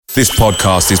This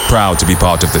podcast is proud to be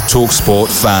part of the TalkSport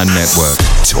Fan Network.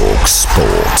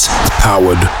 TalkSport.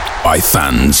 Powered by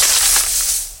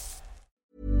fans.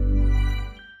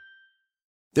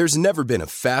 There's never been a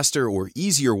faster or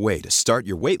easier way to start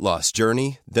your weight loss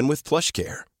journey than with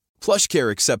PlushCare. PlushCare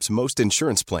accepts most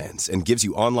insurance plans and gives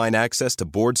you online access to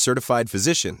board-certified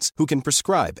physicians who can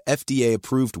prescribe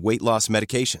FDA-approved weight loss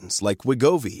medications like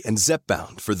Wegovy and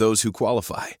Zepbound for those who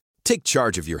qualify. Take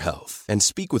charge of your health and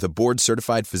speak with a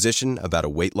board-certified physician about a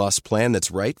weight loss plan that's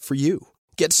right for you.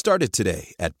 Get started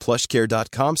today at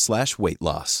plushcare.com/weight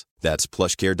loss. That's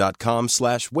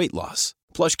plushcare.com/weight loss.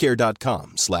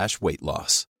 plushcare.com/weight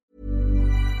loss.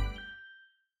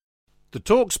 The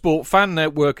TalkSport Fan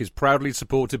Network is proudly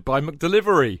supported by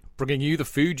McDelivery, bringing you the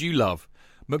food you love.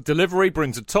 McDelivery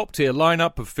brings a top-tier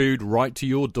lineup of food right to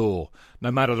your door.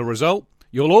 No matter the result,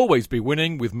 you'll always be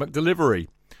winning with McDelivery.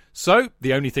 So,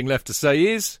 the only thing left to say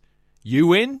is,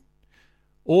 you in?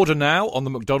 Order now on the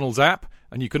McDonald's app,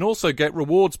 and you can also get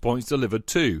rewards points delivered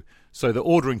too, so that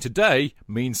ordering today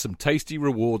means some tasty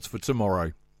rewards for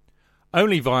tomorrow.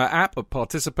 Only via app at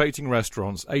participating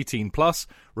restaurants. 18+,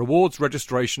 rewards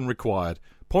registration required.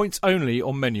 Points only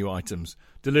on menu items.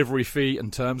 Delivery fee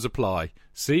and terms apply.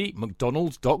 See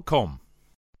mcdonalds.com.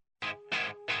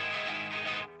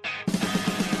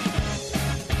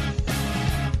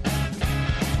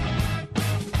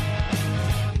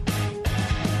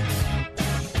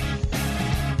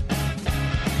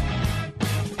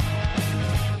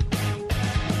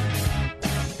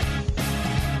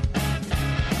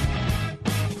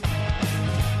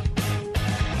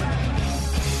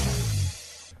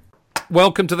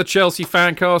 Welcome to the Chelsea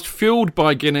Fancast, fueled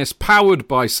by Guinness, powered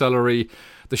by celery,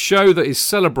 the show that is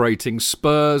celebrating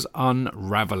Spurs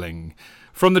unravelling.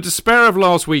 From the despair of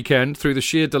last weekend through the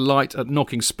sheer delight at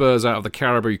knocking Spurs out of the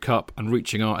Carabao Cup and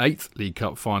reaching our 8th League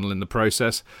Cup final in the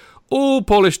process, all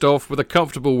polished off with a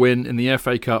comfortable win in the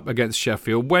FA Cup against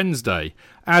Sheffield Wednesday.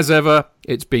 As ever,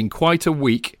 it's been quite a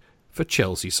week for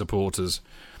Chelsea supporters.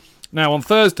 Now, on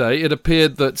Thursday, it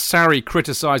appeared that Sarri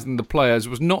criticising the players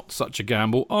was not such a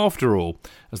gamble after all,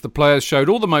 as the players showed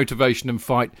all the motivation and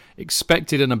fight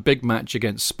expected in a big match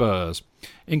against Spurs.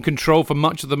 In control for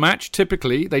much of the match,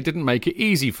 typically they didn't make it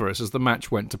easy for us as the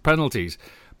match went to penalties,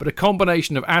 but a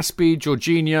combination of Aspi,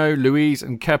 Jorginho, Luiz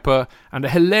and Kepa and a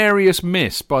hilarious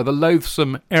miss by the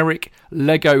loathsome Eric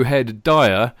Lego Head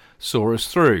Dyer saw us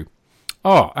through.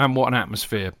 Oh, and what an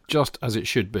atmosphere, just as it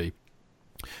should be.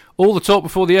 All the talk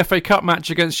before the FA Cup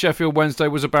match against Sheffield Wednesday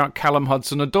was about Callum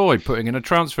Hudson-Odoi putting in a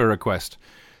transfer request,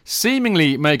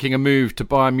 seemingly making a move to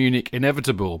Bayern Munich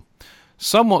inevitable.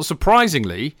 Somewhat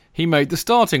surprisingly, he made the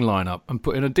starting lineup and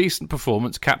put in a decent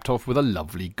performance capped off with a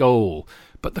lovely goal.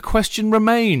 But the question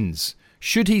remains,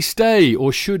 should he stay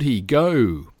or should he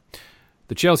go?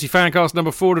 The Chelsea Fancast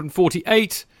number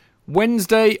 448,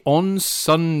 Wednesday on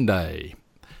Sunday.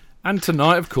 And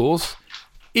tonight, of course,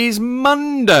 is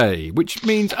Monday, which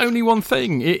means only one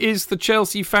thing. It is the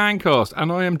Chelsea Fancast,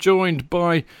 and I am joined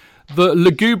by the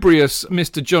lugubrious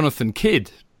Mr. Jonathan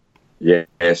Kidd.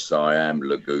 Yes, I am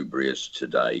lugubrious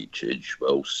today, Chidge.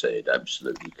 Well said,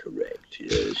 absolutely correct.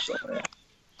 Yes, I am.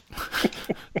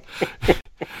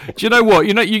 Do you know what?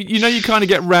 You kind of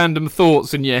get random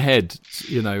thoughts in your head,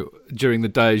 during the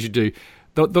day as you do.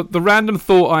 The random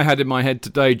thought I had in my head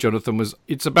today, Jonathan, was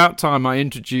it's about time I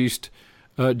introduced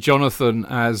Jonathan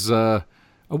as a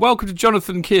welcome to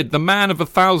Jonathan Kidd, the man of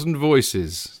 1,000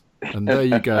 voices. And there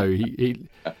you go.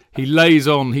 He lays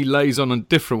on a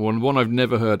different one I've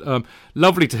never heard.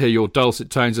 Lovely to hear your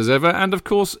dulcet tones as ever, and of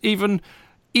course even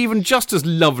just as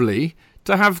lovely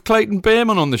to have Clayton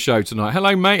Beerman on the show tonight.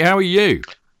 Hello, mate. How are you?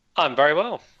 I'm very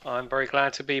well. I'm very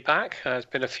glad to be back. It's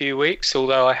been a few weeks,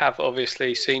 although I have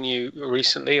obviously seen you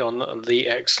recently on the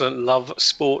excellent Love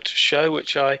Sport show,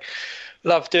 which I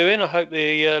love doing. I hope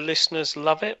the listeners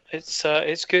love it.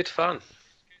 It's good fun.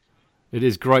 It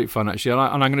is great fun, actually. And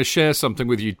I'm going to share something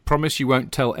with you. Promise you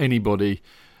won't tell anybody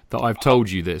that I've told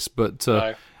you this. But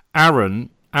No. Aaron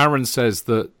says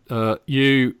that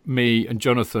you, me and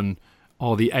Jonathan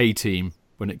are the A-team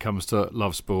when it comes to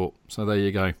Love Sport. So there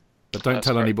you go. But don't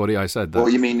tell anybody I said that.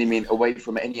 What you mean away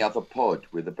from any other pod?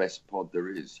 We're the best pod there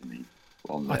is, you mean?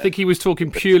 I think he was talking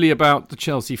purely about the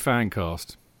Chelsea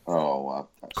Fancast. Oh, well,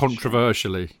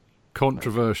 Controversially.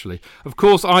 Of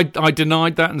course, I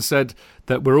denied that and said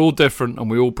that we're all different and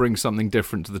we all bring something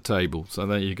different to the table. So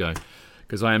there you go.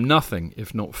 Because I am nothing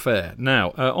if not fair. Now,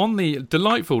 on the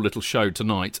delightful little show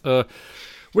tonight, we're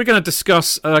going to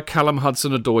discuss Callum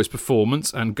Hudson-Odoi's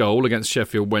performance and goal against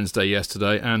Sheffield Wednesday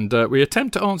yesterday. And we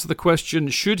attempt to answer the question,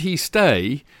 should he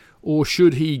stay or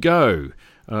should he go?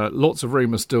 Lots of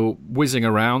rumours still whizzing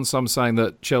around. Some saying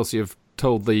that Chelsea have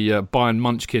told the Bayern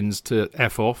Munchkins to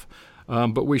F off,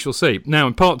 but we shall see. Now,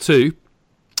 in part 2,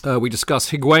 we discuss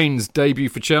Higuain's debut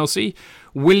for Chelsea,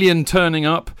 Willian turning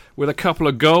up with a couple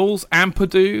of goals,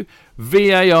 Ampadu,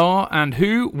 VAR, and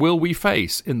who will we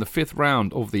face in the 5th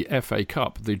round of the FA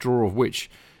Cup, the draw of which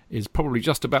is probably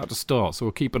just about to start, so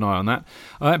we'll keep an eye on that.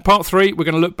 In part 3, we're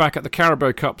going to look back at the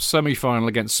Carabao Cup semi-final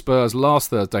against Spurs last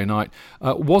Thursday night.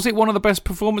 Was it one of the best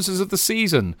performances of the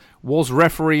season? Was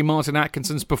referee Martin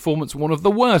Atkinson's performance one of the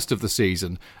worst of the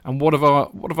season? And what of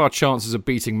our chances of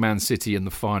beating Man City in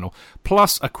the final?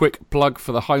 Plus a quick plug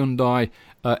for the Hyundai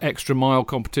Extra Mile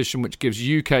competition, which gives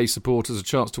UK supporters a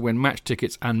chance to win match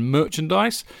tickets and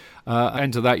merchandise.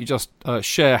 Enter that, you just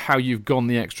share how you've gone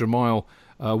the extra mile.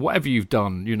 Whatever you've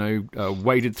done,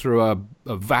 waded through a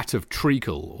vat of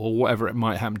treacle or whatever it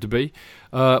might happen to be,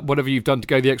 whatever you've done to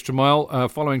go the extra mile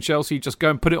following Chelsea, just go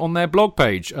and put it on their blog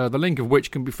page, the link of which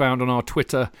can be found on our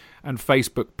Twitter and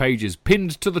Facebook pages.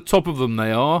 Pinned to the top of them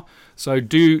they are, so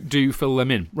do fill them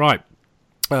in. Right.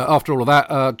 After all of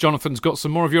that, Jonathan's got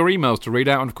some more of your emails to read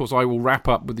out, and of course I will wrap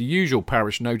up with the usual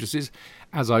parish notices,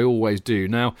 as I always do.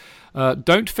 Now,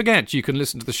 don't forget you can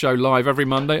listen to the show live every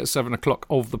Monday at 7 o'clock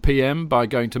of the PM by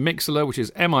going to Mixlr, which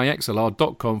is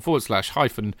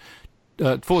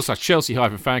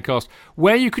mixlr.com/Chelsea-fancast,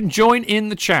 where you can join in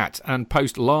the chat and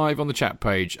post live on the chat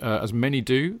page, as many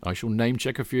do. I shall name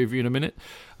check a few of you in a minute.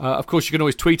 Of course, you can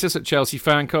always tweet us at Chelsea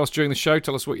Fancast during the show.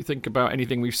 Tell us what you think about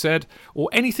anything we've said, or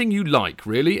anything you like,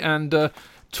 really. And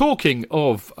talking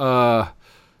of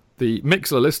the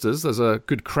Mixlr listers, there's a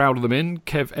good crowd of them in.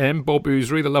 Kev M, Bob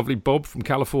Ousry, the lovely Bob from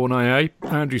California,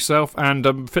 Andrew Self,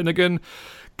 and Finnegan,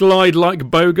 Glide Like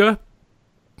Boga.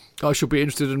 I shall be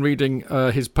interested in reading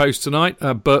his post tonight.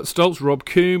 Bert Stoltz, Rob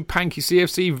Coombe, Panky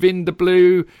CFC, Vin de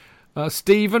Blue,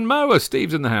 Stephen Mower,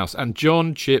 Steve's in the house, and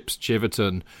John Chips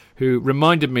Chiverton, who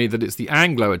reminded me that it's the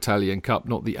Anglo-Italian Cup,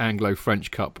 not the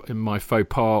Anglo-French Cup, in my faux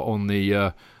pas on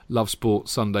the Love Sport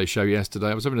Sunday show yesterday.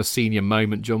 I was having a senior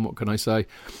moment, John, what can I say?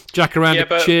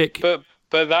 Jacaranda Chick. But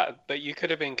you could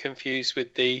have been confused with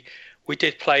we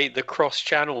did play the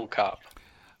Cross-Channel Cup.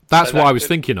 That's what I was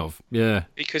thinking of, yeah.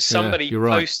 Because somebody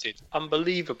posted,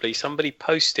 unbelievably,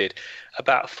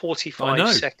 about a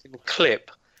 45-second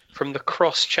clip from the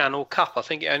Cross-Channel Cup. I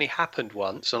think it only happened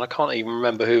once, and I can't even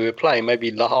remember who we were playing,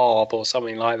 maybe Le Havre or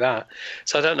something like that.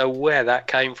 So I don't know where that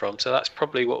came from. So that's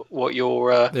probably what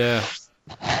your...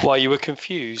 why you were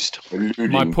confused.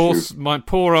 My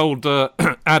poor old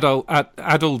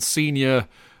adult senior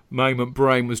moment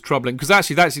brain was troubling. Because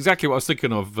actually, that's exactly what I was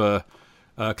thinking of,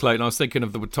 Clayton. I was thinking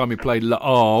of the time we played Le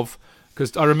Havre,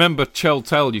 because I remember Tell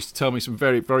used to tell me some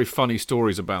very, very funny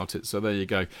stories about it. So there you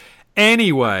go.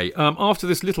 Anyway, after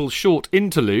this little short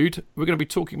interlude, we're going to be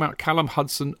talking about Callum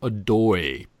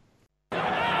Hudson-Odoi.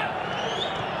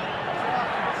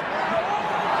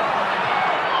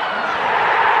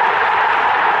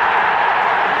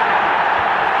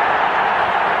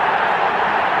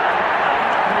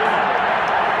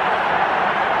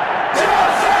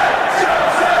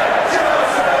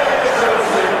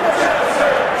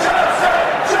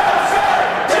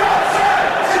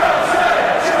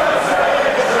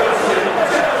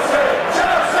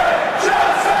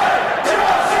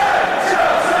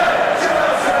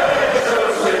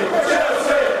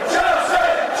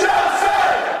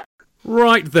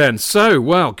 Right then, so,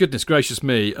 well, goodness gracious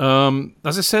me.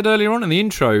 As I said earlier on in the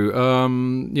intro,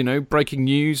 breaking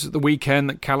news at the weekend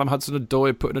that Callum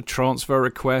Hudson-Odoi put in a transfer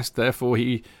request, therefore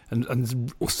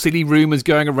and silly rumours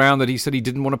going around that he said he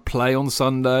didn't want to play on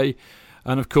Sunday.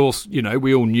 And of course,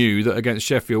 we all knew that against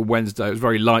Sheffield Wednesday, it was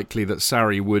very likely that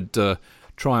Sarri would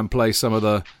try and play some of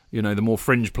the, the more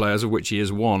fringe players, of which he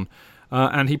is one.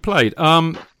 And he played.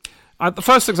 The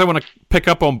first things I want to pick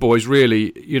up on, boys,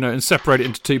 really, and separate it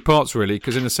into two parts, really,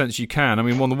 because in a sense you can. I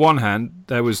mean, on the one hand,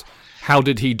 there was how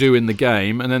did he do in the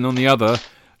game, and then on the other,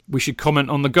 we should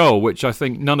comment on the goal, which I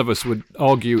think none of us would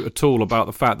argue at all about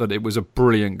the fact that it was a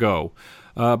brilliant goal.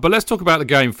 But let's talk about the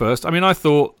game first. I mean, I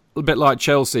thought, a bit like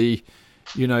Chelsea,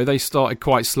 they started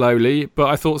quite slowly, but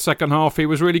I thought second half he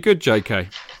was really good, JK.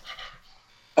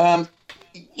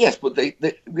 Yes, but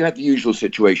we had the usual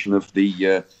situation of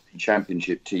the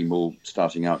Championship team all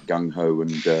starting out gung-ho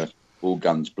and all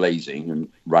guns blazing and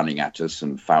running at us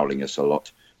and fouling us a lot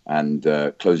and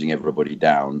closing everybody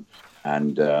down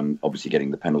and obviously getting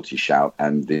the penalty shout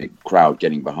and the crowd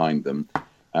getting behind them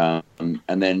and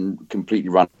then completely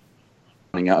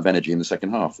running out of energy in the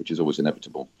second half, which is always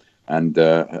inevitable. And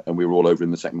we were all over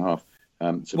in the second half.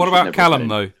 So what about Callum,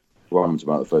 though? What happens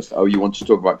about the first? Oh, you want to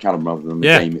talk about Callum rather than the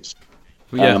game itself?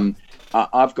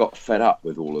 I've got fed up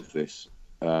with all of this.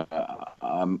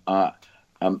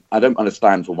 I don't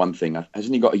understand, for one thing.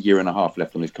 Hasn't he got a year and a half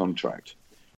left on his contract?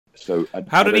 So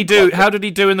how did he do? How did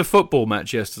he do in the football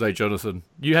match yesterday, Jonathan?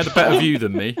 You had a better view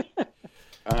than me.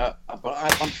 But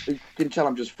you can tell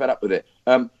I'm just fed up with it.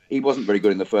 He wasn't very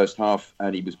good in the first half,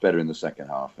 and he was better in the second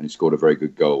half, and he scored a very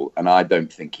good goal. And I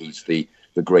don't think he's the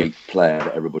great player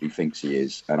that everybody thinks he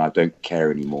is, and I don't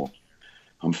care anymore.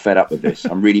 I'm fed up with this.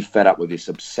 I'm really fed up with this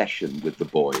obsession with the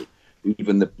boy.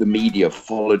 Even the media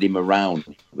followed him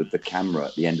around with the camera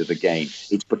at the end of the game.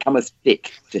 It's become a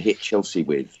stick to hit Chelsea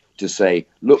with, to say,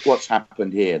 look what's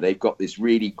happened here. They've got this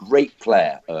really great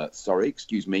player,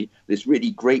 this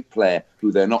really great player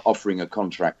who they're not offering a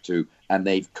contract to, and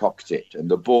they've cocked it.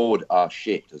 And the board are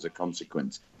shit as a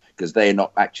consequence, because they're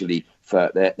not actually,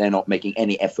 they're not making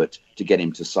any effort to get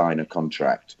him to sign a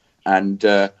contract. And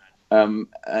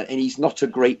he's not a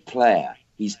great player.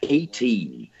 He's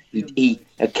 18. He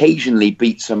occasionally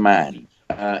beats a man.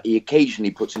 He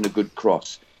occasionally puts in a good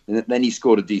cross. And then he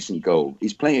scored a decent goal.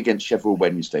 He's playing against Sheffield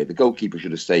Wednesday. The goalkeeper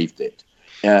should have saved it.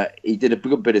 He did a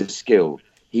good bit of skill.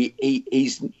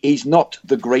 He's not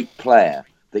the great player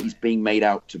that he's being made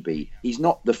out to be. He's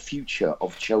not the future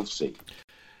of Chelsea.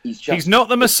 He's not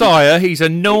the Messiah. He's a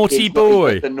naughty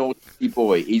boy. He's a naughty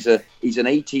boy. He's an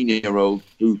 18-year-old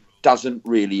who doesn't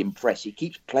really impress. He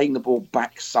keeps playing the ball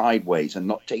back sideways and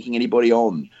not taking anybody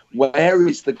on. Where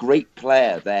is the great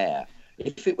player there?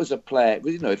 If it was a player,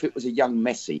 if it was a young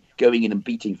Messi going in and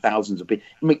beating thousands of people,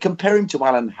 compare him to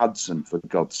Alan Hudson, for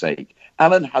God's sake.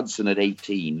 Alan Hudson at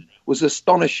 18 was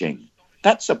astonishing.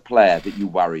 That's a player that you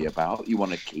worry about, you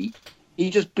want to keep. He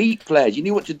just beat players. You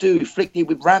knew what to do. He flicked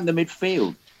it ran the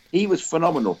midfield. He was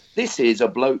phenomenal. This is a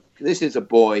boy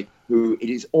who it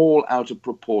is all out of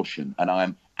proportion, and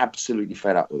I'm absolutely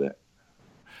fed up with it.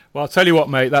 Well, I'll tell you what,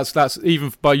 mate. That's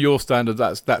even by your standard.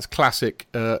 That's classic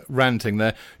ranting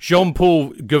there. Jean-Paul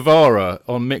Guevara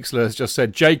on Mixler has just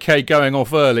said, "JK going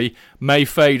off early may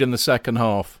fade in the second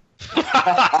half,"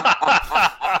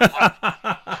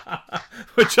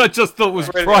 which I just thought was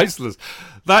priceless.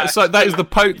 That is the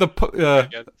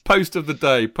post of the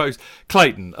day. Post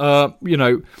Clayton. I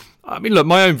mean, look,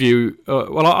 my own view.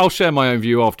 I'll share my own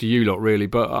view after you lot, really.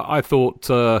 But I thought.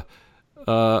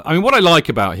 What I like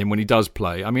about him when he does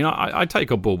play, I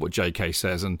take on board what JK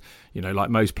says, and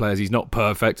like most players, he's not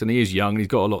perfect, and he is young, and he's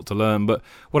got a lot to learn. But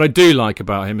what I do like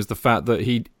about him is the fact that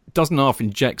he doesn't half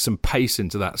inject some pace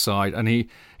into that side, and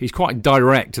he's quite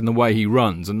direct in the way he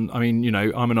runs. And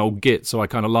I'm an old git, so I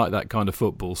kind of like that kind of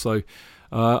football. So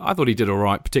I thought he did all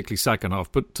right, particularly second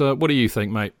half. But what do you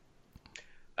think, mate?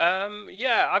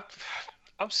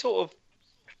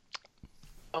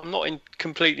 I'm not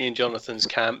completely in Jonathan's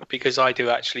camp, because I do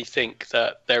actually think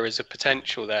that there is a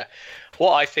potential there.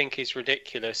 What I think is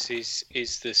ridiculous is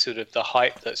the sort of the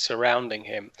hype that's surrounding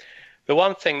him. The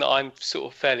one thing that I'm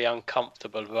sort of fairly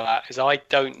uncomfortable about is I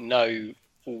don't know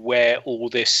where all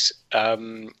this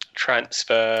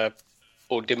transfer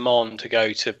or demand to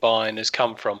go to Bayern has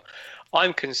come from.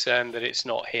 I'm concerned that it's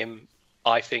not him.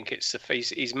 I think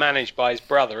he's managed by his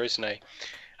brother, isn't he?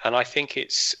 And I think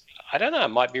I don't know, I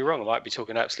might be wrong, I might be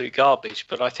talking absolute garbage,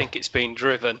 but I think it's been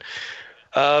driven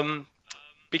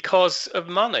because of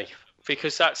money,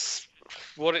 because that's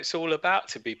what it's all about,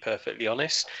 to be perfectly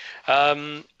honest.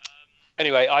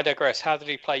 Anyway, I digress. How did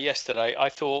he play yesterday? I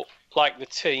thought, like the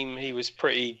team, he was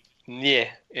pretty near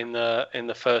in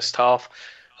the first half.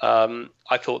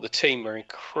 I thought the team were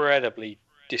incredibly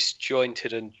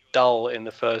disjointed and dull in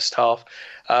the first half.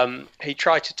 He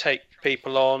tried to take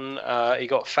people on. He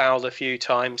got fouled a few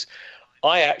times.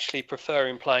 I actually prefer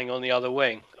him playing on the other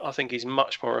wing. I think he's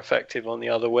much more effective on the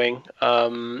other wing.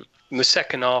 In the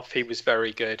second half, he was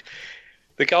very good.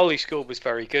 The goal he scored was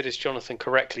very good. As Jonathan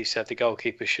correctly said, the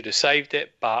goalkeeper should have saved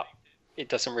it, but it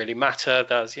doesn't really matter.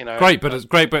 There's, great bit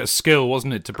of skill,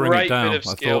 wasn't it, to bring it down? Great bit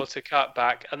of skill to cut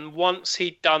back. And once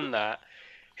he'd done that,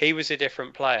 he was a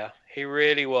different player. He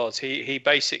really was. He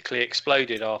basically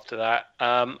exploded after that.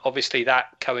 Obviously,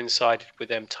 that coincided with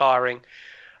them tiring.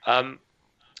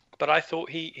 But I thought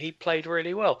he played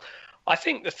really well. I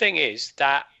think the thing is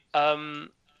that I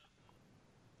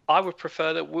would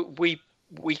prefer that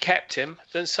we kept him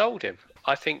than sold him.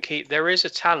 I think there is a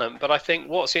talent, but I think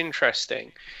what's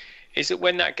interesting is that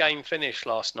when that game finished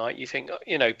last night, you think,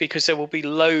 because there will be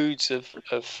loads of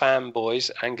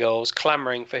fanboys and girls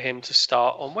clamouring for him to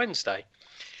start on Wednesday.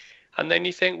 And then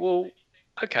you think, well,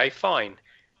 okay, fine.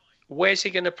 Where's he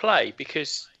going to play?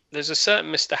 Because there's a certain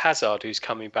Mr. Hazard who's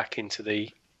coming back into the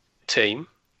team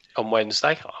on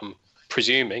Wednesday, I'm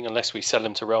presuming, unless we sell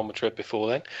him to Real Madrid before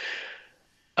then.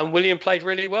 And William played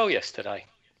really well yesterday.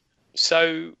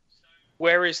 So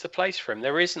where is the place for him?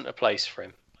 There isn't a place for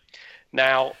him.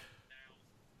 Now,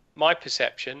 my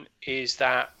perception is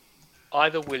that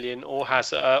either Willian or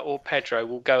Hazard or Pedro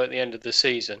will go at the end of the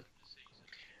season,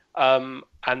 and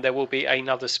there will be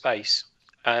another space,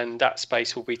 and that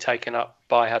space will be taken up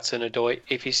by Hudson-Odoi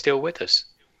if he's still with us.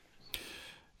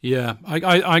 Yeah,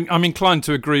 I'm inclined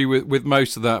to agree with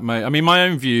most of that, mate. I mean, my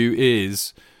own view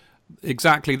is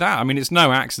exactly that. I mean, it's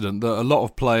no accident that a lot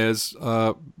of players,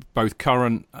 both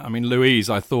current, I mean, Louise,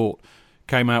 I thought,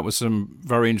 came out with some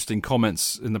very interesting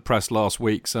comments in the press last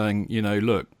week saying, you know,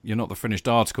 look, you're not the finished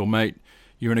article, mate.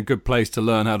 You're in a good place to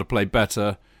learn how to play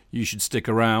better. You should stick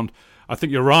around. I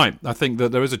think you're right. I think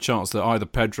that there is a chance that either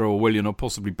Pedro or Willian or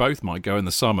possibly both might go in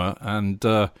the summer, and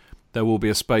there will be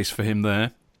a space for him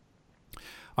there.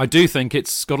 I do think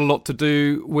it's got a lot to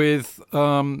do with,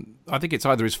 I think it's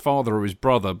either his father or his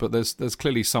brother, but there's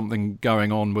clearly something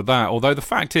going on with that. Although the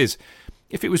fact is,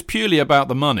 if it was purely about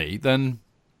the money, then,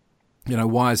 you know,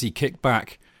 why has he kicked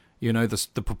back, you know,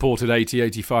 the purported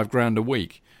 85 grand a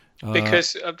week?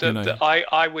 Because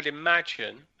I would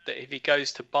imagine that if he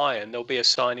goes to Bayern, there'll be a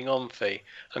signing on fee,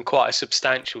 and quite a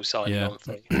substantial signing on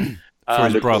fee. For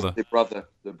his brother.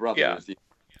 The brother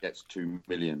gets 2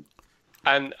 million.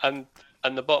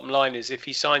 And the bottom line is, if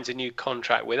he signs a new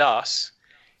contract with us,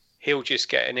 he'll just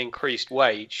get an increased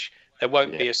wage. There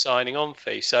won't be a signing on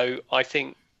fee. So I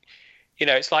think, you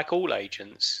know, it's like all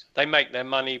agents. They make their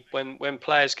money when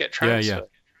players get transferred.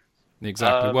 Yeah.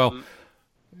 Exactly.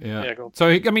 So,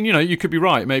 I mean, you know, you could be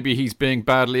right. Maybe he's being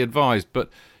badly advised, but,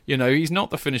 you know, he's not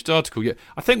the finished article yet.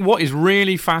 I think what is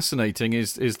really fascinating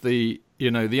is the, you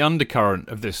know, the undercurrent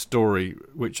of this story,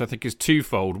 which I think is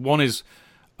twofold. One is,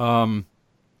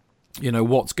 you know,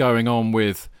 what's going on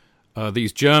with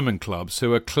these German clubs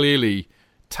who are clearly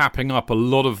tapping up a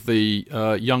lot of the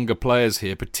younger players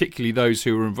here, particularly those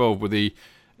who were involved with the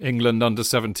England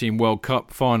Under-17 World Cup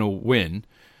final win.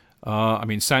 I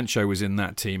mean, Sancho was in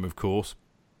that team, of course,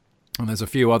 and there's a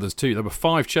few others too. There were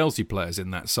 5 Chelsea players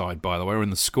in that side, by the way, or in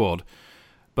the squad.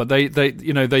 But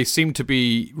they seem to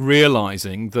be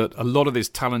realising that a lot of this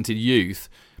talented youth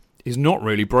is not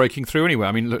really breaking through anywhere.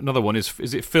 I mean, look, another one is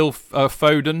it Phil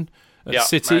Foden at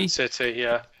City? Man City,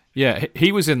 yeah. Yeah,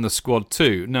 he was in the squad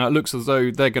too. Now, it looks as though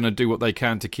they're going to do what they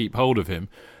can to keep hold of him.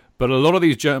 But a lot of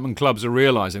these German clubs are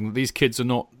realising that these kids are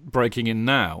not breaking in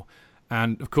now.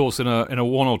 And, of course, in a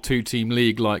 1 or 2 team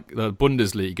league like the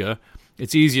Bundesliga,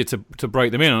 it's easier to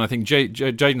break them in. And I think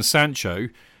Jadon Sancho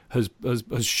has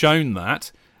shown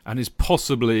that and is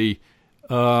possibly...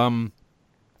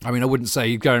 I mean, I wouldn't say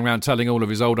he's going around telling all of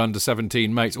his old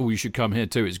under-17 mates, oh, you should come here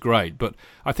too, it's great. But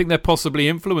I think they're possibly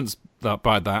influenced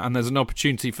by that, and there's an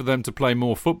opportunity for them to play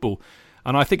more football.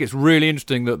 And I think it's really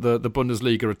interesting that the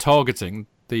Bundesliga are targeting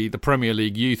the Premier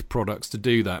League youth products to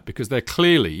do that, because they're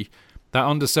clearly, that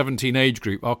under-17 age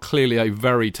group are clearly a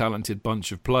very talented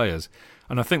bunch of players.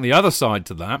 And I think the other side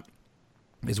to that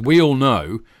is we all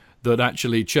know that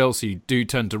actually Chelsea do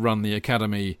tend to run the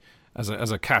academy as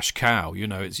a cash cow. You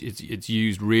know, it's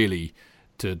used really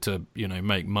to you know,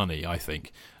 make money, I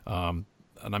think. And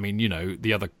I mean, you know,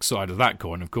 the other side of that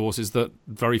coin, of course, is that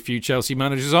very few Chelsea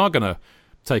managers are going to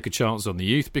take a chance on the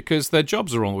youth because their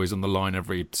jobs are always on the line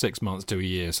every 6 months to a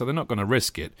year, so they're not going to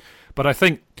risk it. But I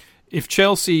think if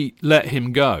Chelsea let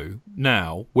him go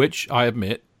now, which I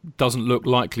admit doesn't look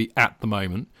likely at the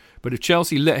moment, but if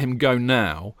Chelsea let him go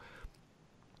now,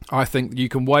 I think you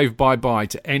can wave bye-bye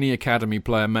to any academy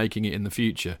player making it in the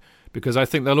future, because I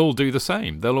think they'll all do the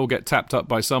same. They'll all get tapped up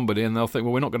by somebody and they'll think,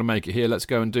 well, we're not going to make it here, let's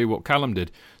go and do what Callum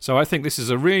did. So I think this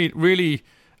is a really, really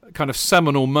kind of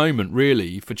seminal moment,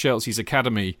 really, for Chelsea's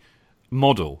academy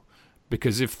model,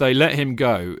 because if they let him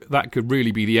go, that could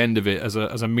really be the end of it as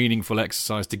a meaningful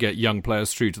exercise to get young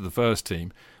players through to the first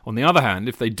team. On the other hand,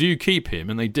 if they do keep him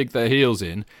and they dig their heels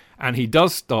in and he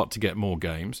does start to get more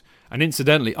games, and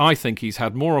incidentally, I think he's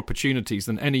had more opportunities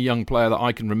than any young player that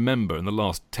I can remember in the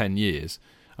last 10 years.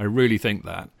 I really think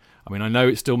that. I mean, I know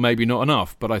it's still maybe not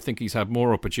enough, but I think he's had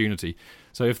more opportunity.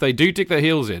 So if they do dig their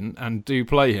heels in and do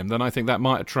play him, then I think that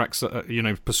might attract,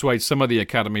 persuade some of the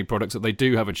academy products that they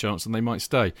do have a chance and they might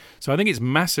stay. So I think it's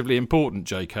massively important,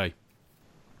 JK.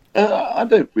 I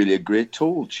don't really agree at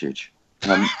all, Chidge.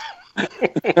 I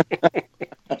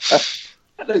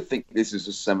don't think this is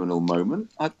a seminal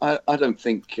moment. I don't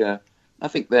think. I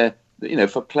think they're, you know,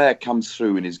 if a player comes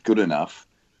through and is good enough,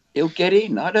 he'll get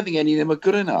in. I don't think any of them are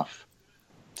good enough.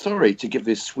 Sorry to give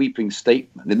this sweeping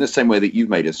statement in the same way that you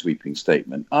made a sweeping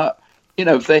statement. You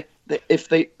know, if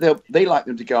they like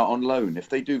them to go out on loan. If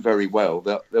they do very well,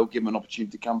 they'll give them an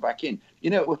opportunity to come back in.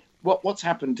 You know, what's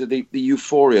happened to the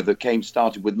euphoria that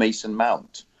started with Mason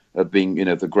Mount of being, you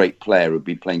know, the great player who'd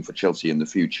be playing for Chelsea in the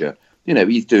future. You know,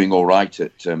 he's doing all right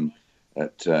at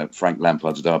at Frank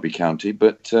Lampard's Derby County,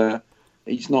 but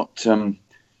he's not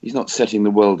setting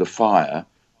the world afire.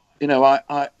 You know,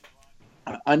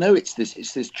 I know it's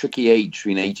this tricky age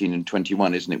between 18 and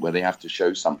 21, isn't it, where they have to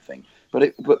show something.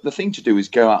 But the thing to do is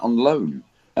go out on loan,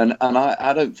 and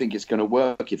I don't think it's going to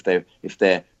work if they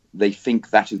think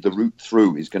that is the route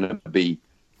through is going to be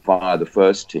via the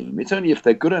first team. It's only if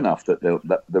they're good enough that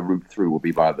the route through will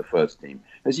be via the first team.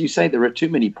 As you say, there are too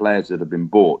many players that have been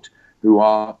bought who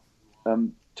are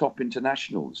top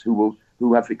internationals who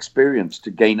have experience to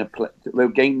gain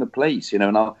the place. You know,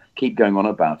 and I'll keep going on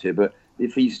about it, but.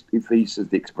 If he's, as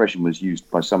the expression was used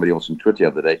by somebody else on Twitter the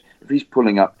other day, if he's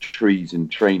pulling up trees in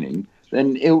training,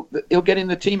 then he'll get in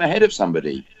the team ahead of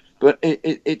somebody. But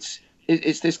it's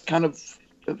this kind of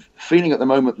feeling at the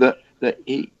moment that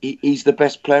he's the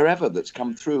best player ever that's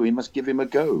come through. He must give him a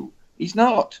go. He's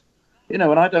not, you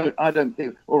know. And I don't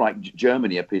think. All right,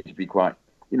 Germany appear to be quite.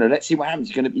 You know, let's see what happens.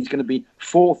 He's going to be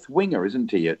fourth winger, isn't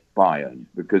he, at Bayern,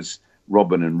 because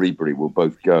Robben and Ribery will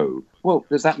both go. Well,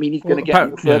 does that mean he's going to get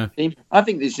in the first team? I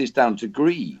think this is down to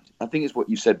greed. I think it's what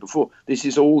you said before. This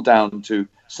is all down to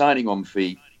signing on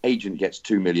fee, agent gets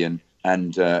 2 million,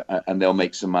 and they'll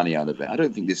make some money out of it. I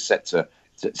don't think this sets a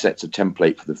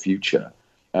template for the future,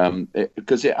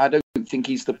 because I don't think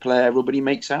he's the player everybody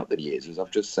makes out that he is, as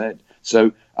I've just said.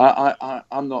 So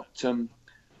I'm not.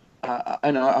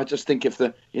 I just think if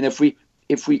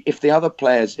the other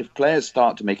players, if players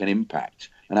start to make an impact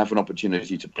and have an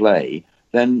opportunity to play,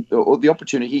 then or the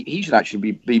opportunity he should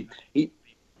actually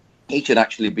he should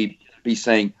actually be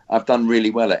saying, I've done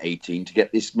really well at 18 to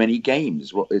get this many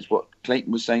games. What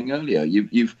Clayton was saying earlier.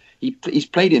 He's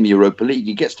played in the Europa League.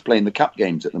 He gets to play in the cup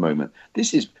games at the moment.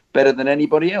 This is better than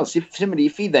anybody else. If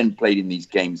he then played in these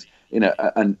games, you know,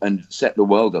 and set the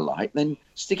world alight, then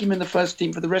stick him in the first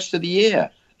team for the rest of the year.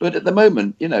 But at the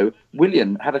moment, you know,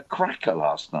 Willian had a cracker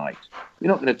last night. You're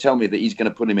not going to tell me that he's going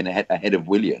to put him in ahead of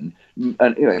Willian.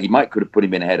 And you know, he could have put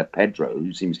him in ahead of Pedro,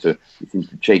 who seems to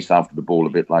chase after the ball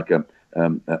a bit like a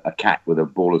cat with a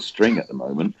ball of string at the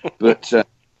moment. But no,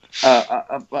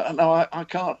 I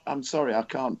can't. I'm sorry, I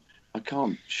can't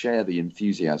share the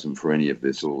enthusiasm for any of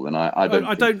this all, and I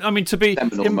don't. I mean, to be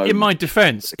in my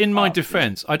defence,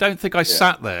 I don't think I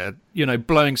sat there, you know,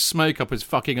 blowing smoke up his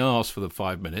fucking arse for the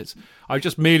 5 minutes. I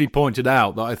just merely pointed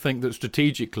out that I think that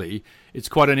strategically it's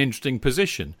quite an interesting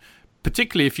position,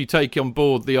 particularly if you take on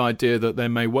board the idea that there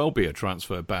may well be a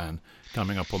transfer ban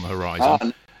coming up on the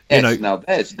horizon. Yes, now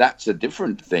that's a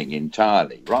different thing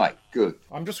entirely. Right, good.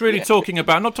 I'm just really talking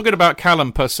about, I'm not talking about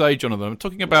Callum per se, Jonathan. I'm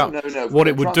talking about what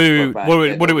it would do,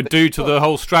 what it would do to the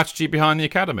whole strategy behind the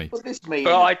academy.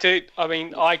 Well, I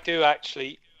do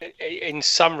actually, in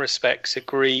some respects,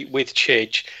 agree with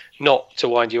Chidge. Not to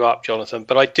wind you up, Jonathan,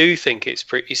 but I do think it's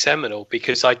pretty seminal,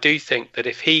 because I do think that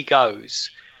if he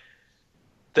goes,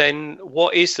 then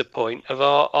what is the point of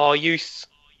our youth?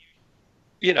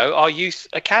 You know, our youth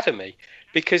academy.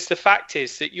 Because the fact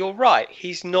is that you're right,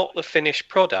 he's not the finished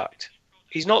product.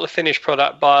 He's not the finished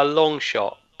product by a long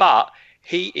shot, but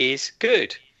he is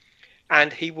good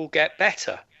and he will get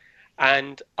better.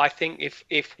 And I think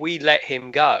if we let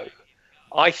him go,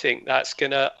 I think that's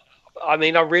going to, I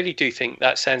really do think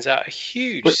that sends out a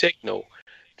huge signal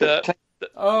that...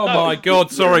 my God,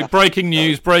 sorry, breaking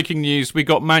news. We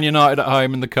got Man United at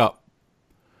home in the Cup.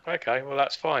 Okay, well,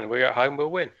 that's fine. We're at home,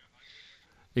 we'll win.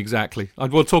 Exactly.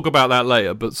 We'll talk about that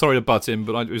later, but sorry to butt in,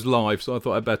 but it was live, so I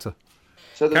thought I'd better.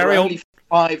 So there are only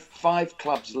five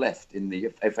clubs left in the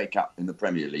FA Cup in the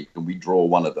Premier League, and we draw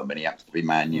one of them, and he happens to be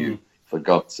Man U, for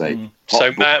God's sake.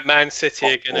 So Man City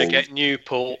are going to get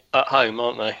Newport at home,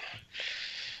 aren't they?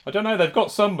 I don't know, they've got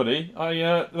somebody.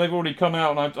 They've already come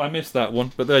out, and I missed that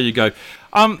one, but there you go.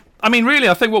 Really,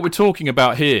 I think what we're talking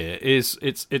about here is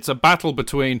it's a battle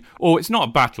between, or it's not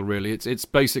a battle really, it's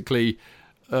basically...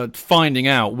 finding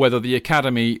out whether the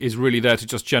academy is really there to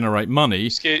just generate money,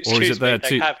 or is it there to?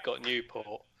 They have got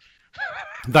Newport.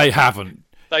 They haven't.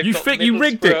 You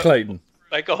rigged it, Clayton.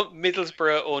 They got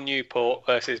Middlesbrough or Newport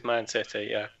versus Man City.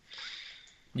 Yeah.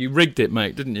 You rigged it,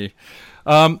 mate, didn't you?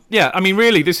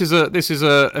 Really, this is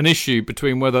an issue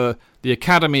between whether the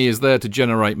academy is there to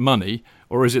generate money,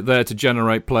 or is it there to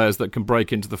generate players that can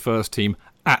break into the first team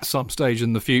at some stage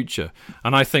in the future.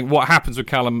 And I think what happens with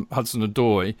Callum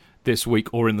Hudson-Odoi this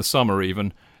week, or in the summer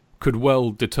even, could well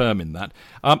determine that.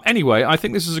 Anyway, I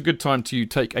think this is a good time to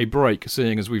take a break,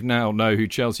 seeing as we now know who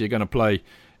Chelsea are going to play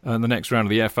in the next round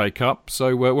of the FA Cup.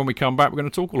 So when we come back, we're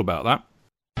going to talk all about that.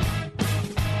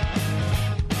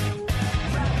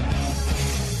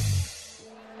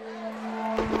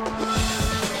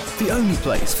 The only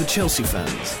place for Chelsea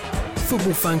fans.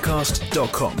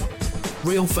 FootballFancast.com.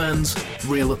 Real fans,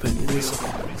 real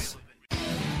opinions.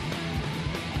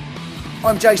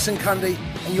 I'm Jason Cundy,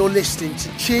 and you're listening to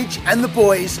Chidge and the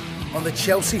boys on the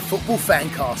Chelsea Football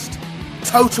Fancast.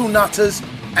 Total nutters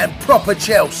and proper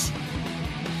Chelsea.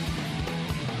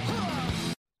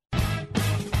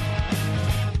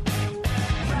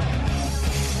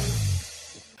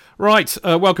 Right,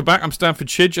 welcome back. I'm Stanford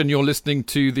Chidge, and you're listening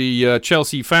to the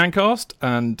Chelsea Fancast.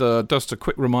 And just a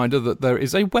quick reminder that there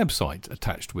is a website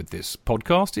attached with this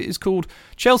podcast. It is called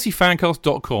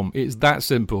chelseafancast.com. It's that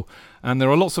simple. And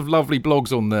there are lots of lovely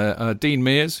blogs on there. Dean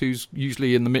Mears, who's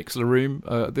usually in the Mixler room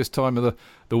at this time of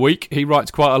the week, he writes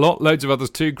quite a lot. Loads of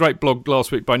others too. Great blog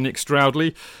last week by Nick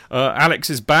Stroudley. Alex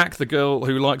is back, the girl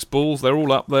who likes balls. They're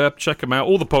all up there. Check them out.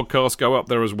 All the podcasts go up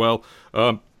there as well.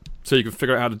 So you can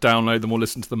figure out how to download them or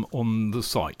listen to them on the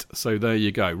site. So there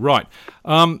you go. Right.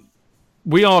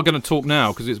 We are going to talk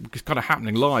now because it's kind of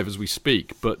happening live as we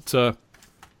speak. But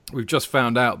we've just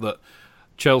found out that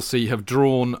Chelsea have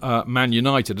drawn Man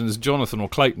United. And as Jonathan or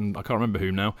Clayton, I can't remember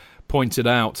who now, pointed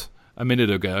out a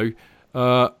minute ago,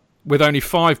 with only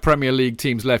 5 Premier League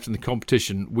teams left in the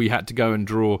competition, we had to go and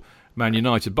draw Man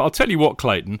United. But I'll tell you what,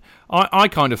 Clayton, I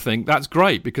kind of think that's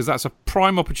great because that's a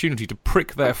prime opportunity to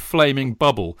prick their flaming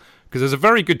bubble, because there's a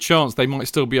very good chance they might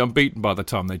still be unbeaten by the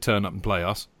time they turn up and play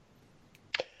us.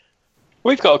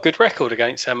 We've got a good record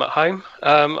against them at home.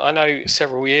 I know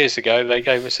several years ago they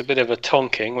gave us a bit of a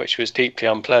tonking, which was deeply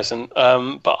unpleasant.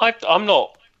 But I'm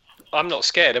not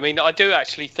scared. I mean, I do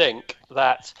actually think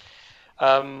that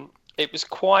it was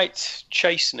quite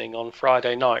chastening on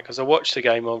Friday night, because I watched the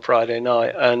game on Friday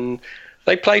night and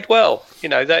they played well. You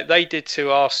know, they did to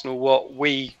Arsenal what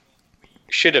we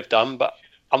should have done, but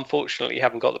unfortunately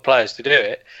haven't got the players to do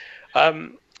it.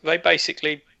 They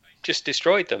basically just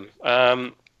destroyed them.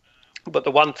 But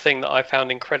the one thing that I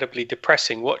found incredibly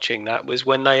depressing watching that was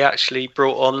when they actually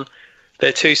brought on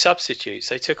their 2 substitutes.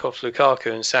 They took off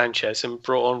Lukaku and Sanchez and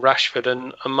brought on Rashford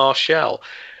and Martial.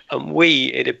 And we,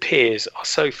 it appears, are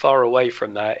so far away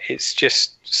from that. It's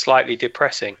just slightly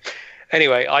depressing.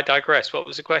 Anyway, I digress. What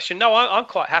was the question? No, I'm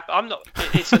quite happy. I'm not.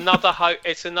 It's another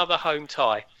it's another home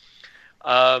tie,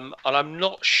 and I'm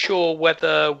not sure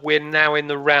whether we're now in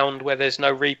the round where there's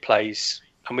no replays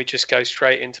and we just go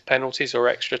straight into penalties or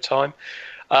extra time.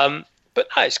 But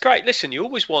no, it's great. Listen, you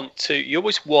always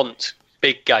want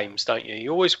big games, don't you?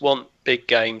 You always want big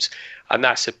games, and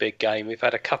that's a big game. We've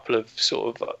had a couple of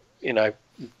sort of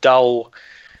dull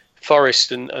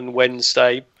Forest and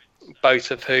Wednesday,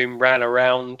 both of whom ran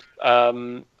around,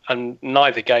 and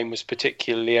neither game was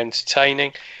particularly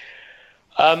entertaining.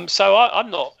 So I'm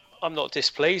not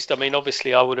displeased. I mean,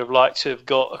 obviously, I would have liked to have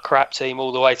got a crap team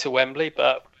all the way to Wembley,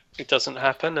 but it doesn't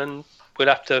happen, and we'd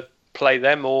have to play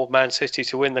them or Man City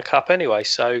to win the cup anyway.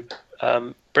 So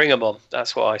bring them on.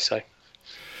 That's what I say.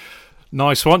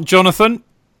 Nice one, Jonathan.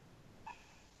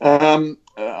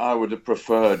 I would have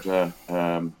preferred a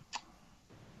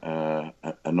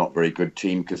not very good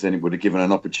team, because then it would have given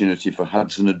an opportunity for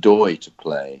Hudson-Odoi to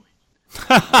play.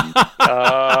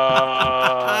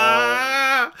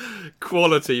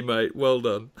 Quality, mate. Well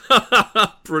done.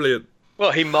 Brilliant.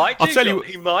 Well, he might do. I'll tell you,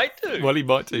 he might do. Well, he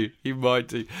might do. He might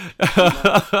do.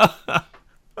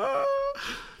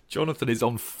 Jonathan is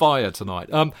on fire tonight.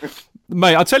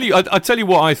 Mate, I tell you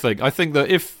what I think. I think that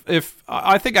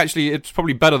I think actually it's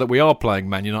probably better that we are playing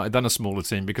Man United than a smaller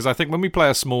team, because I think when we play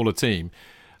a smaller team,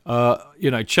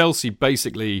 Chelsea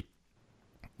basically,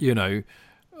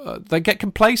 they get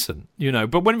complacent,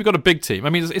 But when we've got a big team, I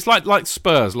mean, it's like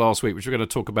Spurs last week, which we're going to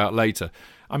talk about later.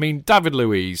 I mean, David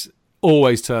Luiz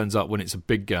always turns up when it's a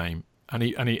big game, and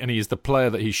he is the player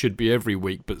that he should be every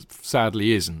week, but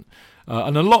sadly isn't.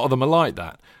 And a lot of them are like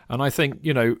that. And I think,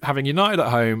 having United at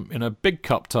home in a big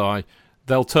cup tie,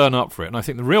 they'll turn up for it. And I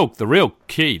think the real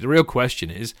question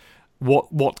is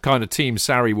what kind of team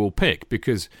Sarri will pick,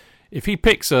 because if he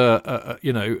picks not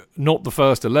the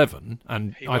first 11,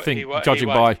 and judging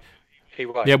by who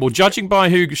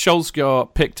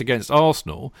Solskjaer picked against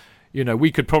Arsenal,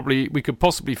 we could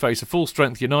possibly face a full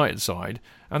strength United side,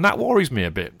 and that worries me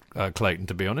a bit, Clayton,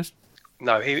 to be honest.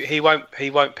 No, he won't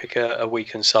pick a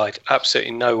weakened side.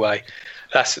 Absolutely no way.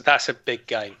 That's a big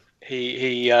game.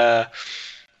 He'll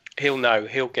know.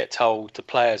 He'll get told. The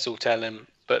players will tell him.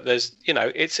 But there's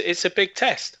it's a big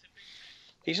test.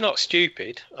 He's not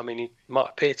stupid. I mean, he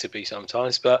might appear to be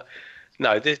sometimes, but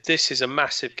no, this is a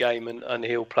massive game, and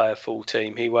he'll play a full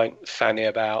team. He won't fanny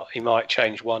about. He might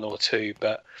change one or two,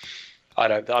 but I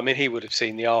don't. I mean, he would have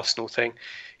seen the Arsenal thing.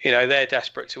 They're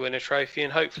desperate to win a trophy,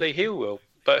 and hopefully he will.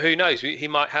 But who knows? He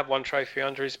might have one trophy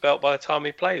under his belt by the time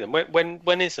we play them.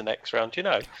 When is the next round? Do you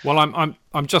know? Well,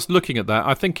 I'm just looking at that.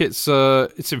 I think it's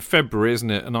in February, isn't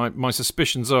it? And my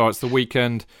suspicions are it's the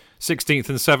weekend 16th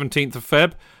and 17th of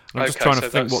Feb. I'm just trying to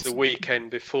think that's what's the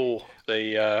weekend before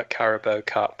the Carabao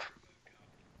Cup.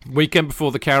 Weekend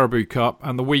before the Carabao Cup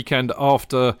and the weekend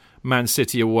after Man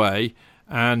City away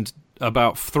and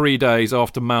about 3 days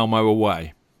after Malmo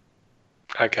away.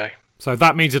 Okay. So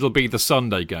that means it'll be the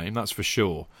Sunday game, that's for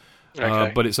sure.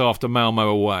 Okay. But it's after Malmo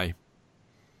away.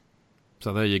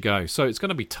 So there you go. So it's going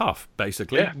to be tough,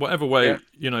 basically. Yeah. Whatever way,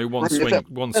 one swings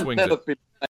They'll it. be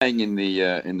playing in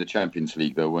the Champions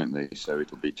League, though, won't they? So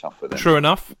it'll be tough for them. True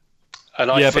enough. And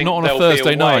I but think not on a they'll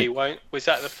Thursday be away, night. Was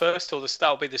that the first or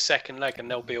that'll be the second leg, and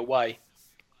they'll be away?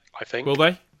 I think. Will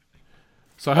they?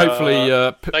 So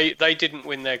hopefully, they didn't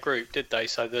win their group, did they?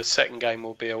 So the second game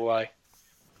will be away.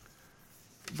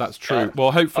 That's true.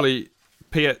 Well, hopefully,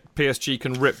 PSG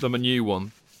can rip them a new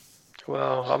one.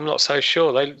 Well, I'm not so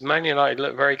sure. Man United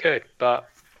look very good, but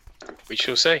we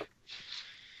shall see.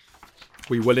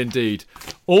 We will indeed.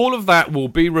 All of that will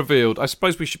be revealed. I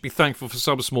suppose we should be thankful for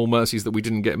some small mercies that we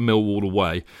didn't get Millwall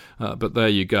away. But there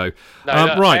you go.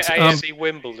 Right. AFC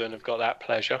Wimbledon have got that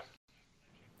pleasure.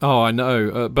 Oh, I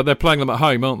know. But they're playing them at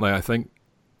home, aren't they, I think?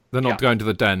 They're not going to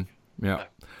the Den. Yeah. No.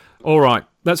 All right.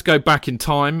 Let's go back in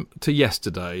time to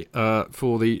yesterday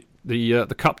for the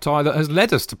cup tie that has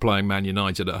led us to playing Man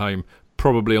United at home,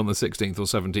 probably on the 16th or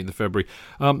 17th of February.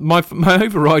 My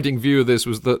overriding view of this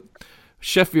was that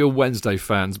Sheffield Wednesday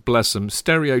fans, bless them,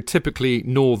 stereotypically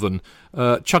northern,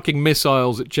 chucking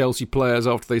missiles at Chelsea players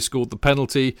after they scored the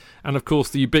penalty, and of course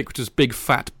the ubiquitous big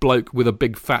fat bloke with a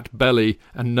big fat belly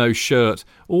and no shirt.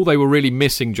 All they were really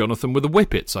missing, Jonathan, were the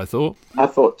whippets, I thought. I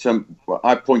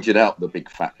pointed out the big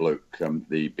fat bloke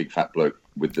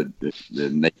with the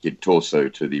naked torso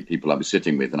to the people I was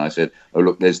sitting with, and I said, oh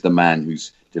look, there's the man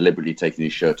who's deliberately taking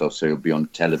his shirt off so he'll be on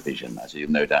television. I said,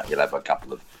 no doubt he'll have a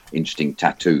couple of interesting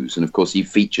tattoos, and of course he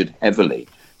featured heavily.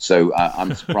 So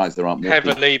I'm surprised there aren't more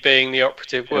heavily people, being the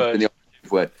operative word.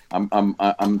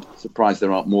 I'm surprised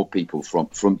there aren't more people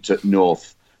from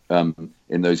north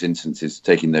in those instances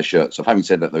taking their shirts off. Having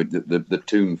said that, though, the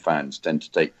Toon fans tend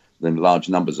to take, then large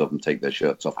numbers of them take their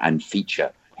shirts off and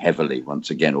feature heavily once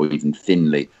again, or even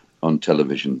thinly on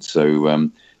television. So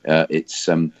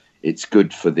it's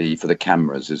good for the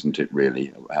cameras, isn't it?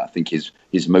 Really, I think his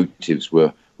motives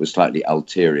were slightly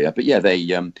ulterior, but yeah, they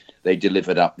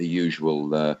delivered up the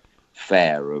usual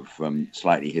fare of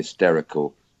slightly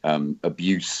hysterical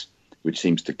abuse, which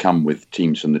seems to come with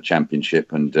teams from the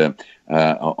Championship. And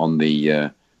on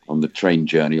the train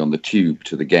journey on the tube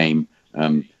to the game,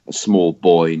 a small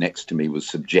boy next to me was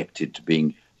subjected to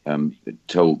being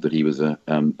told that he was a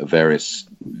various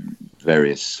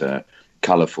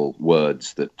colourful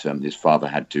words that his father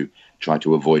had to try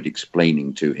to avoid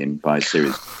explaining to him by a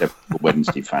series of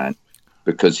Wednesday fans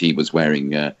because he was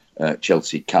wearing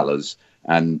Chelsea colours,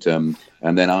 and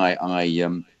then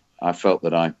I felt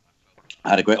that I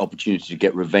had a great opportunity to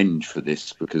get revenge for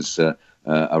this because a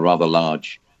rather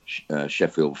large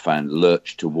Sheffield fan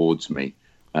lurched towards me,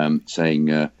 saying,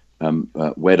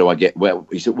 "Where do I get?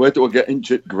 He said, "Where do I get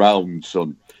into ground,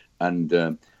 son?"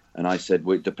 And I said,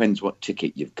 well, it depends what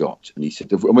ticket you've got. And he said,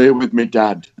 I'm here with my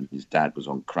dad. And his dad was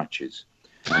on crutches.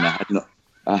 And I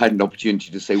had an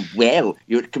opportunity to say, well,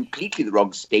 you're at completely the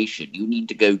wrong station. You need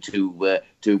to go to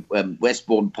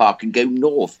Westbourne Park and go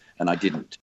north. And I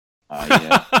didn't.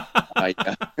 I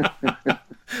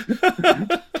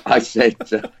said,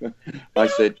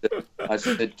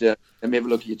 let me have a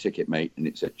look at your ticket, mate. And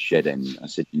it said Shed End. I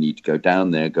said, you need to go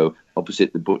down there, go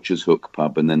opposite the Butcher's Hook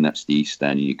pub, and then that's the East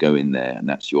Stand, and you go in there, and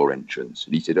that's your entrance.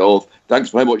 And he said, oh, thanks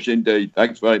very much indeed.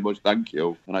 Thanks very much. Thank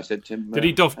you. And I said to him, Did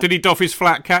he doff his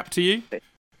flat cap to you?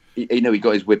 He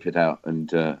got his whippet out, and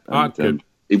good.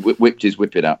 He whipped his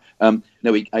whippet out.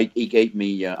 No, he gave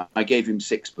me. I gave him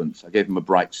sixpence. I gave him a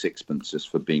bright sixpence just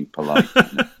for being polite.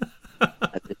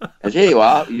 I said, here you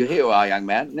are, young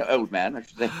man, no, old man. I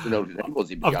should say,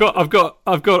 I've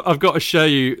got to show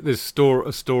you this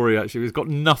story. Actually, it's got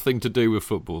nothing to do with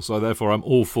football, so therefore I'm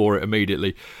all for it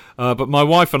immediately. But my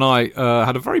wife and I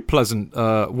had a very pleasant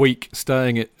week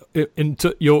staying in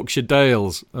Yorkshire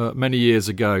Dales many years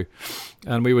ago,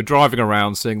 and we were driving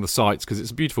around seeing the sights because it's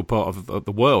a beautiful part of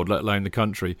the world, let alone the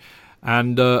country.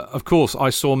 And of course, I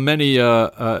saw many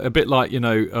a bit like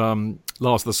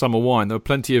Last of the Summer Wine. There were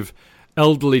plenty of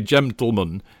elderly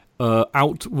gentlemen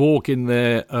out walking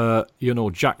their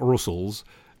Jack Russells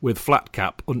with flat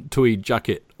cap and tweed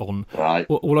jacket on, right,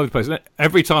 all over the place. And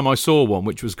every time I saw one,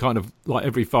 which was kind of like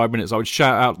every 5 minutes, I would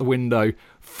shout out the window,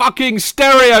 "Fucking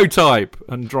stereotype!"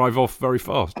 and drive off very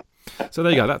fast. So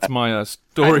there you go. That's my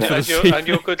story for the season. And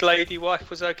your good lady wife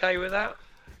was okay with that?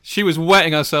 She was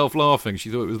wetting herself laughing. She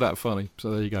thought it was that funny.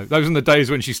 So there you go. Those were the days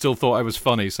when she still thought I was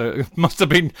funny. So it must have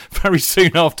been very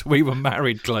soon after we were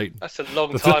married, Clayton. That's a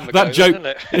long time ago, that joke, isn't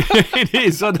it? It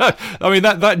is. I know. I mean,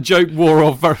 that joke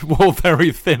wore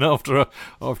very thin after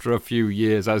a few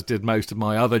years, as did most of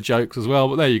my other jokes as well.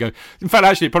 But there you go. In fact,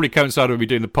 actually, it probably coincided with me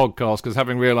doing the podcast, because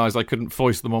having realised I couldn't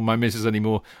foist them on my missus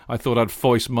anymore, I thought I'd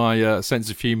foist my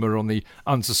sense of humour on the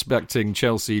unsuspecting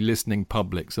Chelsea listening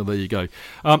public. So there you go.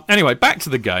 Anyway, back to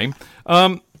the game.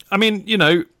 I mean, you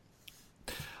know,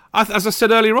 as I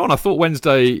said earlier on, I thought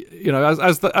Wednesday, you know,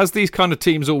 as these kind of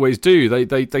teams always do,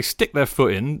 they stick their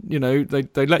foot in. You know,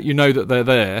 they let you know that they're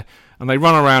there, and they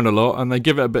run around a lot, and they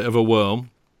give it a bit of a whirl.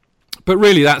 But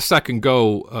really, that second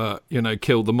goal, you know,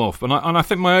 killed them off. And I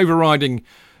think my overriding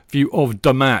view of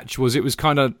the match was it was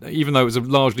kind of, even though it was a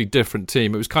largely different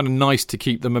team, it was kind of nice to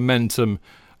keep the momentum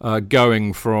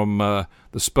going from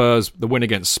the Spurs, the win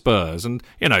against Spurs, and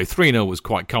you know 3-0 was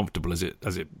quite comfortable as it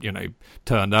you know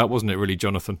turned out, wasn't it? Really,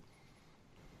 Jonathan?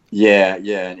 Yeah.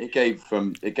 It gave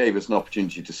us an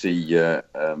opportunity to see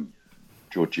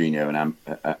Jorginho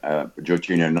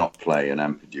not play and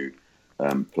Ampadu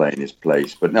play in his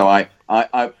place. But no, I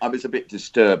was a bit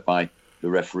disturbed by the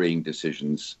refereeing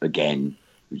decisions again.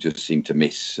 We just seemed to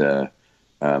miss.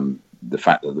 The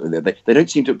fact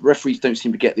that referees don't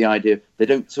seem to get the idea. They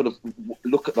don't sort of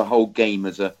look at the whole game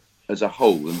as a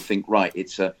whole and think, right,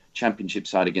 it's a Championship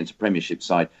side against a Premiership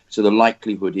side, so the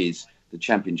likelihood is the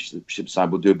Championship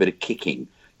side will do a bit of kicking.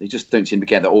 They just don't seem to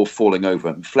get that, all falling over.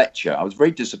 And Fletcher, I was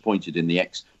very disappointed in the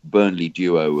ex-Burnley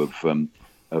duo of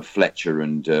Fletcher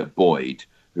and Boyd,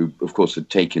 who of course had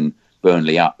taken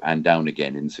Burnley up and down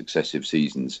again in successive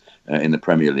seasons in the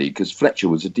Premier League, because Fletcher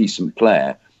was a decent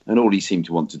player. And all he seemed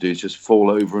to want to do is just fall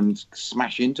over and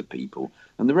smash into people.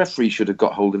 And the referee should have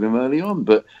got hold of him early on.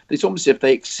 But it's almost if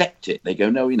they accept it, they go,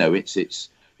 no, you know, it's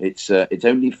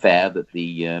only fair that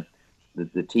the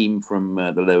team from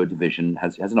the lower division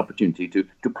has an opportunity to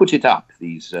put it up.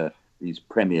 These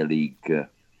Premier League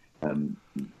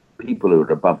people who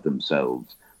are above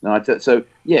themselves. Now, so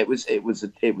yeah, it was a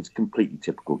completely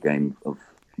typical game of,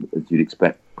 as you'd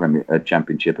expect,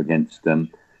 Championship against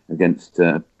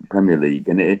Premier League,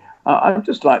 and I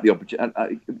just like the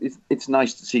opportunity. It's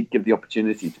nice to give the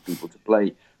opportunity to people to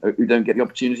play who don't get the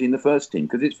opportunity in the first team,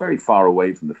 because it's very far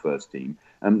away from the first team,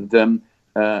 and the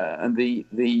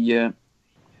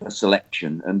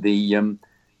selection and the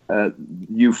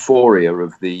euphoria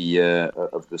of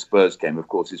the Spurs game, of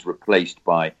course, is replaced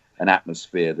by an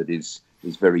atmosphere that is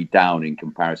very down in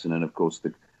comparison, and of course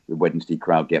the Wednesday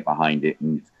crowd get behind it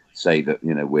and say that,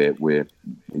 you know, we're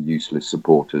useless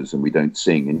supporters and we don't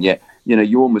sing. And yet, you know,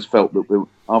 you almost felt that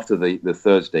after the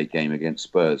Thursday game against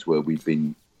Spurs, where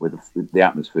the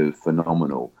atmosphere was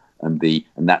phenomenal, and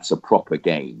that's a proper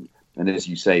game. And as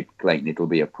you say, Clayton, it'll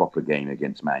be a proper game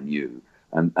against Man U,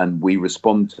 and we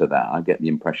respond to that. I get the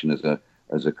impression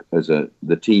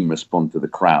the team respond to the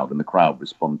crowd, and the crowd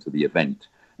respond to the event.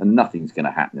 And nothing's going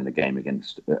to happen in a game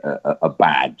against a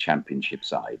bad Championship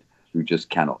side who just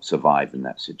cannot survive in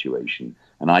that situation.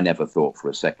 And I never thought for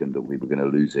a second that we were going to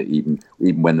lose it, even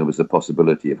when there was the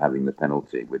possibility of having the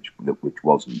penalty, which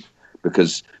wasn't.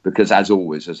 Because as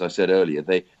always, as I said earlier,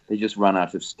 they just run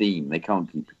out of steam. They can't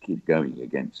keep going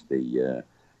against the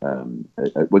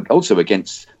also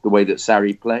against the way that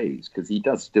Sarri plays, because he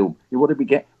does still. What did we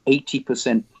get?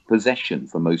 80% possession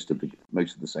for most of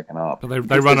the second half. But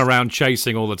they run around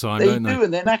chasing all the time, don't they? They do,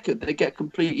 and they're knackered. They get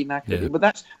completely knackered. Yeah.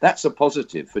 But that's a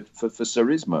positive for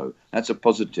Sarismo. That's a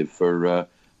positive for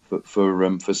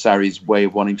Sarri's way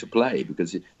of wanting to play,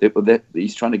 because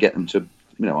he's trying to get them to.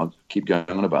 You know, I'll keep going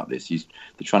on about this. They're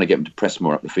trying to get them to press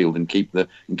more up the field and keep the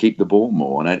ball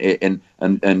more. And you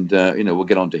know, we'll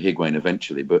get on to Higuain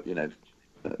eventually. But you know,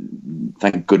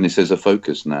 thank goodness there's a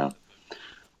focus now.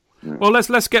 Well,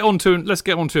 let's get on to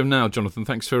him now, Jonathan.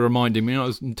 Thanks for reminding me. I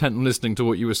was intent on listening to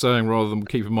what you were saying rather than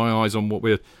keeping my eyes on what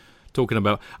we're talking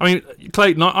about. I mean,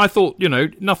 Clayton, I thought, you know,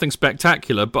 nothing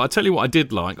spectacular, but I tell you what I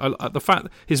did like. The fact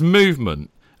that his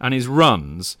movement and his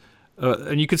runs,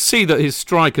 and you could see that his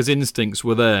striker's instincts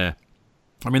were there.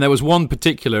 I mean, there was one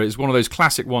particular, it's one of those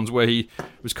classic ones where he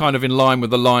was kind of in line with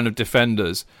the line of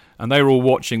defenders, and they were all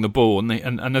watching the ball,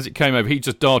 and as it came over, he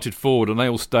just darted forward, and they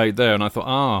all stayed there, and I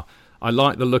thought, I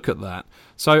like the look at that.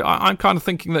 So I'm kind of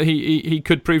thinking that he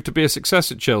could prove to be a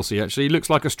success at Chelsea, actually. He looks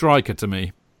like a striker to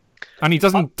me. And he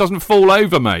doesn't fall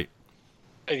over, mate.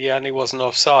 Yeah, and he wasn't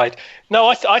offside. No,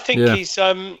 I think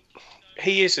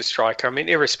he is a striker. I mean,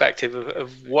 irrespective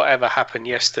of whatever happened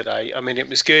yesterday. I mean, it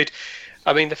was good.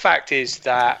 I mean, the fact is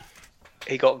that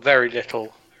he got very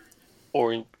little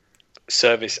or in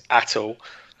service at all.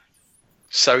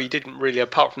 So he didn't really,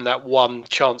 apart from that one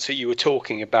chance that you were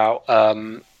talking about,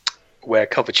 where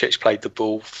Kovacic played the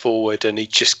ball forward and he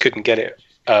just couldn't get it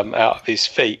out of his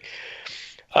feet.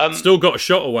 Still got a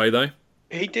shot away, though.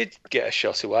 He did get a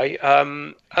shot away.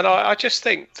 And I just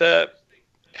think that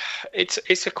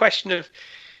it's a question of,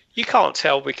 you can't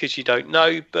tell because you don't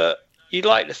know, but you'd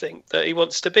like to think that he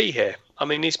wants to be here. I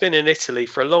mean, he's been in Italy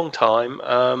for a long time,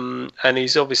 and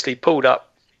he's obviously pulled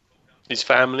up his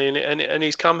family and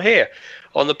he's come here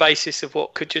on the basis of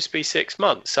what could just be 6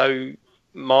 months. So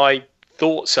my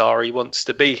thoughts are he wants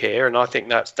to be here, and I think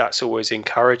that's always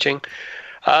encouraging.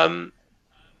 I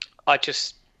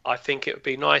think it would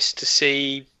be nice to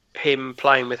see him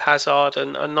playing with Hazard,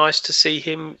 and nice to see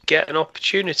him get an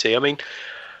opportunity. I mean,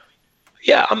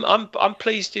 yeah, I'm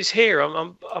pleased he's here.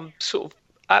 I'm sort of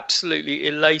absolutely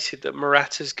elated that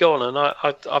Morata's gone, and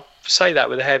I say that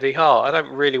with a heavy heart. I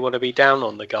don't really want to be down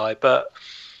on the guy, but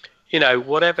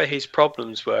whatever his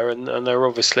problems were, and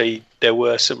there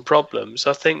were some problems.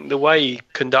 I think the way he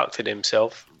conducted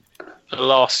himself the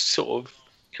last sort of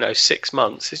 6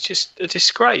 months is just a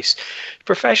disgrace.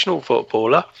 Professional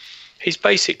footballer, he's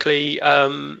basically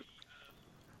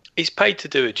he's paid to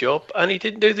do a job, and he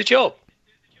didn't do the job.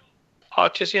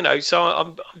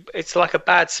 It's like a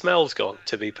bad smell's gone,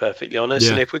 to be perfectly honest.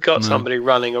 Yeah. And if we've got somebody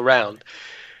running around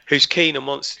who's keen and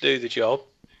wants to do the job,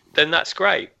 then that's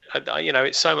great.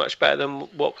 It's so much better than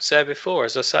what was there before.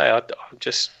 As I say, I'm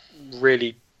just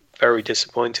really very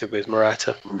disappointed with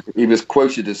Morata. He was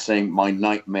quoted as saying, "My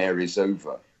nightmare is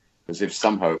over," as if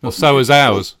somehow. Well, so is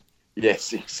ours.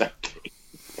 Yes, exactly.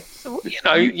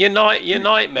 Your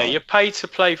nightmare. You're paid to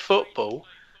play football,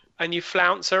 and you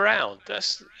flounce around.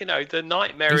 That's the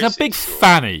nightmare. He's a big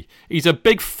fanny. He's a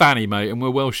big fanny, mate, and we're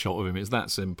well shot of him. It's that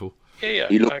simple. Yeah.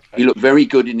 He looked very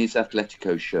good in his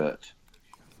Atletico shirt.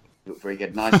 He looked very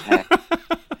good. Nice hair.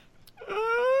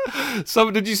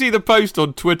 So, did you see the post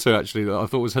on Twitter, actually, that I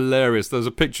thought was hilarious? There's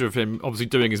a picture of him, obviously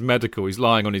doing his medical. He's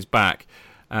lying on his back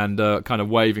and kind of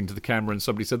waving to the camera, and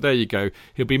somebody said, there you go,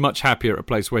 he'll be much happier at a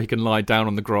place where he can lie down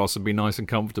on the grass and be nice and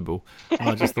comfortable. And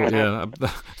I just thought, yeah,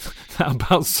 that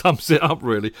about sums it up,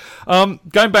 really.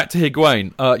 Going back to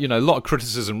Higuain, a lot of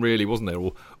criticism, really, wasn't there?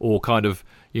 Or kind of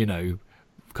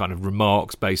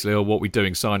remarks, basically, or what we're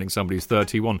doing signing somebody who's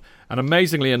 31. And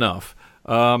amazingly enough,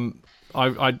 I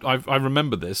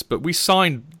remember this, but we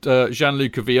signed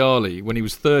Gianluca Vialli when he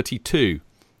was 32,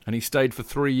 and he stayed for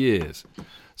 3 years.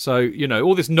 So,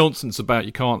 all this nonsense about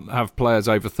you can't have players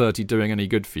over 30 doing any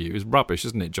good for you is rubbish,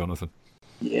 isn't it, Jonathan?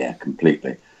 Yeah,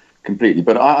 completely.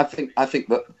 But I think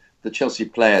that the Chelsea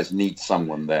players need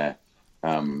someone there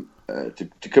to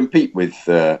compete with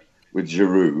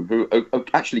Giroud, who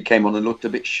actually came on and looked a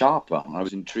bit sharper. I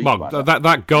was intrigued by that.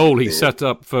 That goal he set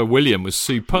up for William was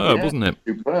superb, wasn't it?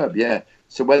 Superb, yeah.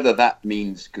 So whether that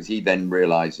means, because he then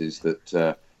realises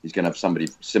that he's going to have somebody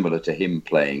similar to him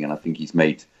playing, and I think he's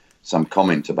made some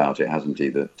comment about it, hasn't he?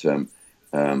 That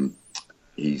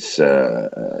he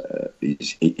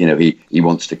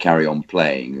wants to carry on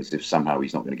playing as if somehow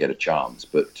he's not going to get a chance.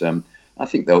 But I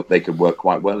think they could work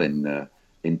quite well in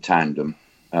tandem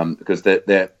because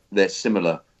they're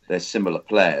similar. They're similar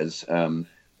players in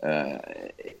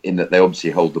that they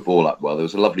obviously hold the ball up well. There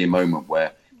was a lovely moment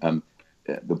where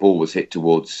the ball was hit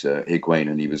towards Higuain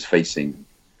and he was facing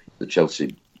the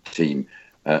Chelsea team,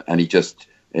 and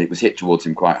it was hit towards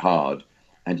him quite hard,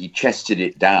 and he chested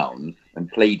it down and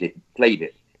played it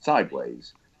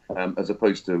sideways, as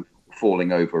opposed to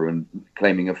falling over and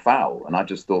claiming a foul. And I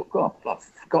just thought, God, I've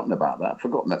forgotten about that. I've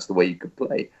forgotten that's the way you could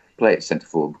play at centre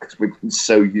forward, because we've been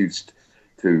so used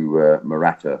to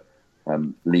Morata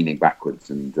leaning backwards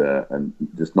and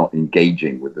just not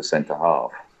engaging with the centre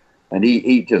half. And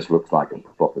he just looks like a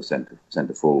proper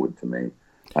centre forward to me.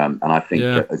 And I think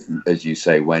that, as you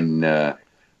say, when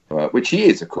which he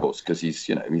is, of course, because he's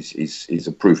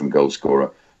a proven goal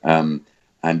scorer, and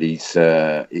he's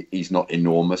not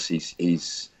enormous.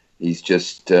 He's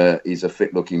a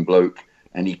fit looking bloke,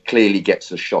 and he clearly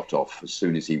gets a shot off as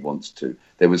soon as he wants to.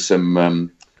 There was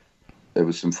some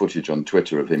footage on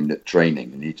Twitter of him at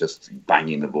training, and he just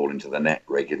banging the ball into the net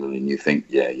regularly. And you think,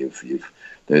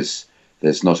 there's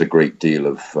not a great deal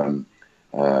of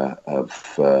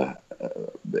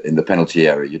in the penalty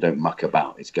area. You don't muck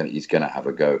about. He's going to have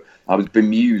a go. I was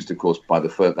bemused, of course, by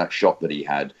that shot that he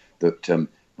had. That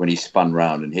when he spun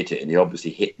round and hit it, and he obviously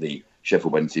hit the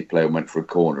Sheffield Wednesday player and went for a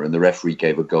corner, and the referee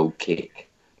gave a goal kick.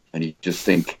 And you just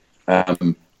think,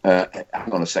 hang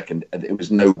on a second, there was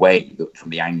no way that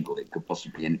from the angle it could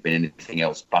possibly have been anything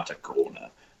else but a corner.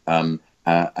 And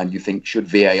you think, should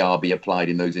VAR be applied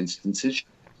in those instances?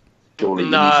 Surely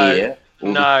in his ear?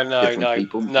 No.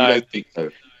 People? You don't think so?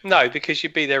 No, because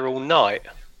you'd be there all night.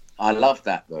 I love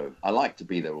that, though. I like to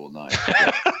be there all night.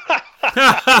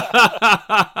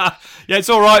 Yeah, it's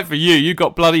all right for you. You've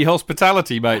got bloody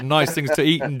hospitality, mate. Nice things to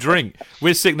eat and drink.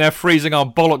 We're sitting there freezing our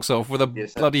bollocks off with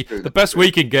the best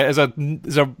we can get is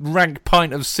a rank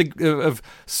pint of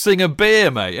Singer beer,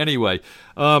 mate. Anyway,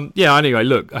 Anyway,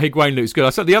 look, Higuain looks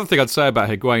good. The other thing I'd say about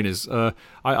Higuain is I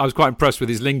was quite impressed with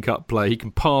his link-up play. He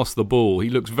can pass the ball. He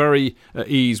looks very at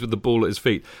ease with the ball at his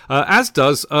feet, as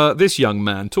does this young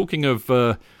man. Talking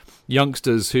of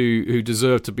youngsters who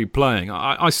deserve to be playing,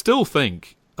 I still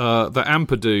think that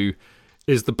Ampadu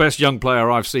is the best young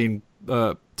player I've seen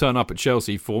turn up at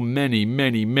Chelsea for many,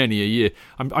 many, many a year.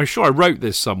 I'm sure I wrote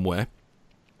this somewhere,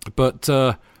 but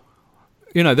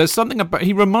there's something about,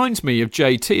 he reminds me of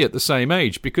JT at the same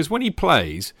age, because when he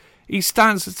plays, he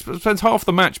spends half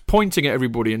the match pointing at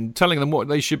everybody and telling them what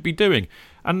they should be doing,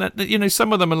 and that,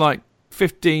 some of them are like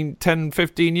 10,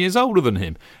 15 years older than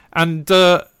him, and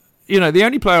the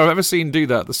only player I've ever seen do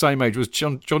that at the same age was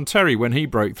John Terry when he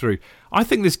broke through. I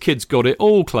think this kid's got it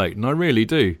all, Clayton. I really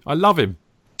do. I love him.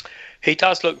 He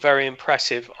does look very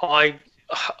impressive. I'm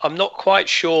not quite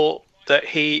sure that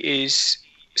he is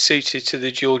suited to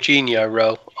the Jorginho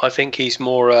role. I think he's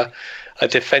more a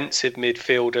defensive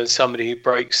midfielder, somebody who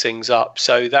breaks things up.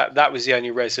 So that was the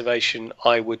only reservation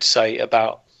I would say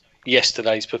about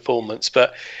yesterday's performance,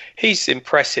 but he's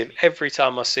impressive. Every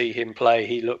time I see him play,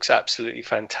 he looks absolutely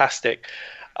fantastic.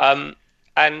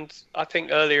 And I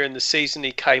think earlier in the season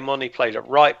he came on, he played at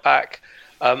right back.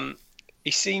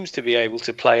 He seems to be able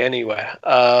to play anywhere.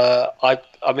 I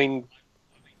mean,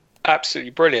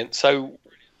 absolutely brilliant. So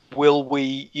will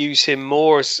we use him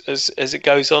more as it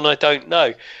goes on? I don't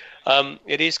know.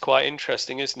 It is quite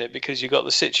interesting, isn't it? Because you've got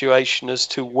the situation as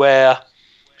to where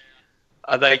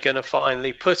are they going to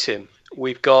finally put him?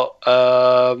 We've got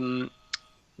the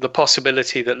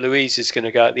possibility that Luiz is going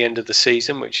to go at the end of the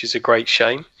season, which is a great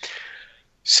shame.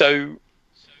 So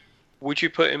would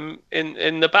you put him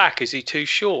in the back? Is he too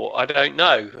short? I don't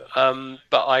know.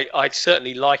 But I'd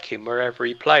certainly like him wherever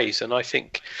he plays. And I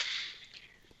think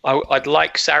I'd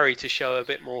like Sarri to show a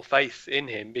bit more faith in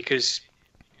him, because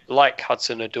like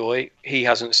Hudson-Odoi, he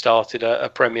hasn't started a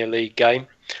Premier League game.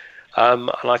 And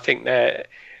I think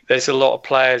there's a lot of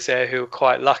players there who are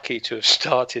quite lucky to have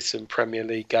started some Premier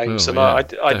League games. I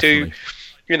do,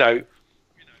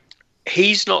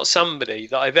 he's not somebody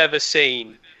that I've ever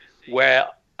seen where,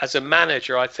 as a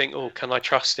manager, I think, can I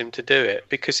trust him to do it?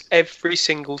 Because every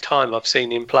single time I've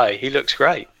seen him play, he looks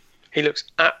great. He looks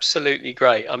absolutely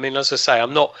great. I mean, as I say,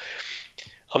 I'm not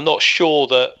sure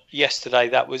that yesterday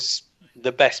that was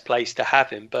the best place to have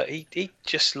him, but he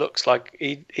just looks like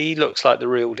he looks like the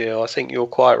real deal. I think you're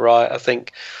quite right. I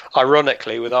think,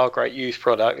 ironically, with our great youth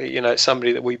product, it's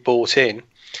somebody that we bought in.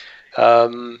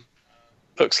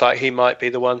 Looks like he might be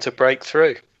the one to break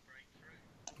through.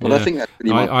 Well, I think that's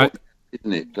pretty much point,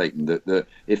 isn't it, Clayton? That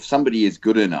if somebody is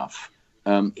good enough,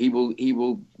 he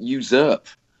will usurp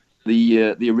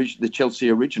the Chelsea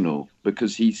original,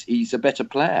 because he's a better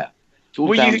player. It's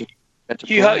all down to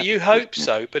You hope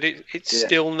so, but it's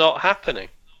still not happening.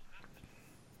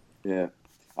 Yeah,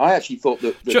 I actually thought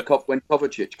that when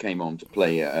Kovacic came on to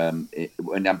play,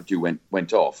 when Ampadu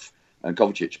went off, and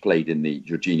Kovacic played in the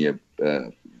Jorginho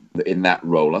in that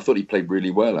role, I thought he played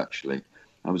really well. Actually,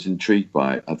 I was intrigued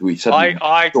by it. I thought he suddenly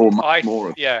saw much more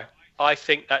of it. Yeah, I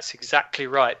think that's exactly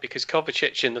right, because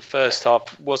Kovacic in the first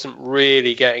half wasn't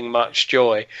really getting much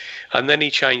joy, and then he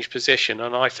changed position,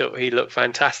 and I thought he looked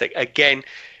fantastic again.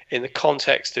 In the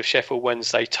context of Sheffield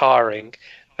Wednesday tiring,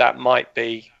 that might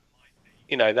be,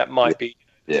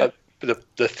 the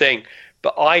thing.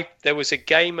 But there was a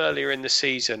game earlier in the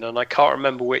season, and I can't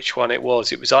remember which one it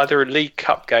was. It was either a League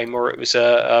Cup game or it was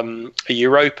a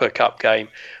Europa Cup game,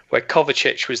 where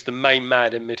Kovacic was the main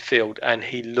man in midfield, and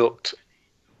he looked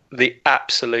the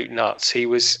absolute nuts. He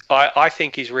was. I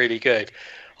think he's really good.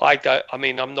 I'm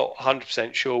not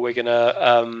 100% sure we're going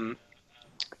to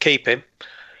keep him.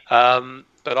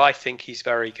 But I think he's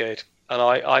very good. And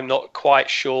I'm not quite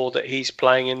sure that he's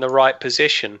playing in the right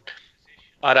position.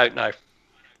 I don't know.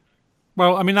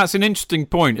 Well, I mean, that's an interesting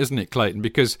point, isn't it, Clayton?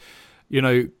 Because,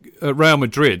 at Real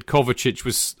Madrid, Kovacic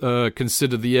was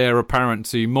considered the heir apparent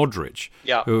to Modric,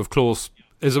 who, of course,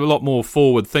 is a lot more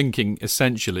forward-thinking,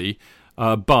 essentially,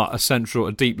 but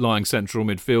a deep-lying central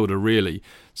midfielder, really.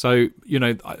 So,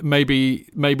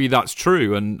 maybe that's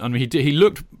true. And I mean,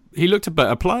 he looked a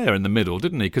better player in the middle,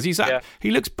 didn't he? Because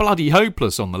he looks bloody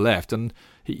hopeless on the left, and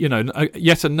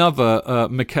yet another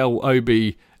Mikel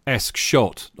Obi-esque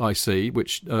shot I see,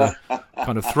 which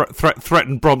kind of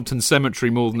threatened Brompton Cemetery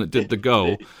more than it did the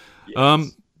goal.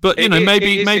 But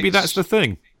maybe that's the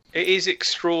thing. It is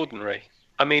extraordinary.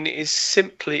 I mean, it is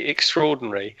simply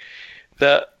extraordinary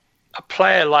that a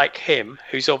player like him,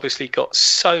 who's obviously got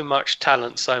so much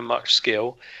talent, so much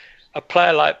skill, a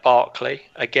player like Barkley,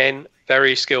 again,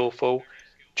 very skillful,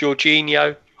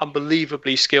 Jorginho,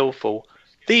 unbelievably skillful.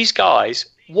 These guys,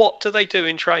 what do they do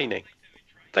in training?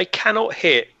 They cannot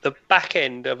hit the back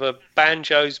end of a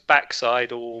banjo's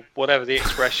backside, or whatever the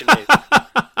expression is.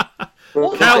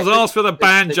 Cal's asked for the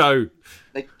banjo.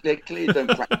 They clearly don't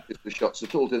practice the shots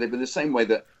at all, do they? But the same way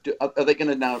that are they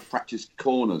going to now practice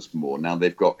corners more? Now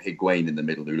they've got Higuain in the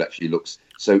middle, who actually looks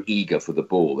so eager for the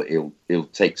ball that he'll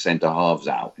take centre halves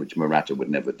out, which Morata would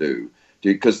never do.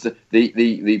 Because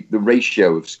the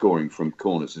ratio of scoring from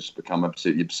corners has become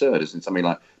absolutely absurd. Isn't it? Something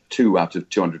like 2 out of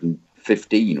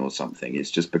 215 or something. It's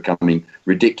just becoming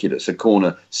ridiculous. A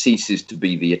corner ceases to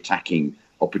be the attacking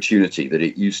opportunity that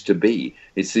it used to be.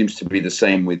 It seems to be the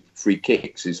same with free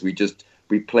kicks.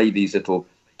 We play these little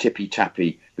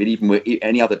tippy-tappy, but even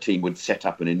any other team would set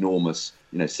up an enormous,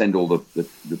 send all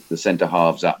the centre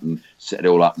halves up and set it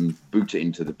all up and boot it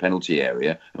into the penalty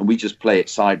area, and we just play it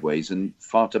sideways and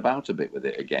fart about a bit with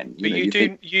it again. But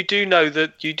you do know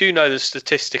the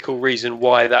statistical reason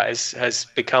why that has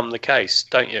become the case,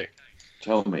 don't you?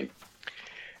 Tell me.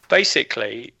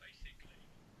 Basically,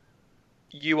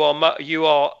 you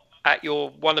are at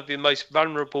one of the most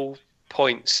vulnerable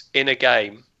points in a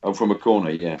game. Oh, from a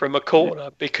corner, yeah. From a corner,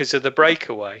 because of the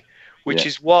breakaway, which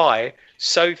is why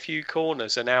so few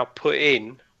corners are now put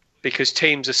in, because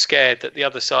teams are scared that the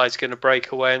other side's going to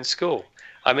break away and score.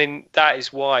 I mean, that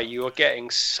is why you are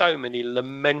getting so many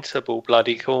lamentable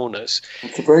bloody corners.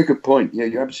 That's a very good point. Yeah,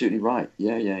 you're absolutely right.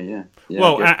 Yeah.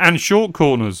 Well, and short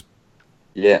corners.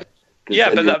 Yeah.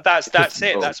 Yeah, but that's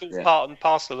it. That's all part and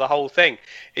parcel of the whole thing,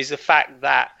 is the fact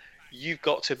that you've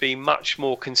got to be much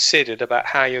more considered about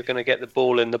how you're going to get the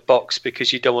ball in the box,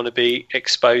 because you don't want to be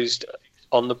exposed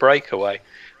on the breakaway,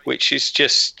 which is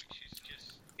just,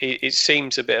 it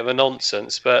seems a bit of a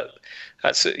nonsense, but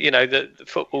that's, the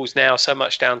football's now so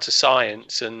much down to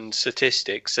science and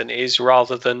statistics, and it is,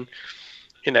 rather than,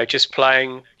 just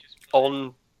playing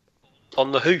on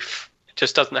the hoof. It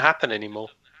just doesn't happen anymore.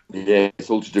 Yeah, it's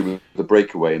all to do with the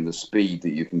breakaway and the speed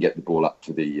that you can get the ball up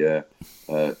to the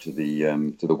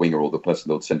winger, or the person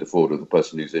that's centre forward, or the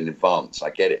person who's in advance.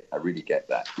 I get it. I really get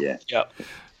that. Yeah. Yeah.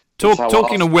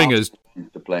 Talking of wingers,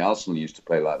 Arsenal used to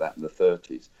play like that in the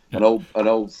 30s. An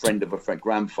old friend of a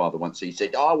grandfather once, he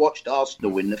said, I watched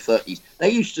Arsenal in the 30s. They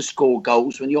used to score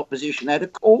goals when the opposition had a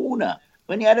corner.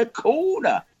 And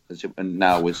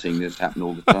now we're seeing this happen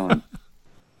all the time.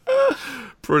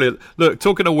 Brilliant. Look,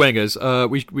 talking of wingers,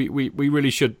 we really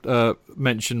should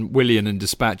mention Willian in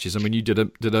dispatches. I mean, you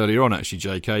did earlier on, actually,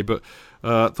 JK, but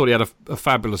thought he had a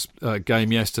fabulous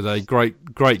game yesterday.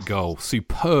 Great goal,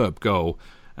 superb goal,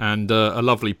 and a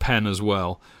lovely pen as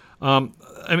well. I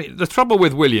mean, the trouble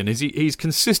with Willian is he's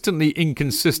consistently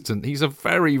inconsistent. He's a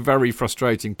very, very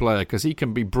frustrating player, because he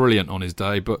can be brilliant on his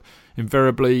day, but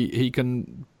invariably he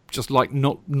can just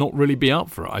not really be up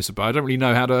for it, I suppose. I don't really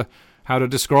know how to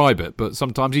describe it, but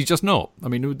sometimes he's just not. I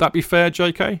mean, would that be fair,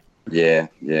 JK? Yeah.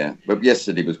 But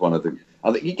yesterday was one of the...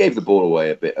 I think he gave the ball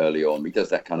away a bit early on. He does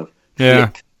that kind of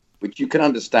flick, which you can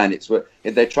understand. It's where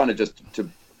they're trying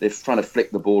they're trying to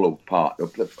flick the ball apart. They're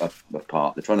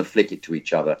trying to flick it to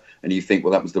each other, and you think,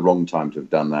 well, that was the wrong time to have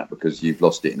done that, because you've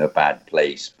lost it in a bad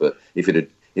place. But if it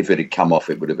had come off,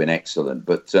 it would have been excellent.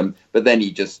 But then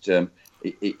he just...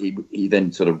 He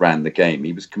then sort of ran the game.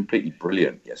 He was completely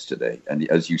brilliant yesterday. And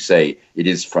as you say, it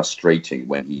is frustrating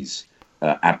when he's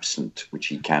absent, which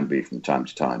he can be from time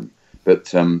to time.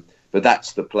 But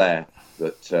that's the player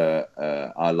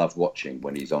that I love watching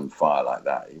when he's on fire like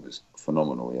that. He was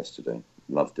phenomenal yesterday.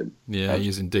 Loved him. Yeah, he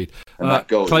is indeed. That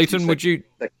goal, Clayton, would you...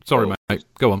 Sorry, mate.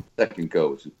 Go on. Second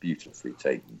goal was beautifully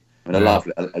taken. And a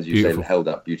lovely, as you say, held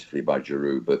up beautifully by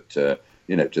Giroud, but...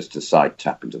 just a side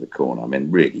tap into the corner. I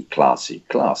mean, really classy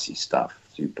stuff.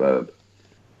 Superb.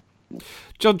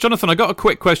 Jonathan, I got a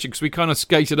quick question, because we kind of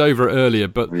skated over it earlier,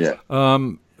 but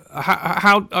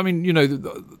how I mean,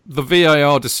 the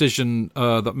VAR decision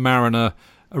that Mariner,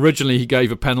 originally he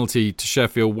gave a penalty to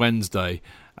Sheffield Wednesday,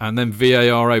 and then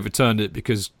VAR overturned it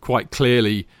because quite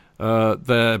clearly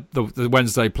the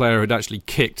Wednesday player had actually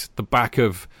kicked the back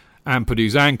of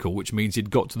Ampadu's ankle, which means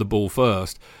he'd got to the ball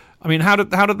first. I mean, how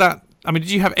did that... I mean,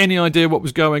 did you have any idea what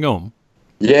was going on?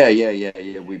 Yeah.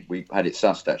 We had it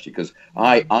sussed, actually, because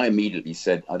I immediately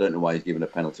said, I don't know why he's given a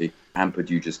penalty.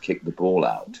 Ampadu just kicked the ball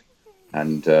out,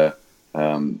 and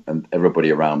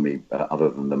everybody around me, other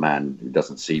than the man who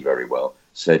doesn't see very well,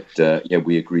 said,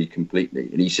 we agree completely.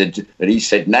 And he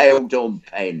said, nailed on,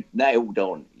 Pen, nailed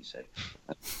on. He said,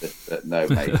 no,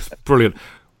 mate. Brilliant.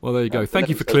 Well, there you go. Thank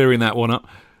you for clearing that one up.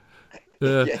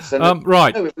 Yes,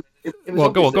 right. No, it was well,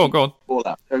 go on. Ball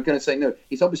out. I was going to say, no,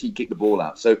 he's obviously kicked the ball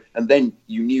out. So, and then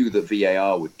you knew that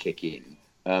VAR would kick in.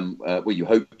 Well, you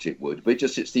hoped it would, but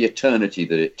it's the eternity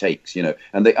that it takes, you know.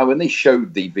 And when they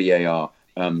showed the VAR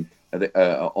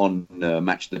on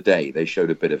Match of the Day, they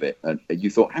showed a bit of it, and you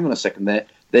thought, hang on a second,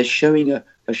 they're showing a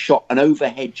shot, an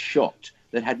overhead shot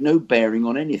that had no bearing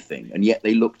on anything, and yet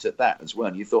they looked at that as well.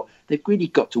 And you thought, they've really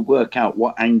got to work out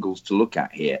what angles to look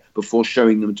at here before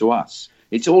showing them to us.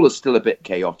 It's all still a bit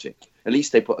chaotic. At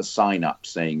least they put a sign up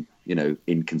saying, you know,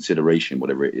 in consideration,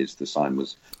 whatever it is. The sign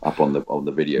was up on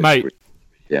the video. Mate, screen.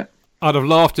 Yeah. I'd have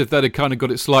laughed if they'd have kind of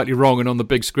got it slightly wrong, and on the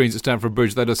big screens at Stamford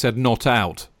Bridge they'd have said "not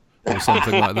out" or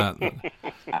something like that.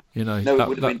 You know, no, that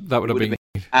would have been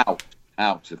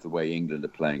out of the way England are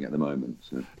playing at the moment.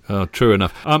 So. Oh, true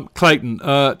enough. Clayton,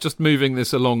 just moving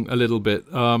this along a little bit.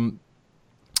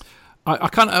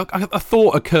 A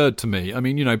thought occurred to me. I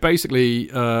mean, you know,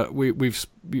 basically,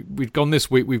 we've gone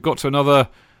this week. We've got to another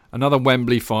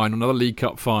Wembley final, another League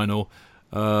Cup final,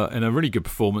 in a really good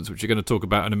performance, which you're going to talk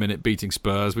about in a minute, beating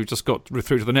Spurs. We've just got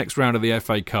through to the next round of the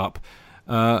FA Cup,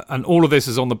 and all of this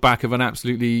is on the back of an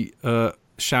absolutely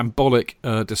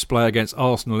shambolic display against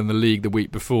Arsenal in the league the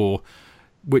week before,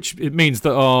 which it means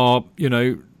that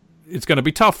it's going to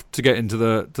be tough to get into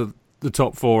the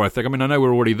top four, I think. I mean, I know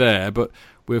we're already there, but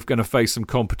we're going to face some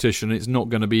competition. It's not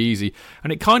going to be easy.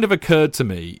 And it kind of occurred to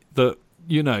me that,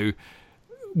 you know,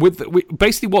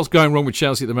 basically what's going wrong with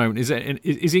Chelsea at the moment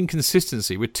is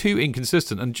inconsistency. We're too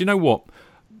inconsistent. And do you know what?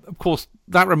 Of course,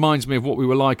 that reminds me of what we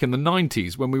were like in the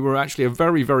 90s when we were actually a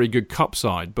very, very good cup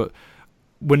side, but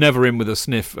we're never in with a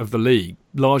sniff of the league,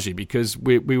 largely because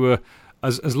we were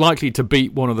as likely to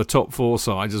beat one of the top four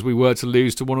sides as we were to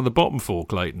lose to one of the bottom four,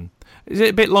 Clayton. Is it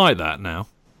a bit like that now?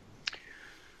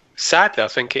 Sadly, I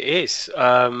think it is.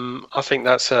 I think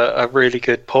that's a really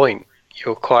good point.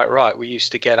 You're quite right. We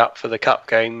used to get up for the cup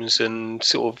games and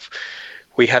sort of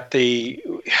we had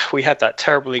that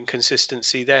terrible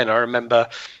inconsistency then. I remember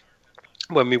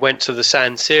when we went to the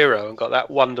San Siro and got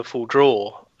that wonderful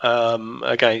draw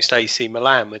against AC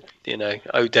Milan with, you know,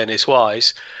 Dennis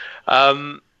Wise.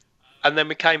 And then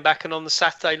we came back and on the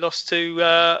Saturday lost to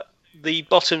the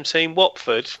bottom team,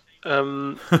 Watford.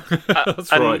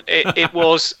 That's and right. it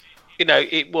was, you know,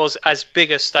 it was as big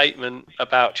a statement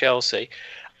about Chelsea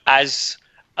as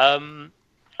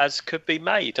could be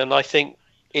made, and I think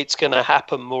it's going to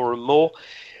happen more and more.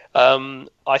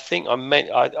 I think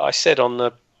I said on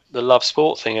the Love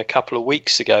Sport thing a couple of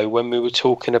weeks ago when we were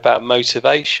talking about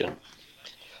motivation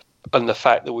and the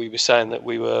fact that we were saying that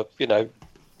we were, you know,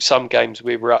 some games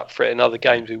we were up for it and other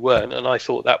games we weren't, and I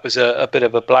thought that was a bit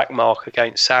of a black mark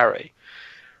against Sarri.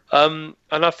 And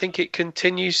I think it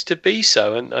continues to be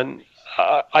so, and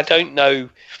I don't know.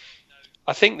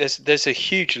 I think there's a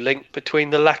huge link between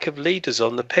the lack of leaders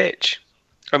on the pitch.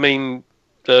 I mean,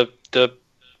 the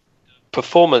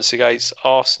performance against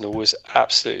Arsenal was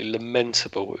absolutely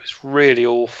lamentable. It was really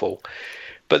awful.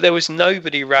 But there was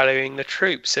nobody rallying the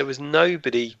troops. There was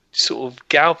nobody sort of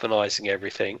galvanising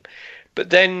everything. But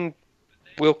then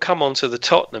we'll come on to the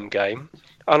Tottenham game,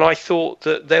 and I thought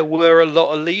that there were a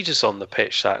lot of leaders on the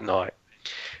pitch that night.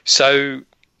 So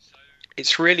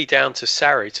it's really down to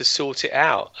Sarri to sort it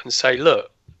out and say,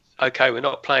 look, okay, we're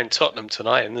not playing Tottenham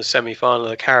tonight in the semi-final of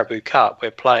the Carabao Cup.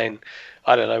 We're playing,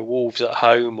 I don't know, Wolves at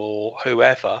home or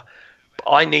whoever.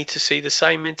 But I need to see the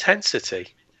same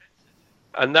intensity.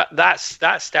 And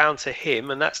that's down to him,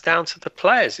 and that's down to the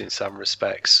players in some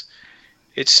respects.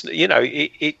 It's, you know,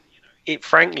 it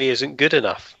frankly isn't good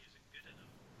enough.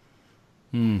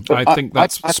 I think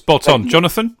that's spot on.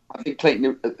 Jonathan? I think,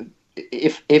 Clayton,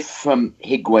 if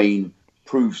Higuain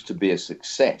proves to be a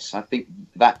success, I think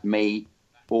that may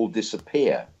all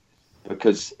disappear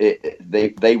because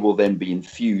they will then be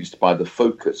infused by the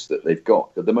focus that they've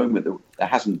got. At the moment, there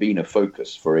hasn't been a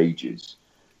focus for ages.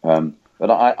 But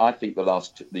I think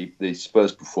the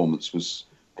Spurs performance was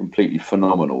completely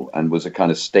phenomenal and was a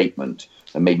kind of statement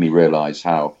that made me realise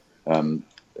how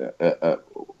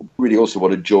really also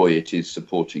what a joy it is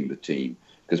supporting the team,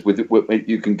 because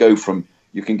you can go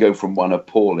from one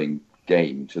appalling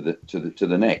game to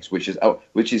the next, which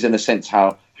is in a sense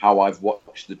how I've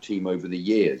watched the team over the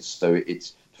years. So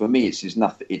it's, for me, it's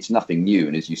nothing new,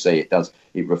 and as you say,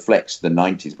 it reflects the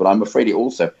 90s, but I'm afraid it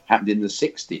also happened in the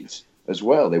 60s as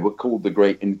well. They were called the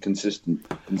great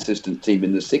consistent team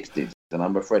in the 60s, and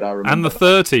I'm afraid I remember. And the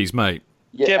 30s, mate.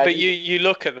 Yeah, but you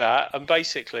look at that, and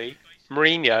basically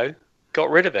Mourinho got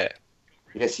rid of it.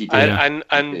 Yes, he did.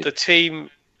 And the team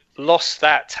lost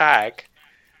that tag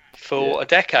for a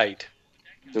decade,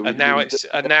 so now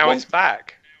it's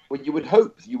back. well, you would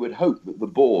hope that the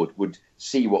board would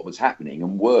see what was happening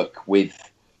and work with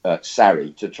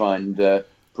Sarri to try and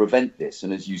prevent this.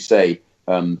 And as you say,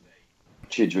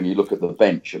 Chidge, when you look at the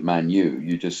bench at Man U,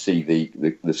 you just see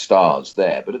the stars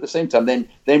there. But at the same time, then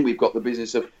we've got the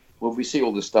business of, well, if we see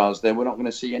all the stars there, we're not going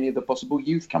to see any of the possible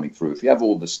youth coming through. If you have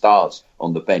all the stars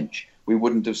on the bench, we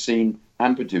wouldn't have seen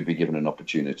Ampadu be given an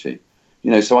opportunity.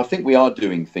 So I think we are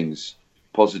doing things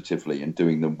positively and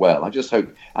doing them well. I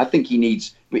think he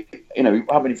needs,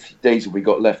 how many days have we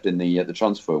got left in the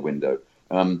transfer window?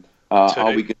 Are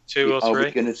we going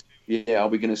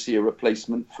to see a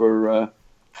replacement for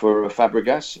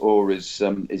Fabregas, or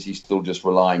is he still just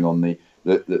relying on the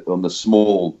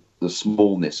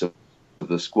smallness of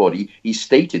the squad? He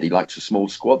stated he likes a small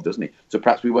squad, doesn't he? So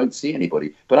perhaps we won't see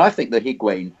anybody. But I think the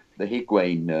Higuain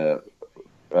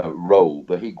role,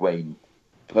 the Higuain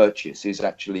purchase is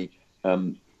actually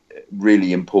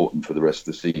really important for the rest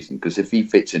of the season, because if he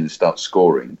fits in and starts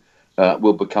scoring,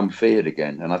 we'll become feared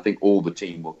again, and I think all the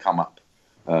team will come up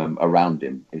around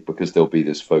him because there'll be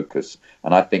this focus,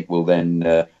 and I think we'll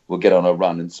get on a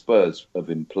run, and Spurs have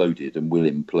imploded and will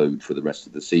implode for the rest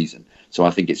of the season. So I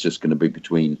think it's just going to be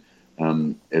between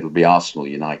it'll be Arsenal,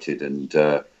 United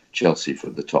and Chelsea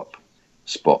for the top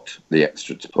spot, the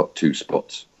extra top 2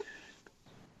 spots.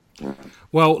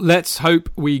 Well, let's hope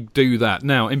we do that.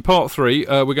 Now, in part 3,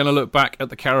 we're going to look back at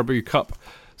the Carabao Cup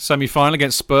semi-final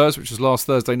against Spurs, which was last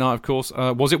Thursday night, of course.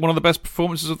 Was it one of the best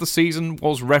performances of the season?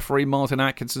 Was referee Martin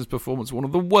Atkinson's performance one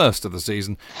of the worst of the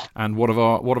season? And what of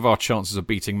our chances of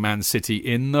beating Man City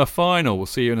in the final? We'll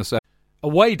see you in a sec.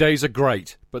 Away days are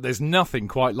great, but there's nothing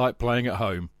quite like playing at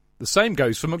home. The same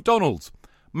goes for McDonald's.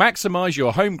 Maximise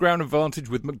your home ground advantage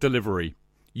with McDelivery.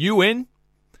 You in?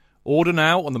 Order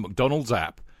now on the McDonald's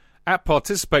app. At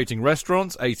participating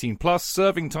restaurants, 18 plus,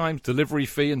 serving times, delivery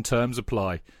fee and terms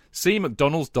apply. See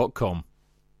mcdonalds.com.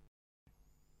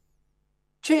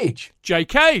 Chidge.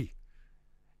 JK!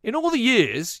 In all the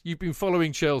years you've been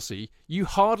following Chelsea, you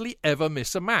hardly ever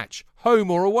miss a match,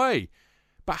 home or away.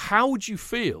 But how would you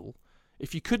feel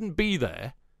if you couldn't be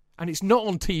there and it's not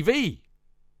on TV?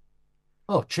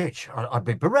 Oh, Chidge, I'd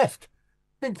be bereft.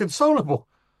 Inconsolable.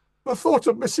 The thought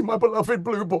of missing my beloved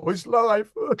Blue Boys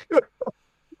live.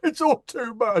 It's all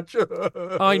too much.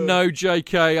 I know,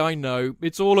 JK, I know.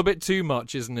 It's all a bit too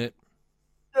much, isn't it?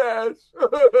 Yes.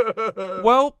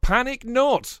 Well, panic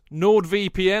not.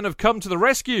 NordVPN have come to the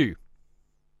rescue.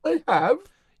 They have?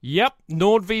 Yep,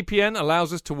 NordVPN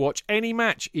allows us to watch any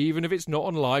match, even if it's not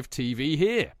on live TV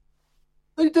here.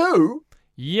 They do?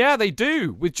 Yeah, they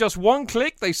do. With just one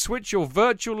click, they switch your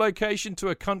virtual location to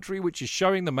a country which is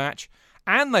showing the match,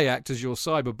 and they act as your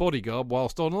cyber bodyguard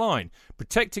whilst online,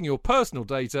 protecting your personal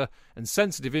data and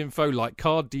sensitive info like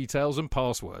card details and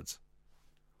passwords.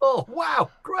 Oh,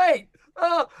 wow, great.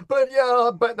 But yeah,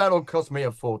 I bet that'll cost me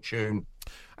a fortune.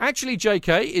 Actually,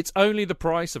 JK, it's only the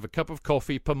price of a cup of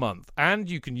coffee per month, and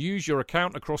you can use your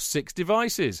account across 6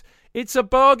 devices. It's a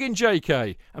bargain,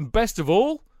 JK, and best of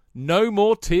all, no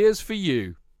more tears for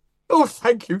you. Oh,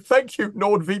 thank you,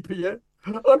 NordVPN.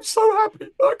 I'm so happy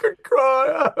I could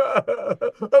cry.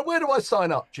 Where do I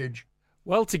sign up, Chidge?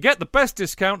 Well, to get the best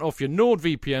discount off your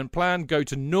NordVPN plan, go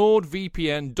to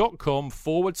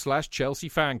nordvpn.com/Chelsea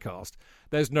Fancast.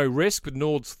 There's no risk with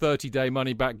Nord's 30-day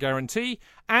money-back guarantee,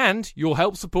 and you'll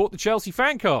help support the Chelsea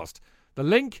Fancast. The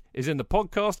link is in the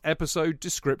podcast episode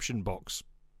description box.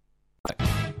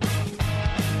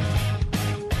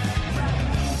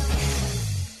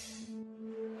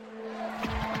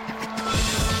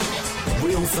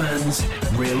 Real fans,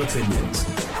 real opinions.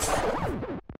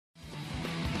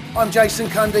 I'm Jason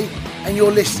Cundy, and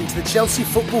you're listening to the Chelsea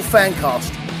Football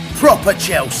Fancast. Proper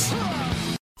Chelsea.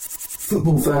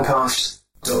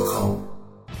 Footballfancast.com.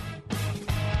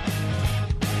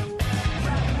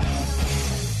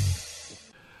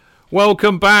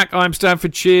 Welcome back. I'm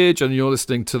Stanford Chidge, and you're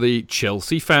listening to the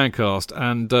Chelsea Fancast.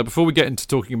 And before we get into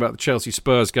talking about the Chelsea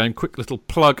Spurs game, quick little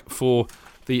plug for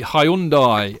the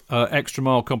Hyundai Extra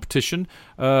Mile competition.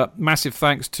 Massive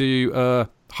thanks to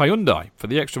Hyundai for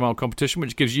the Extra Mile competition,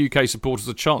 which gives UK supporters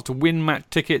a chance to win match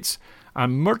tickets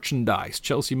and merchandise,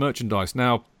 Chelsea merchandise.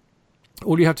 Now,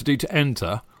 all you have to do to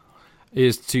enter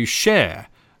is to share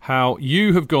how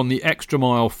you have gone the extra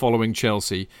mile following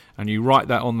Chelsea, and you write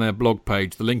that on their blog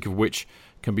page, the link of which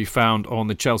can be found on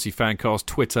the Chelsea Fancast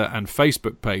Twitter and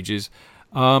Facebook pages.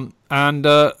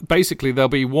 Basically there'll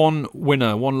be one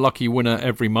lucky winner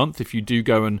every month. If you do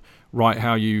go and write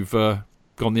how you've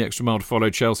gone the extra mile to follow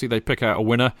Chelsea, they pick out a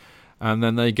winner, and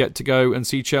then they get to go and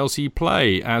see Chelsea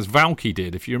play, as Valky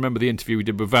did. If you remember the interview we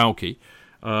did with Valky,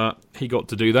 he got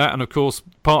to do that. And of course,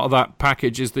 part of that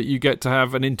package is that you get to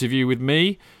have an interview with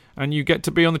me and you get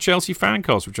to be on the Chelsea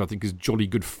Fancast, which I think is jolly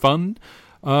good fun.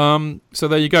 So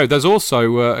there you go. There's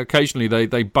also occasionally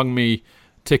they bung me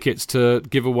tickets to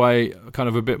give away kind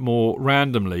of a bit more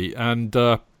randomly, and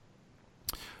the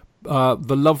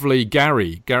lovely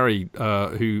Gary,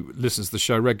 who listens to the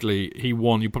show regularly, he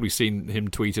won. You've probably seen him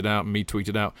tweet it out and me tweet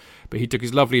it out, but he took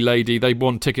his lovely lady. They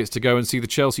won tickets to go and see the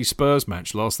Chelsea Spurs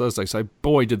match last Thursday, so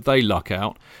boy did they luck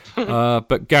out.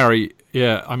 But Gary,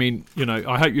 yeah, I mean,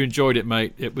 I hope you enjoyed it,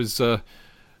 mate. It was a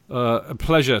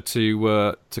pleasure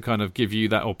to kind of give you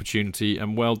that opportunity,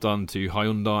 and well done to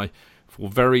Hyundai for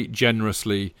very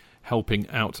generously helping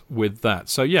out with that.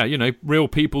 So yeah, real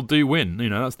people do win.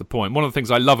 That's the point. One of the things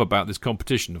I love about this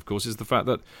competition, of course, is the fact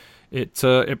that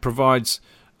it provides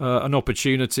an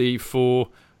opportunity for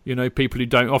people who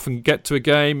don't often get to a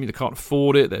game, they can't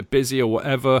afford it, they're busy or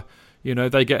whatever.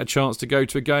 They get a chance to go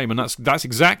to a game, and that's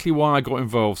exactly why I got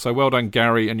involved. So well done,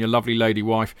 Gary, and your lovely lady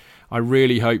wife. I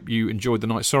really hope you enjoyed the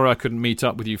night. Sorry I couldn't meet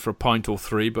up with you for a pint or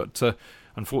three, but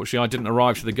unfortunately I didn't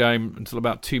arrive to the game until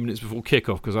about 2 minutes before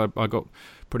kickoff because I got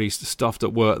pretty stuffed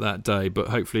at work that day, but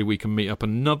hopefully we can meet up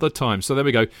another time. So there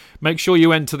we go. Make sure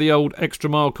you enter the old Extra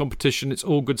Mile competition. It's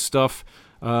all good stuff.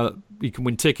 You can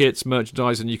win tickets,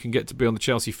 merchandise, and you can get to be on the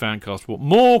Chelsea Fancast. What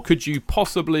more could you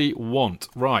possibly want?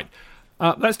 Right.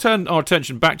 Let's turn our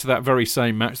attention back to that very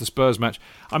same match, the Spurs match.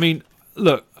 I mean,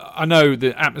 look, I know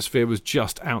the atmosphere was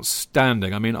just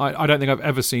outstanding. I mean, I don't think I've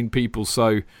ever seen people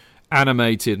so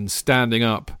animated and standing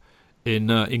up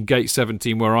in Gate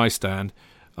 17 where I stand.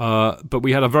 But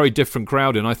we had a very different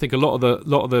crowd in. I think a lot of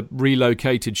the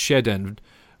relocated shed end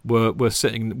were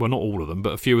sitting. Well, not all of them,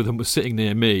 but a few of them were sitting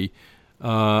near me.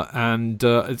 And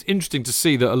it's interesting to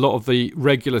see that a lot of the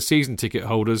regular season ticket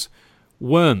holders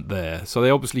weren't there. So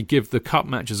they obviously give the cup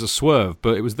matches a swerve,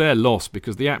 but it was their loss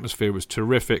because the atmosphere was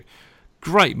terrific.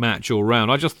 Great match all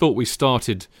round. I just thought we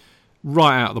started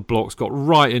right out of the blocks, got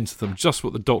right into them, just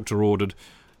what the doctor ordered,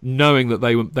 knowing that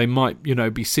they might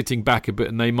be sitting back a bit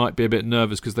and they might be a bit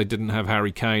nervous because they didn't have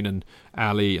Harry Kane and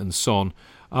Ali and Son.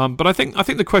 But I think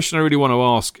the question I really want to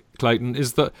ask, Clayton,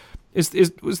 is that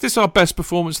was this our best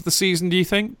performance of the season, do you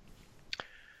think?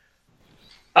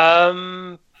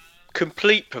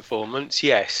 Complete performance,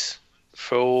 yes.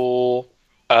 For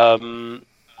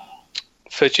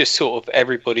just sort of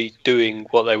everybody doing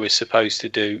what they were supposed to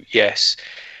do, yes.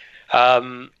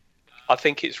 I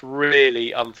think it's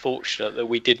really unfortunate that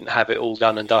we didn't have it all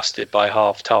done and dusted by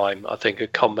half time. I think a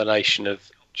combination of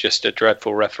just a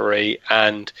dreadful referee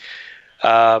and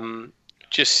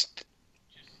just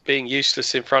being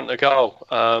useless in front of goal.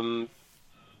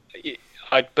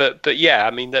 But yeah,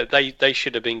 I mean, they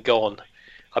should have been gone.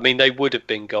 I mean, they would have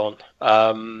been gone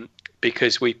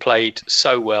because we played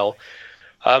so well.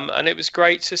 And it was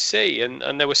great to see.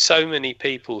 And there were so many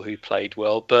people who played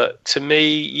well. But to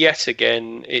me, yet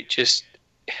again, it just...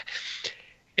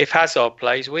 If Hazard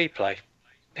plays, we play.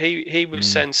 He was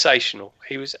sensational.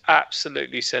 He was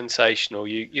absolutely sensational.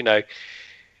 You know,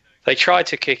 they tried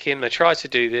to kick him. They tried to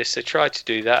do this. They tried to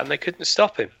do that. And they couldn't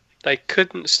stop him. They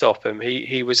couldn't stop him.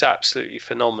 He was absolutely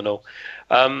phenomenal.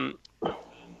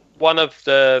 One of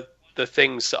the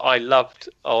things that I loved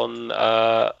on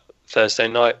Thursday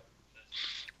night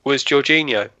was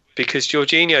Jorginho, because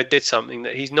Jorginho did something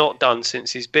that he's not done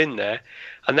since he's been there,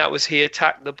 and that was he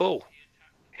attacked the ball.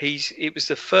 It was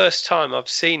the first time I've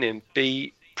seen him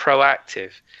be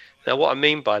proactive. Now, what I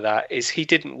mean by that is he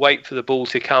didn't wait for the ball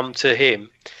to come to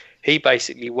him. He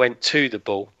basically went to the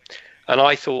ball. And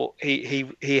I thought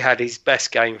he had his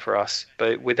best game for us,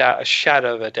 but without a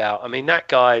shadow of a doubt. I mean, that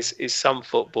guy is some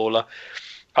footballer.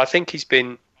 I think he's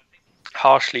been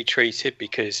harshly treated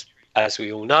because, as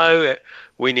we all know,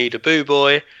 we need a boo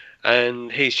boy,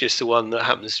 and he's just the one that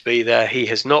happens to be there. He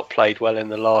has not played well in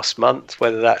the last month,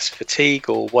 whether that's fatigue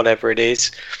or whatever it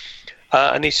is,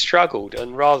 and he's struggled.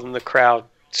 And rather than the crowd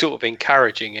sort of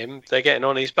encouraging him, they're getting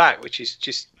on his back, which is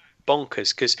just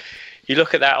bonkers, because you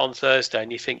look at that on Thursday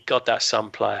and you think, God, that's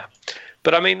some player.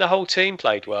 But I mean, the whole team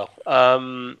played well.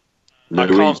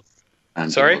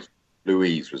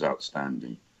 Louise was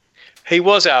outstanding. He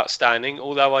was outstanding,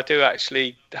 although I do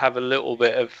actually have a little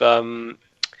bit of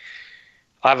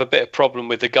I have a bit of problem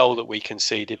with the goal that we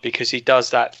conceded, because he does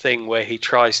that thing where he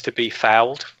tries to be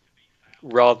fouled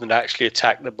rather than actually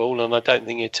attack the ball, and I don't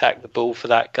think he attacked the ball for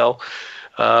that goal,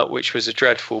 which was a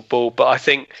dreadful ball. But I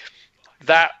think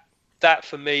that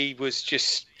for me was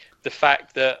just the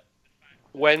fact that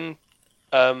when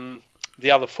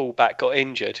the other fullback got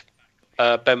injured,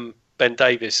 Ben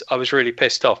Davies, I was really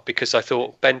pissed off, because I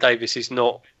thought Ben Davies is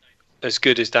not as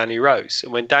good as Danny Rose.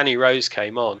 And when Danny Rose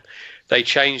came on, they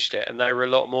changed it and they were a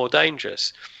lot more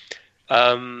dangerous.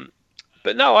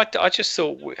 But no, I just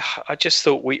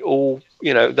thought we all,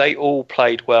 they all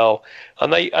played well,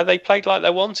 and they played like they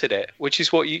wanted it, which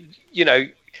is what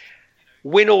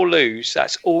win or lose.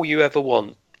 That's all you ever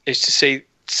want, is to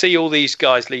see all these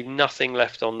guys leave nothing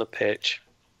left on the pitch.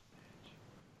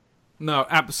 No,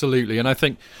 absolutely, and I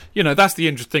think that's the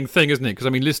interesting thing, isn't it? Because I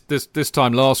mean, this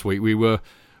time last week we were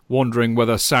wondering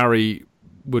whether Sarri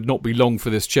would not be long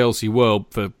for this Chelsea world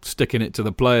for sticking it to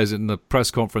the players in the press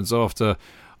conference after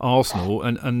Arsenal,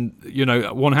 and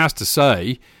one has to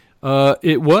say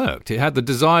it worked. It had the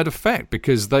desired effect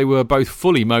because they were both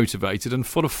fully motivated and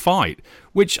full of fight.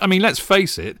 Which, I mean, let's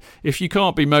face it, if you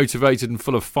can't be motivated and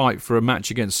full of fight for a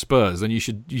match against Spurs, then you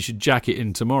should jack it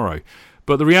in tomorrow.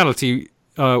 But the reality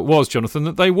was, Jonathan,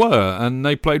 that they were, and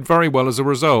they played very well as a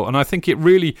result. And I think it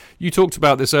really, you talked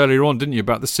about this earlier on, didn't you,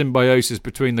 about the symbiosis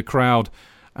between the crowd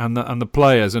and the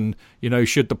players, and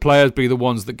should the players be the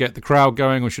ones that get the crowd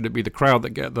going, or should it be the crowd that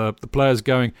get the players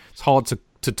going? It's hard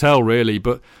to tell, really,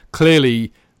 but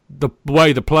clearly the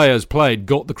way the players played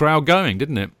got the crowd going,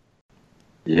 didn't it?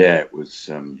 Yeah, it was.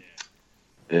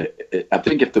 I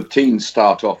think if the teams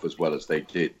start off as well as they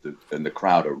did, and the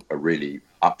crowd are really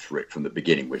up for it from the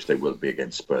beginning, which they will be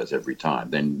against Spurs every time,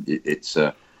 then it's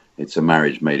a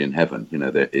marriage made in heaven.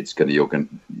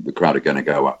 The crowd are going to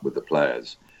go up with the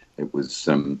players. It was,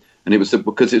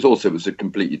 because it was a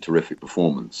completely terrific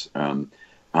performance.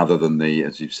 Other than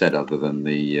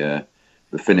the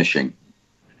finishing,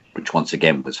 which once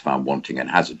again was found wanting, and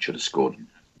Hazard should have scored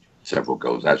several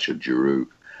goals, as should Giroud.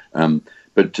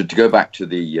 But to go back to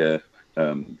the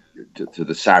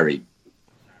Sarri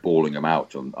bawling them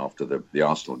out after the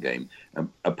Arsenal game,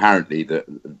 apparently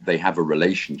they have a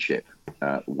relationship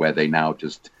where they now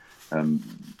just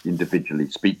individually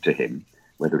speak to him,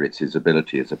 whether it's his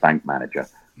ability as a bank manager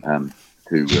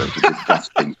to discuss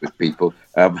things with people.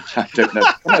 I don't know.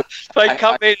 They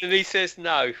come in and he says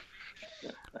no.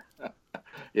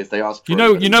 Yes, they ask. You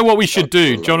know what we should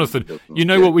do, Jonathan.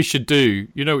 What we should do.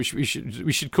 We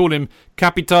should call him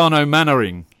Capitano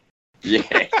Mannering.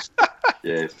 Yes,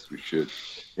 yes, we should.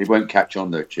 He won't catch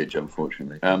on though, Chidge,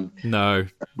 unfortunately. No,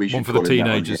 we should one for the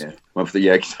teenagers. One for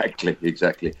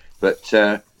exactly. But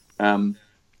no,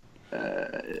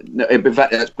 in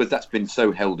fact, that's been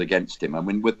so held against him. I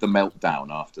mean, with the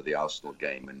meltdown after the Arsenal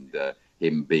game, and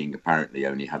him being apparently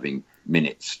only having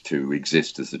minutes to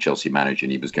exist as the Chelsea manager,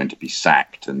 and he was going to be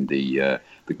sacked, and the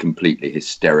completely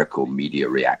hysterical media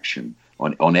reaction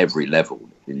on every level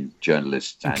in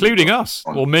journalists, including us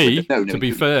or me. To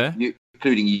be fair,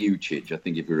 including you, Chidge. I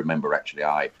think if you remember, actually,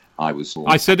 I was.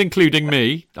 I said including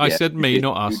me. I said me,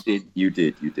 not us. You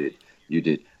did.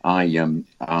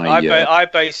 I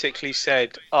basically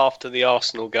said after the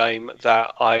Arsenal game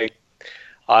that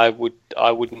I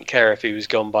wouldn't care if he was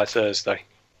gone by Thursday.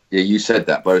 Yeah, you said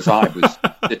that, whereas I was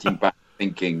sitting back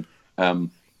thinking,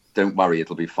 don't worry,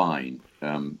 it'll be fine.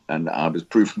 And I was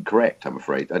proven correct, I'm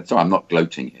afraid. So I'm not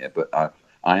gloating here, but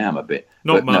I am a bit.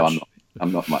 Not much. No,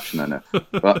 I'm not much, no.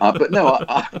 But no,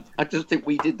 I just think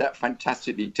we did that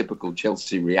fantastically typical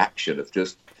Chelsea reaction of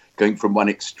just going from one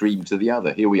extreme to the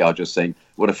other. Here we are just saying,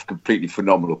 what a completely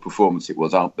phenomenal performance it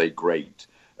was. Aren't they great?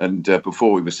 And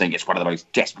before we were saying it's one of the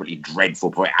most desperately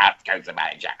dreadful points. Out goes the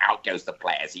manager, out goes the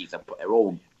players. They're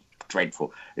all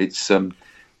dreadful. It's the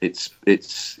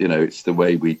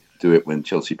way we do it when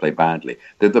Chelsea play badly.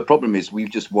 The problem is we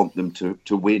just want them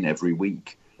to win every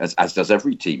week, as does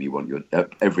every team. You want your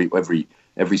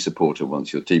every supporter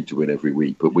wants your team to win every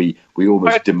week, but we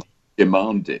almost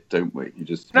demand it, don't we? You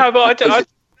just no, but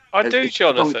I do,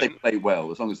 Jonathan.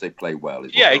 As long as they play well.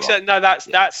 Yeah, exactly. No,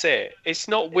 that's it. It's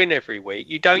not win every week.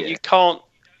 You can't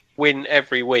win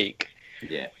every week.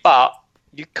 Yeah. But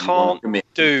you can't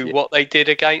do what they did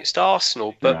against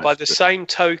Arsenal. But by the same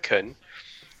token,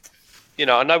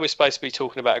 I know we're supposed to be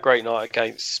talking about a great night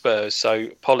against Spurs, so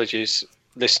apologies,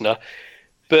 listener.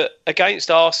 But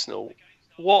against Arsenal,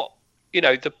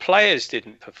 the players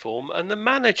didn't perform and the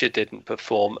manager didn't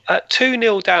perform. At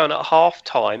 2-0 down at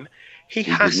half-time, he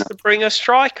has to bring a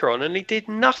striker on, and he did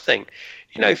nothing.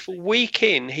 For week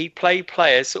in, he played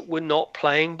players that were not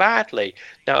playing badly.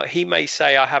 Now, he may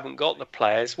say, I haven't got the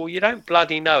players. Well, you don't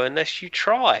bloody know unless you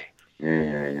try.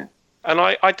 Yeah. And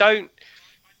I don't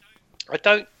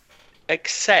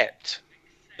accept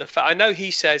the fact. I know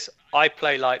he says, I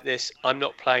play like this, I'm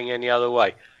not playing any other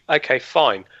way. Okay,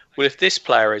 fine. Well, if this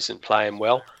player isn't playing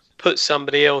well, put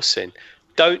somebody else in.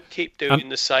 Don't keep doing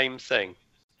the same thing.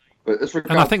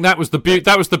 And I think that was the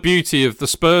beauty of the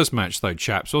Spurs match, though,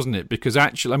 chaps, wasn't it? Because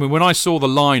actually, I mean, when I saw the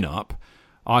lineup,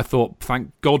 I thought,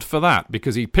 thank God for that,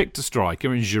 because he picked a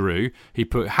striker in Giroud. He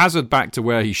put Hazard back to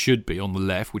where he should be on the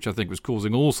left, which I think was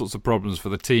causing all sorts of problems for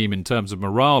the team in terms of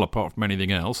morale, apart from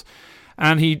anything else.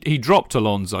 And he dropped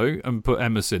Alonso and put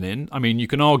Emerson in. I mean, you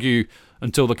can argue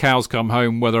until the cows come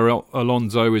home whether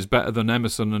Alonso is better than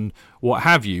Emerson and what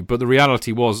have you, but the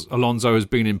reality was Alonso has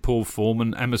been in poor form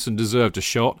and Emerson deserved a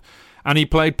shot. And he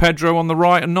played Pedro on the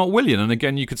right and not Willian. And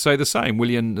again, you could say the same.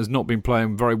 Willian has not been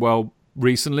playing very well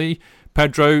recently.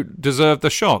 Pedro deserved the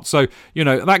shot. So,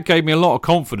 that gave me a lot of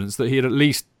confidence that he had at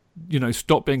least,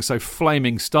 stopped being so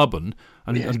flaming stubborn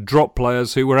and dropped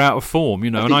players who were out of form,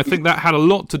 and I think that had a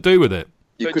lot to do with it.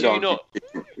 You could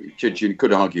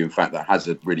argue, in fact, that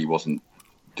Hazard really wasn't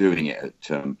doing it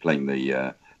at playing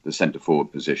the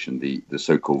centre-forward position, the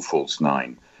so-called false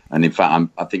nine. And in fact,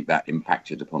 I think that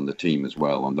impacted upon the team as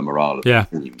well, on the morale of the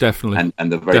team. Definitely.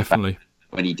 And the very fact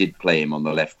when he did play him on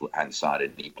the left-hand side,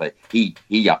 and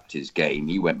he upped his game.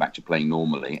 He went back to playing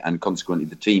normally, and consequently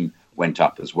the team went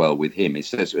up as well with him.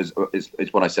 It's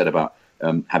what I said about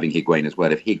having Higuain as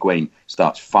well. If Higuain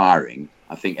starts firing,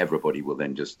 I think everybody will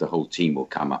then the whole team will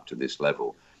come up to this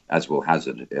level, as will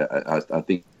Hazard. I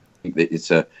think that it's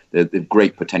the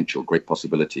great potential, great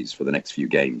possibilities for the next few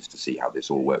games to see how this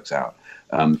all works out.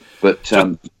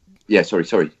 Sorry.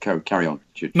 Carry on.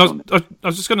 No, I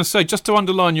was just going to say, just to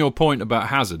underline your point about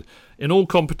Hazard, in all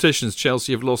competitions,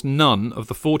 Chelsea have lost none of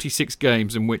the 46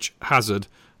 games in which Hazard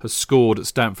has scored at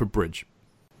Stamford Bridge.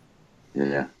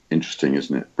 Yeah. Interesting,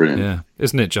 isn't it? Brilliant. Yeah.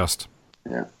 Isn't it just?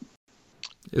 Yeah.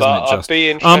 I'd be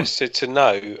interested to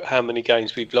know how many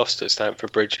games we've lost at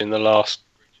Stamford Bridge in the last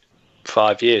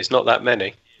 5 years. Not that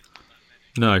many.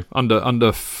 No,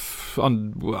 under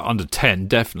 10,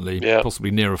 definitely. Yeah.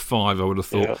 Possibly nearer 5, I would have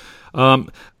thought. Yeah.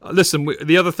 Listen,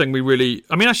 the other thing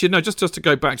just to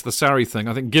go back to the Sarri thing,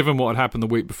 I think given what had happened the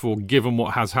week before, given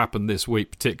what has happened this week,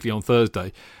 particularly on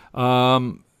Thursday, I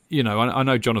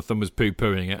know Jonathan was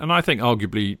poo-pooing it, and I think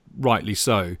arguably rightly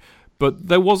so, but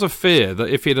there was a fear that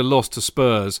if he had lost to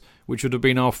Spurs, which would have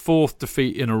been our 4th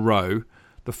defeat in a row,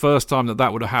 the first time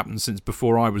that would have happened since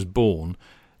before I was born,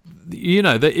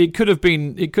 that it could have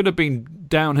been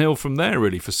downhill from there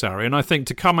really for Sarri. And I think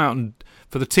to come out and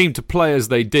for the team to play as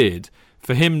they did,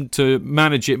 for him to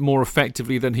manage it more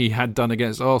effectively than he had done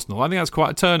against Arsenal, I think that's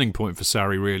quite a turning point for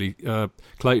Sarri really,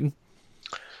 Clayton.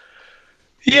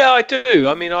 Yeah, I do.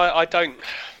 I mean, I don't.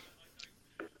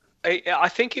 I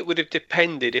think it would have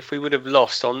depended if we would have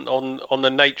lost on the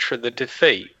nature of the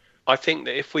defeat. I think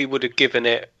that if we would have given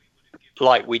it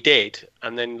like we did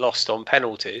and then lost on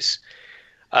penalties,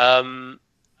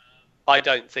 I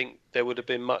don't think there would have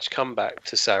been much comeback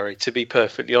to Sarri, to be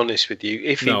perfectly honest with you.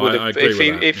 If he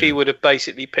would have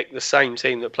basically picked the same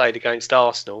team that played against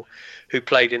Arsenal, who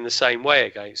played in the same way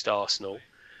against Arsenal,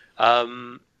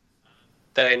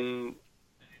 then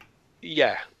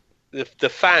the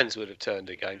fans would have turned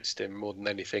against him more than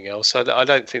anything else. I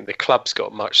don't think the club's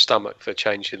got much stomach for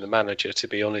changing the manager, to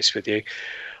be honest with you.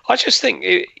 I just think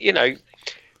it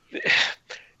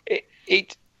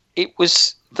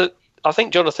was that. I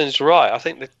think Jonathan's right. I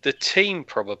think the team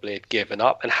probably had given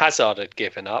up and Hazard had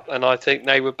given up, and I think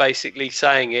they were basically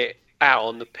saying it out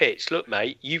on the pitch. Look,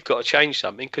 mate, you've got to change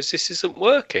something because this isn't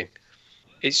working.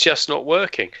 It's just not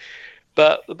working.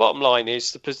 But the bottom line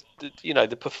is,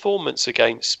 the performance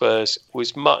against Spurs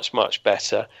was much, much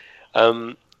better.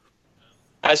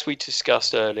 As we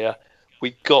discussed earlier,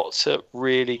 we got to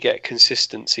really get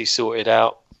consistency sorted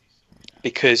out,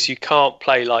 because you can't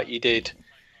play like you did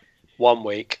one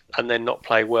week and then not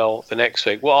play well the next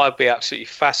week. What I'd be absolutely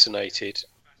fascinated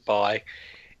by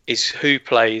is who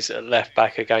plays at left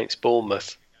back against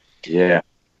Bournemouth. Yeah.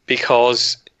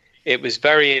 Because it was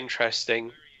very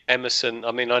interesting. Emerson,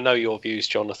 I mean, I know your views,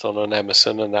 Jonathan, on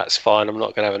Emerson, and that's fine. I'm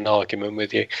not going to have an argument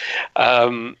with you.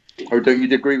 Or don't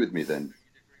you agree with me then?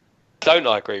 Don't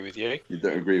I agree with you? You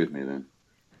don't agree with me then?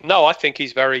 No, I think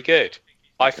he's very good.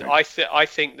 Okay. I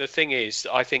think the thing is,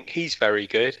 I think he's very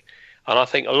good, and I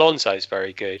think Alonso's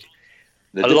very good.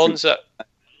 Alonso,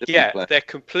 they're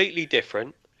completely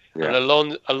different, and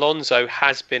Alonso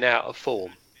has been out of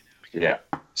form. Yeah.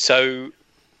 So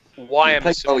why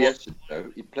Emerson?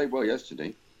 He played well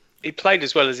yesterday. He played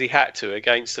as well as he had to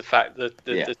against the fact that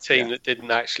the team that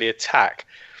didn't actually attack.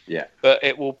 Yeah. But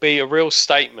it will be a real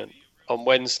statement on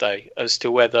Wednesday as to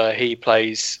whether he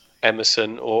plays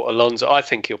Emerson or Alonso. I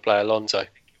think he'll play Alonso,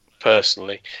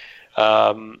 personally,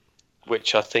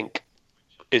 which I think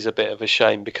is a bit of a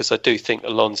shame, because I do think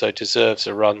Alonso deserves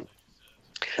a run.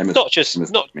 Emerson.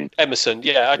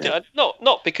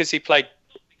 Not because he played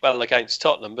well against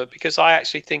Tottenham, but because I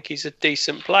actually think he's a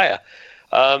decent player.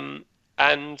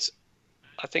 And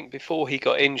I think before he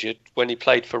got injured, when he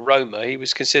played for Roma, he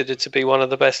was considered to be one of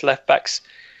the best left backs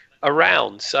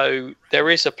around. So there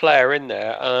is a player in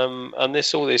there, and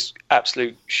there's all this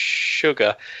absolute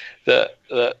sugar that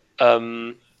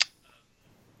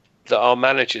our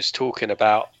manager's talking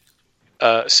about,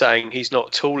 saying he's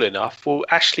not tall enough. Well,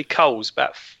 Ashley Cole's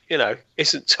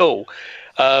isn't tall.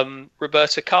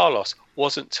 Roberto Carlos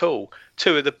wasn't tall.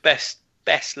 Two of the best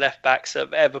left backs that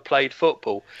have ever played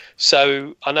football.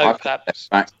 So I know I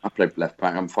played left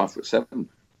back. I'm 5'7".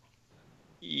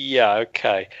 Yeah.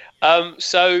 Okay.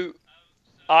 So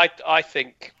I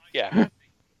think, yeah.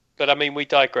 But I mean, we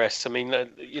digress. I mean,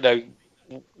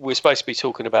 we're supposed to be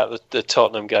talking about the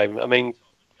Tottenham game. I mean,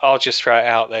 I'll just throw it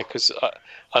out there because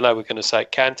I know we're going to say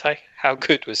Kante. How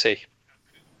good was he?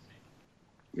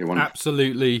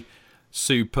 Absolutely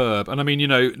superb. And I mean,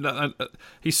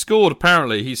 he scored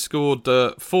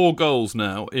 4 goals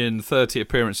now in 30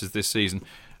 appearances this season.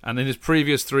 And in his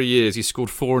previous 3 years, he scored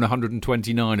 4 in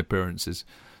 129 appearances.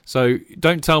 So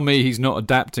don't tell me he's not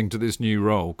adapting to this new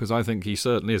role, because I think he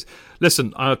certainly is.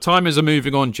 Listen, time is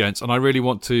moving on, gents, and I really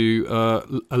want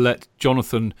to let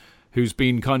Jonathan, who's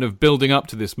been kind of building up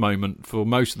to this moment for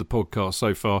most of the podcast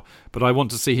so far, but I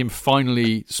want to see him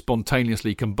finally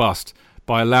spontaneously combust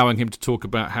by allowing him to talk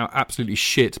about how absolutely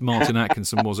shit Martin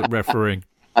Atkinson was at refereeing.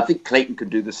 I think Clayton could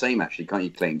do the same, actually, can't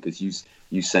you, Clayton? Because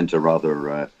you sent a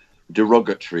rather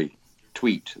derogatory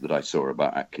tweet that I saw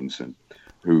about Atkinson,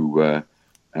 who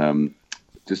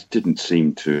just didn't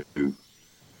seem to.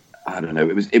 I don't know.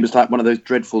 It was like one of those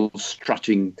dreadful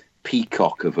strutting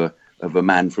peacock of a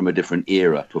man from a different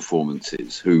era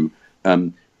performances who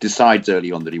decides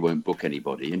early on that he won't book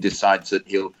anybody and decides that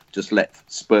he'll just let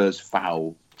Spurs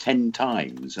foul 10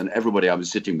 times. And everybody I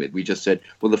was sitting with, we just said,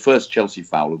 well, the first Chelsea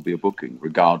foul will be a booking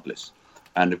regardless.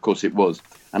 And of course it was.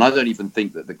 And I don't even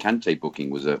think that the Kante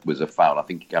booking was a foul. I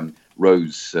think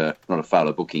Rose, not a foul,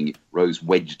 a booking, Rose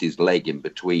wedged his leg in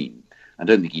between. I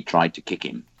don't think he tried to kick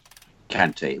him,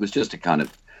 Kante. It was just a kind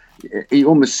of, you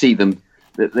almost see them,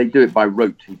 they do it by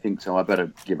rote. He thinks, I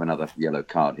better give another yellow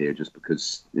card here just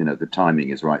because, the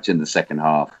timing is right. It's in the second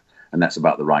half, and that's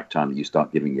about the right time that you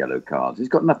start giving yellow cards. It's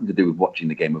got nothing to do with watching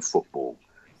the game of football.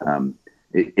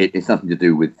 It's nothing to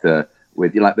do with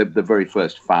like the very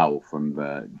first foul from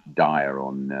Dyer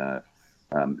on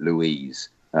Louise.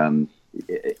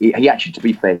 He actually, to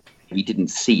be fair, he didn't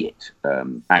see it,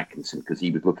 Atkinson, because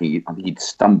he was looking. I think he'd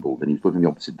stumbled and he was looking in the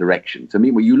opposite direction. So,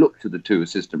 meanwhile, you look to the two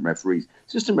assistant referees.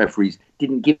 Assistant referees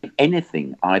didn't give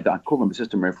anything either. I call them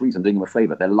assistant referees. I'm doing them a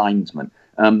favour. They're linesmen.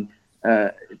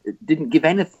 Didn't give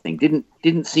anything.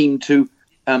 Didn't seem to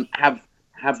have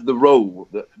the role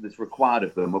that's required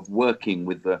of them of working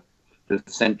with the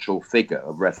central figure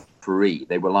of referee.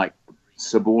 They were like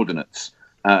subordinates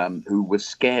who were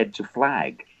scared to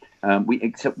flag.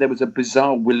 Except there was a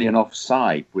bizarre Willian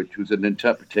offside, which was an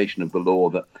interpretation of the law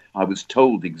that I was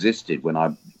told existed when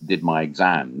I did my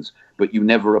exams, but you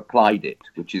never applied it.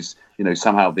 Which is,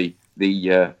 somehow the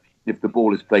if the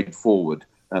ball is played forward,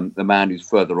 the man who's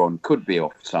further on could be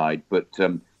offside, but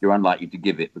you're unlikely to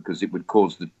give it because it would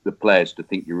cause the players to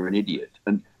think you're an idiot.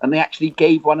 And they actually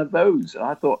gave one of those. And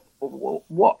I thought, well,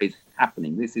 what is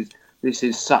happening? This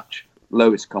is such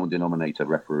lowest common denominator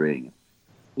refereeing.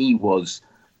 He was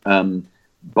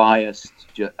biased.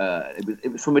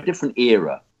 It was from a different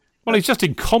era. Well, he's just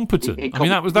incompetent. I mean,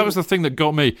 that was the thing that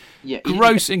got me.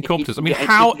 Gross incompetence. I mean,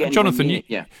 how, Jonathan?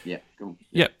 Go on.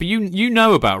 Yeah, but you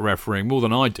know about refereeing more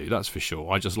than I do. That's for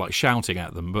sure. I just like shouting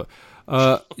at them. But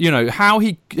how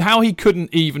he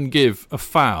couldn't even give a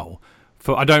foul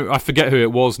for I forget who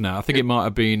it was now. I think it might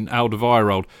have been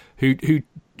Alderweireld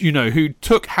who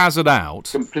took Hazard out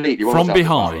completely from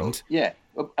behind. Yeah.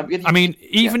 I mean,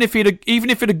 even if it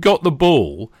had got the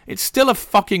ball, it's still a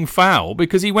fucking foul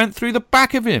because he went through the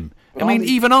back of him. But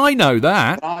even I know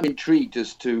that. I'm intrigued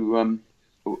as to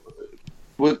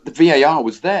the VAR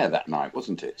was there that night,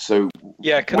 wasn't it? So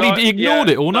yeah, he ignored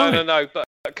it all night. No.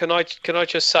 But can I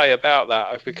just say about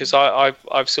that, because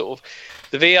I've sort of,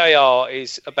 the VAR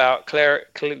is about clear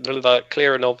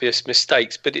and obvious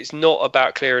mistakes, but it's not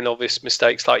about clear and obvious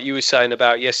mistakes like you were saying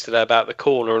about yesterday about the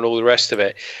corner and all the rest of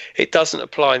it. It doesn't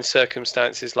apply in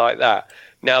circumstances like that.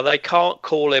 Now, they can't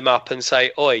call him up and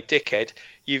say, "Oi, dickhead,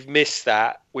 you've missed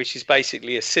that," which is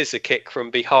basically a scissor kick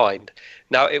from behind.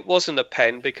 Now, it wasn't a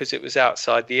pen because it was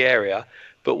outside the area,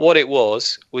 but what it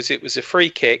was a free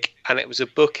kick and it was a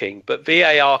booking. But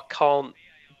VAR can't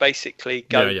basically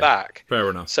go back. Fair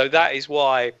enough. So that is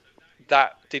why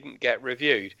that didn't get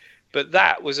reviewed. But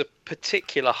that was a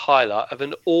particular highlight of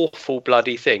an awful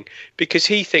bloody thing, because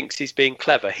he thinks he's being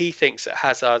clever. He thinks that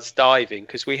Hazard's diving,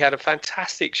 because we had a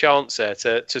fantastic chance there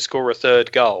to score a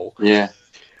third goal. Yeah.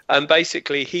 And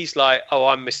basically, he's like, "Oh,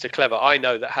 I'm Mr. Clever. I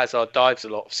know that Hazard dives a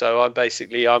lot, so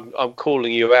I'm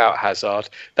calling you out, Hazard.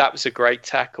 That was a great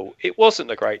tackle. It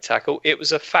wasn't a great tackle. It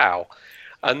was a foul,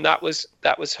 and that was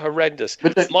horrendous."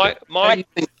 But don't you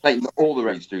think Clayton, all the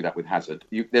refs do that with Hazard?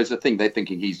 There's a thing they're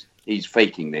thinking he's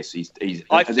faking this.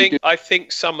 I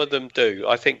think some of them do.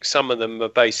 I think some of them are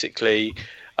basically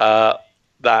that,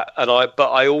 but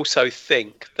I also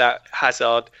think that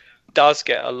Hazard does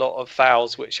get a lot of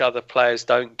fouls which other players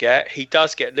don't get. He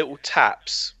does get little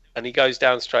taps and he goes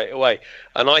down straight away.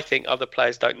 And I think other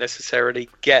players don't necessarily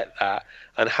get that.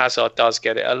 And Hazard does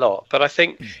get it a lot. But I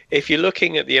think if you're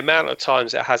looking at the amount of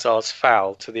times that Hazard's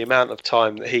fouled to the amount of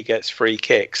time that he gets free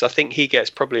kicks, I think he gets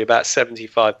probably about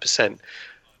 75%,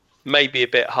 maybe a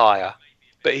bit higher.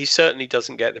 But he certainly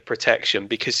doesn't get the protection,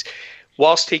 because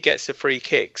whilst he gets the free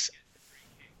kicks,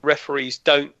 referees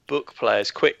don't book players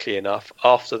quickly enough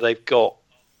after they've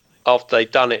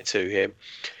done it to him,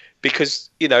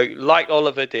 because like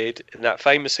Oliver did in that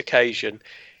famous occasion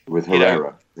with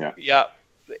Herrera.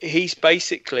 He's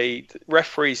basically,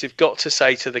 referees have got to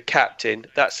say to the captain,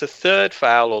 that's the third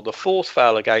foul or the fourth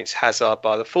foul against Hazard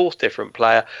by the fourth different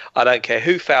player. I don't care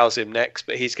who fouls him next,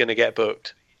 but he's going to get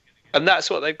booked. And that's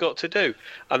what they've got to do.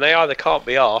 And they either can't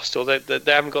be asked, or they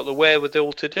haven't got the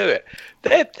wherewithal to do it.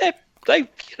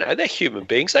 They're human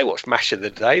beings. They watch Match of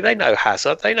the Day. They know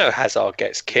Hazard. They know Hazard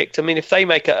gets kicked. I mean, if they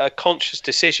make a conscious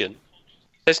decision,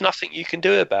 there's nothing you can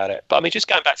do about it. But I mean, just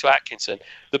going back to Atkinson,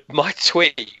 my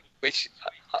tweet, which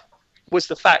was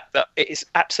the fact that it is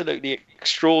absolutely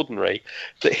extraordinary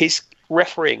that his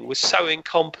refereeing was so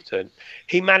incompetent.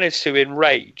 He managed to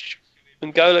enrage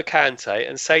N'Golo Kante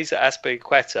and Cesar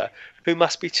Azpilicueta, who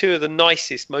must be two of the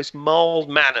nicest, most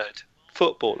mild-mannered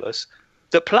footballers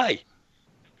that play.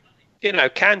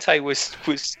 Kante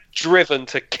was driven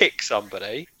to kick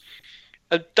somebody,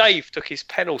 and Dave took his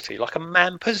penalty like a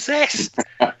man possessed.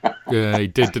 Yeah, he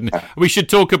did, didn't he? We should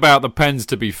talk about the pens,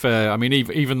 to be fair. I mean,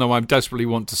 even though I desperately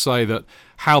want to say that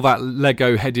how that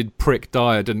Lego-headed prick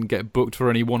Dyer didn't get booked for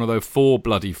any one of those 4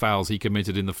 bloody fouls he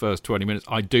committed in the first 20 minutes,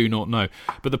 I do not know.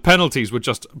 But the penalties were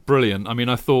just brilliant. I mean,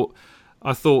 I thought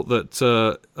that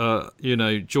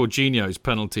Jorginho's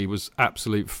penalty was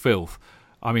absolute filth.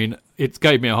 I mean, it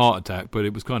gave me a heart attack, but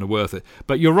it was kind of worth it.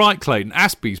 But you're right, Clayton.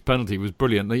 Aspie's penalty was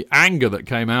brilliant. The anger that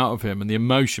came out of him and the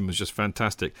emotion was just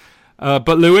fantastic.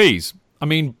 But Luiz, I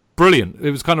mean, brilliant.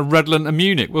 It was kind of Redland and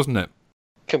Munich, wasn't it?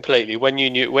 Completely. When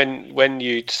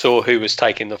you saw who was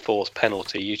taking the fourth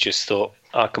penalty, you just thought,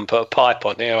 I can put a pipe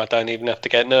on here. I don't even have to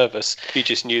get nervous. You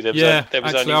just knew there was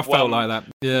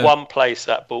one place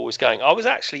that ball was going. I was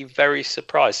actually very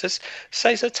surprised. Has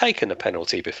Cesar taken a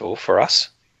penalty before for us?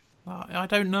 I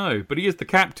don't know, but he is the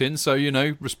captain, so,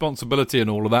 responsibility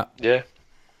and all of that. Yeah.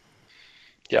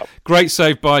 Yeah. Great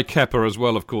save by Kepa as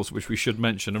well, of course, which we should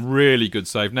mention. A really good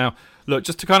save. Now, look,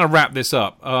 just to kind of wrap this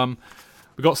up,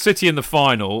 we've got City in the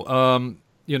final,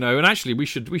 and actually we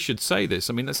should say this.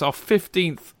 I mean, that's our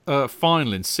 15th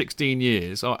final in 16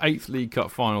 years, our 8th League Cup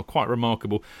final, quite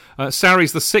remarkable.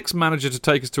 Sarri's the 6th manager to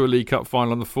take us to a League Cup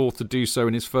final and the 4th to do so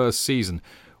in his first season,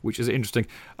 which is interesting.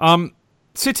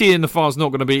 City in the final is not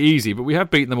going to be easy, but we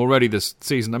have beaten them already this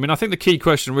season. I mean, I think the key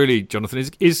question really, Jonathan,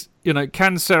 is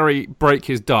can Sarri break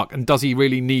his duck, and does he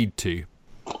really need to?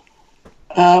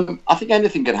 I think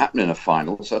anything can happen in a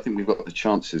final, so I think we've got the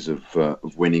chances of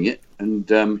winning it. And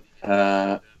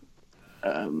I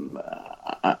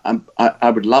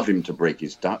would love him to break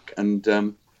his duck,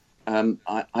 and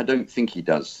I don't think he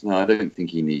does. No, I don't think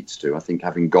he needs to. I think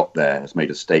having got there has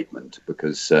made a statement,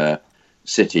 because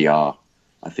City are,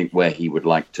 I think, where he would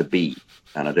like to be,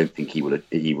 and I don't think he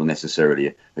will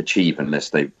necessarily achieve unless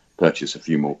they purchase a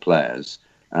few more players.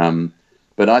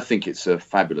 But I think it's a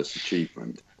fabulous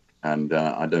achievement, and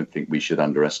I don't think we should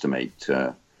underestimate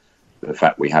the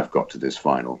fact we have got to this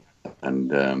final.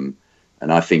 And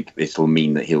I think it'll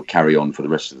mean that he'll carry on for the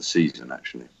rest of the season.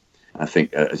 Actually, I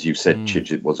think, as you said,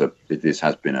 Chidge, this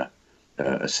has been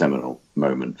a seminal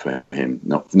moment for him,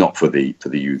 not for the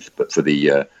youth, but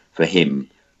for him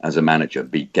as a manager,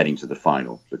 be getting to the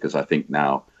final, because I think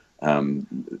now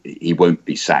he won't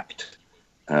be sacked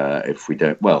if we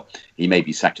don't. Well, he may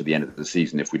be sacked at the end of the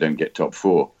season if we don't get top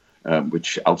 4,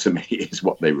 which ultimately is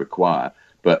what they require.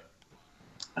 But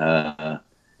I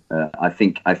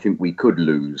think we could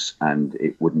lose, and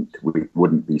it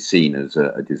wouldn't be seen as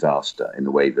a disaster in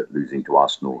the way that losing to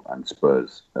Arsenal and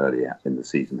Spurs earlier in the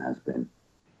season has been.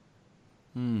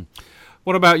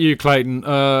 What about you, Clayton?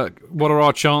 What are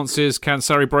our chances? Can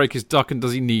Sarri break his duck, and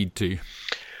does he need to?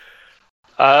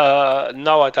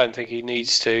 No, I don't think he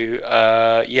needs to.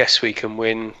 Yes, we can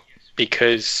win,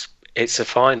 because it's a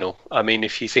final. I mean,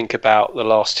 if you think about the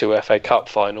last two FA Cup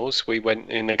finals, we went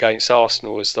in against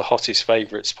Arsenal as the hottest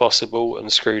favourites possible and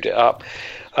screwed it up.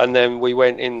 And then we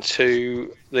went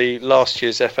into the last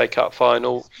year's FA Cup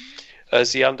final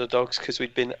as the underdogs because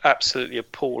we'd been absolutely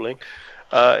appalling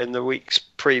in the weeks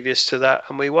previous to that,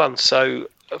 and we won. So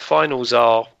finals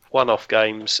are one-off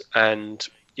games, and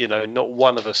not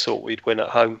one of us thought we'd win at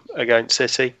home against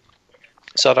City.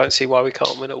 So I don't see why we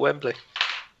can't win at Wembley.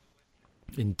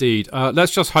 Indeed.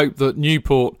 Let's just hope that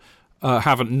Newport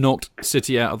haven't knocked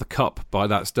City out of the cup by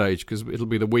that stage, because it'll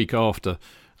be the week after,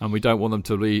 and we don't want them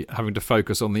to be having to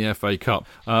focus on the FA Cup.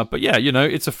 But yeah,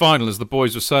 it's a final, as the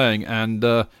boys were saying,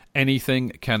 and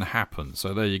anything can happen.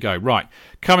 So there you go. Right,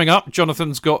 coming up,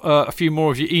 Jonathan's got a few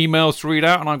more of your emails to read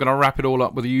out, and I'm going to wrap it all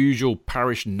up with the usual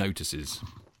parish notices.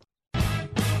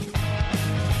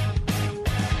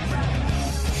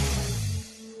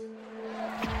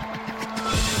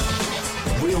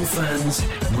 Real fans,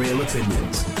 real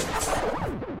opinions.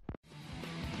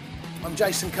 I'm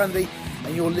Jason Cundy,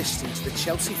 and you're listening to the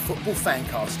Chelsea Football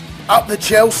Fancast. Up the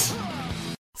Chelsea!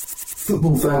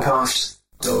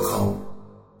 Footballfancast.com.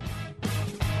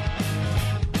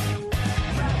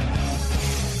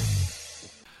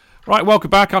 Right, welcome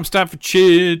back. I'm Stanford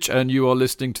Chidge, and you are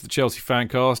listening to the Chelsea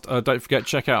Fancast. Don't forget,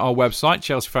 check out our website,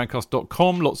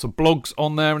 chelseafancast.com. Lots of blogs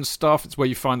on there and stuff. It's where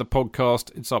you find the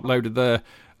podcast. It's uploaded there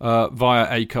via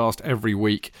Acast every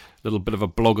week. A little bit of a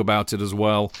blog about it as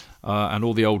well. And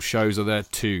all the old shows are there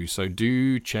too. So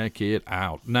do check it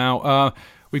out. Now,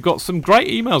 we've got some great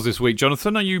emails this week.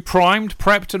 Jonathan, are you primed,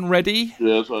 prepped and ready?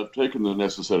 Yes, I've taken the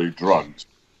necessary drugs.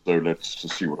 So let's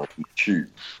just see what I can chew.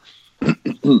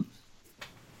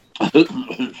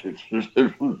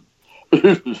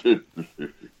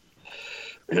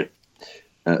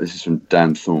 This is from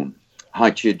Dan Thorne.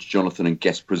 Hi, Chidge, Jonathan, and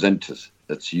guest presenters.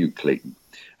 That's you, Clayton.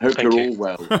 Hope you're all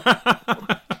well.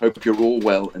 Hope you're all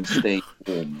well and staying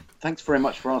warm. Thanks very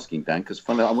much for asking, Dan, because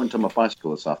funny, I went on my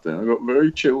bicycle this afternoon. I got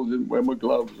very chilled, didn't wear my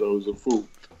gloves. I was a fool.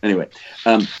 Anyway,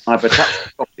 I've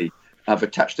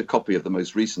attached a copy of the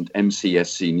most recent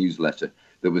MCSC newsletter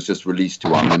that was just released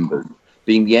to our members.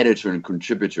 Being the editor and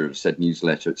contributor of said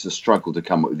newsletter, it's a struggle to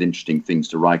come up with interesting things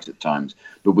to write at times.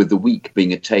 But with the week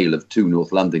being a tale of 2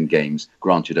 North London games,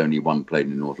 granted only one played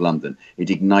in North London, it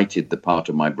ignited the part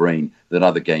of my brain that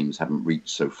other games haven't reached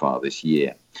so far this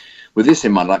year. With this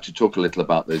in mind, I'd like to talk a little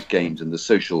about those games and the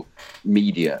social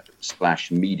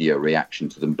media/media reaction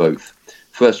to them both.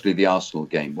 Firstly, the Arsenal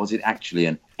game. Was it actually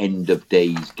an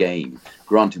end-of-days game?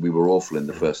 Granted, we were awful in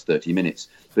the first 30 minutes,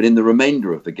 but in the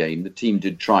remainder of the game, the team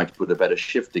did try to put a better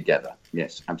shift together.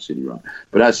 Yes, absolutely right.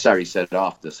 But as Sarri said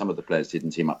after, some of the players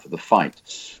didn't seem up for the fight.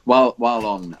 While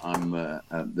on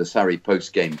the Sarri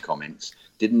post-game comments,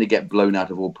 didn't they get blown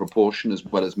out of all proportion as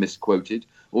well as misquoted?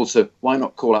 Also, why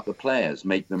not call out the players,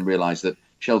 make them realise that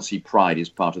Chelsea pride is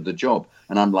part of the job?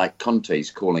 And unlike Conte's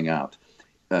calling out,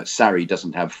 Sarri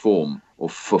doesn't have form or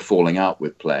for falling out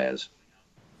with players.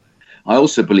 I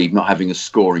also believe not having a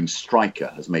scoring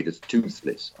striker has made us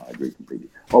toothless. I agree completely.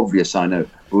 Obvious, I know.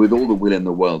 But with all the will in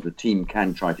the world, the team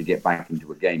can try to get back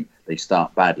into a game they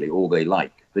start badly, all they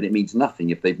like. But it means nothing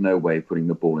if they've no way of putting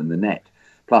the ball in the net.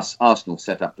 Plus, Arsenal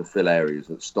set up to fill areas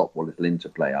that stopped what little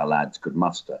interplay our lads could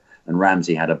muster. And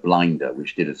Ramsey had a blinder,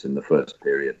 which did us in the first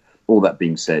period. All that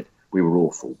being said, we were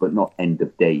awful, but not end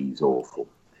of days awful.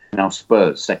 Now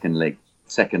Spurs, second leg,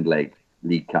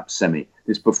 League Cup semi.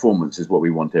 This performance is what we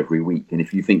want every week. And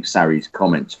if you think Sarri's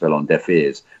comments fell on deaf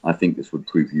ears, I think this would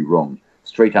prove you wrong.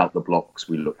 Straight out the blocks,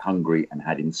 we looked hungry and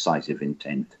had incisive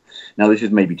intent. Now, this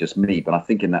is maybe just me, but I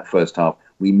think in that first half,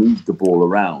 we moved the ball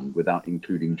around without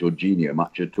including Jorginho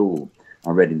much at all.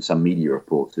 I read in some media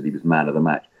reports that he was man of the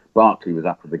match. Barkley was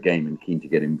up for the game and keen to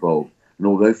get involved. And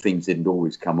although things didn't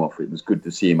always come off, it was good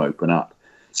to see him open up.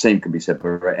 Same can be said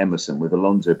for Emerson. With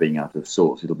Alonso being out of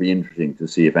sorts, it'll be interesting to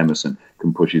see if Emerson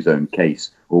can push his own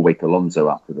case or wake Alonso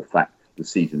up to the fact the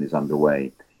season is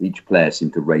underway. Each player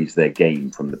seemed to raise their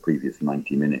game from the previous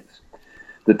 90 minutes.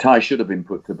 The tie should have been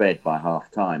put to bed by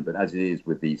half-time, but as it is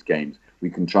with these games, we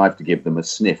contrived to give them a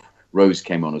sniff. Rose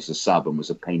came on as a sub and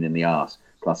was a pain in the arse,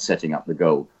 plus setting up the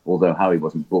goal, although how he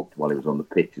wasn't booked while he was on the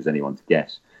pitch is anyone's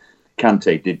guess.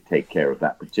 Kante did take care of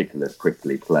that particular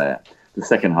prickly player. The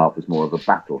second half was more of a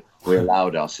battle. We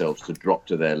allowed ourselves to drop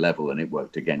to their level and it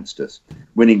worked against us.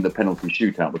 Winning the penalty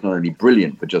shootout was not only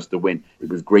brilliant for just the win, it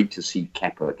was great to see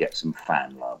Kepa get some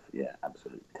fan love. Yeah,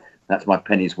 absolutely. That's my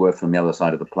penny's worth from the other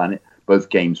side of the planet. Both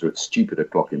games were at stupid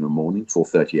o'clock in the morning,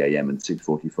 4:30 a.m. and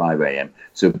 6:45 a.m.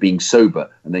 So being sober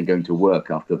and then going to work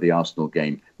after the Arsenal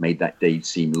game made that day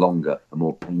seem longer and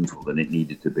more painful than it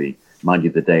needed to be. Mind you,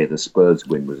 the day of the Spurs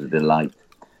win was a delight.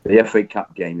 The FA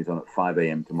Cup game is on at 5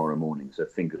 a.m. tomorrow morning, so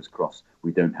fingers crossed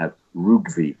we don't have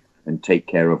rugby and take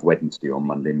care of Wednesday on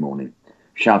Monday morning.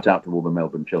 Shout out to all the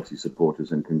Melbourne Chelsea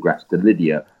supporters and congrats to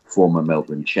Lydia, former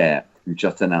Melbourne chair, who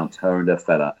just announced her and her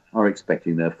fella are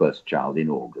expecting their first child in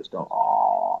August.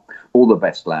 Aww. All the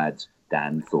best, lads.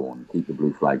 Dan Thorne. Keep the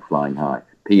blue flag flying high.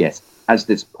 P.S. As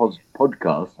this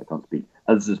podcast, I can't speak,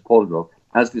 as this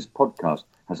podcast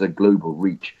has a global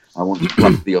reach, I want to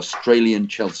plug the Australian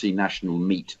Chelsea national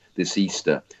meet this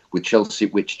Easter, which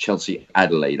Chelsea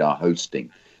Adelaide are hosting.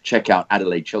 Check out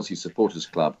Adelaide Chelsea Supporters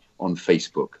Club on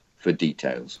Facebook for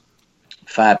details.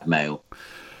 Fab mail.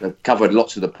 Covered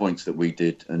lots of the points that we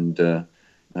did and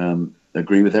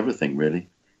agree with everything, really,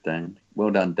 Dan.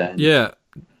 Well done, Dan. Yeah.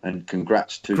 And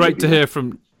congrats to Great Lydia. to hear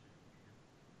from...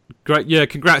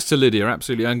 Congrats to Lydia,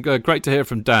 absolutely. And great to hear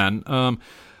from Dan.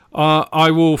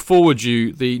 I will forward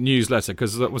you the newsletter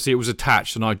because obviously it was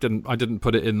attached and I didn't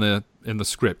put it in the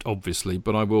script, obviously,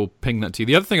 but I will ping that to you.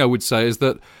 The other thing I would say is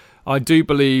that I do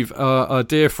believe a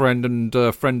dear friend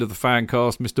and friend of the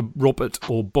Fancast, Mr. Robert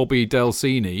or Bobby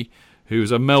Delsini,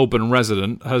 who's a Melbourne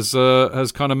resident, has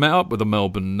kind of met up with the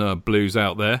Melbourne Blues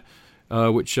out there,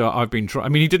 which I've been trying. I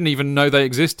mean, he didn't even know they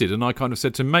existed, and I kind of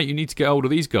said to him, mate, you need to get hold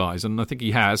of these guys, and I think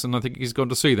he has, and I think he's gone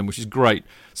to see them, which is great.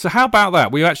 So how about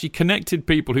that? We actually connected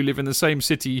people who live in the same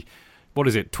city,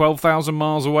 12,000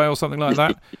 miles away or something like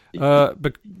that,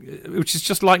 but which is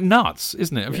just like nuts,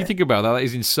 isn't it? If you think about that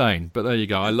is insane. But there you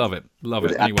go. I love it.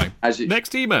 Anyway,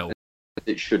 next email.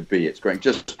 It should be. It's great.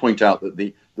 Just to point out that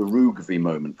the rugby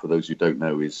moment, for those who don't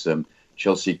know, is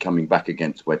Chelsea coming back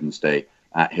against Wednesday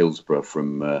at Hillsborough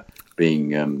from being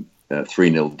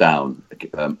 3-0 down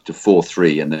to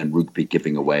 4-3, and then Rugby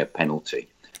giving away a penalty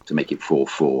to make it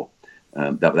 4-4.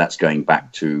 That's going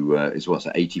back to is what's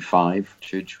that, 85?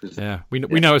 Yeah, we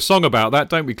know a song about that,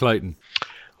 don't we, Clayton?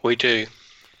 We do.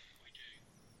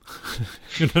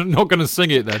 You're not going to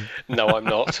sing it then? No, I'm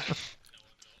not.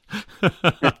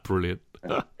 Brilliant.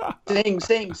 Sing.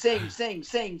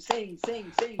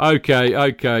 Okay.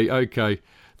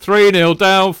 3-0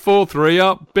 down, 4-3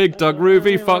 up. Big Doug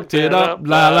Roovy fucked it up.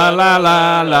 La la la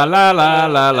la la la la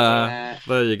la la.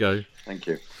 There you go. Thank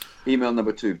you. Email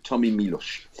number 2, Tommy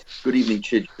Milosh. Good evening,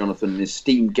 Chidge, Jonathan, and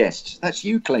esteemed guests. That's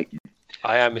you, Clayton.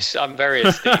 I am. I'm very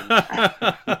esteemed.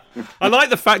 I like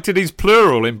the fact that he's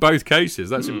plural in both cases.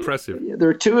 That's impressive. Yeah, there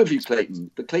are 2 of you,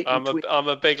 Clayton. The Clayton. I'm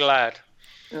a big lad.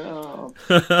 Oh.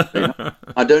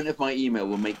 I don't know if my email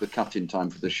will make the cut in time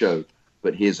for the show,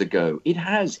 but here's a go. It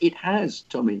has,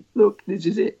 Tommy. Look, this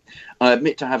is it. I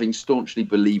admit to having staunchly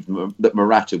believed that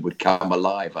Morata would come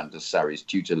alive under Sarri's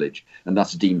tutelage and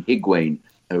thus deem Higuain,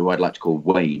 who I'd like to call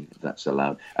Wayne, if that's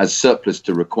allowed, as surplus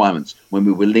to requirements when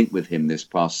we were linked with him this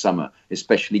past summer,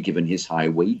 especially given his high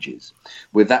wages.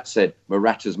 With that said,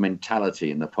 Morata's mentality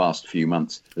in the past few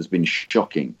months has been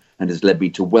shocking and has led me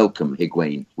to welcome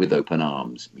Higuain with open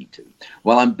arms. Me too.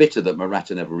 While I'm bitter that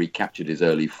Morata never recaptured his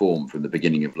early form from the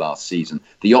beginning of last season,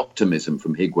 the optimism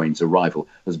from Higuain's arrival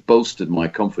has bolstered my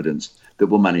confidence that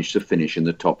we'll manage to finish in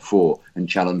the top 4 and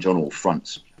challenge on all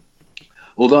fronts.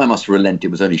 Although I must relent, it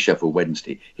was only Sheffield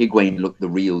Wednesday. Higuain looked the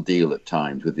real deal at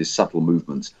times, with his subtle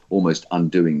movements almost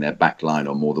undoing their back line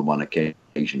on more than one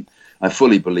occasion. I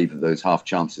fully believe that those half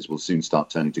chances will soon start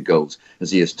turning to goals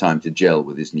as he has time to gel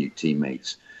with his new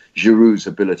teammates. Giroud's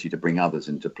ability to bring others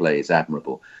into play is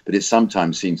admirable, but it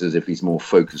sometimes seems as if he's more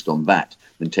focused on that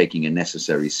than taking a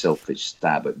necessary selfish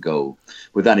stab at goal.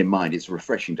 With that in mind, it's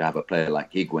refreshing to have a player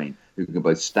like Higuain who can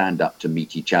both stand up to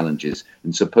meaty challenges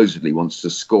and supposedly wants to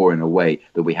score in a way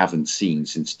that we haven't seen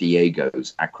since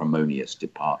Diego's acrimonious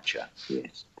departure.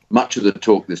 Yes. Much of the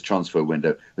talk this transfer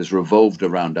window has revolved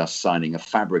around us signing a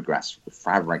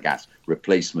Fabregas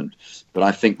replacement, but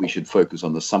I think we should focus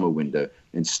on the summer window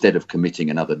instead of committing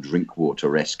another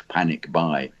Drinkwater-esque panic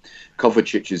buy.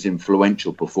 Kovacic's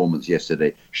influential performance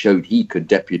yesterday showed he could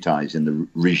deputise in the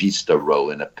regista role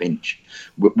in a pinch,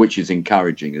 which is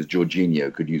encouraging as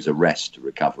Jorginho could use a rest to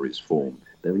recover his form.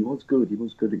 Though he was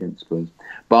good against Spurs.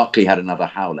 Barkley had another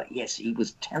howler. Yes, he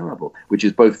was terrible, which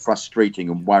is both frustrating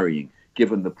and worrying,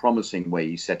 given the promising way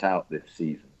he set out this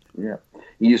season. Yeah,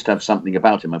 he used to have something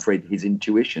about him. I'm afraid his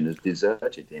intuition has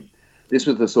deserted him. This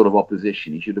was the sort of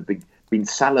opposition he should have been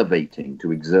salivating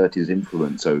to exert his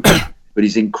influence over. But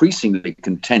he's increasingly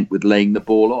content with laying the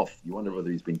ball off. You wonder whether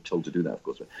he's been told to do that, of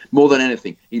course. More than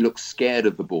anything, he looks scared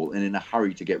of the ball and in a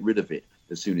hurry to get rid of it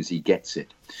as soon as he gets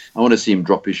it. I want to see him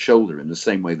drop his shoulder in the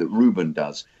same way that Ruben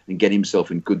does and get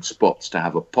himself in good spots to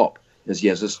have a pop as he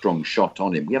has a strong shot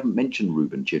on him. We haven't mentioned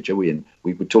Ruben, Chicho, and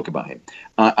we would talk about him.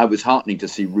 I was heartening to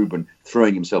see Ruben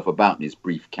throwing himself about in his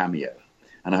brief cameo,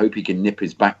 and I hope he can nip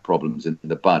his back problems in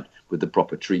the bud with the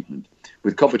proper treatment.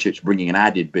 With Kovacic bringing an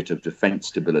added bit of defence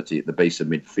stability at the base of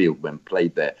midfield when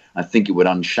played there, I think it would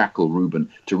unshackle Ruben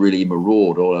to really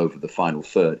maraud all over the final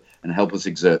third and help us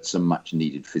exert some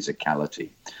much-needed physicality.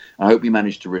 I hope we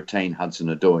manage to retain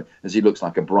Hudson-Odoi, as he looks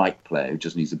like a bright player who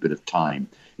just needs a bit of time.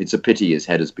 It's a pity his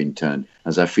head has been turned,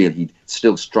 as I feel he'd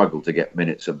still struggle to get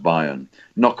minutes at Bayern.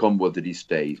 Knock on wood that he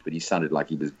stays, but he sounded like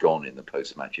he was gone in the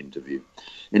post-match interview.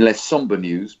 In less sombre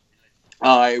news,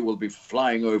 I will be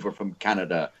flying over from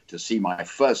Canada to see my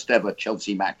first ever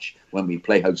Chelsea match when we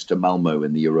play host to Malmo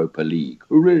in the Europa League.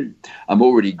 Hooray! I'm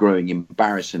already growing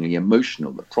embarrassingly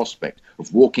emotional at the prospect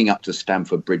of walking up to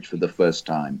Stamford Bridge for the first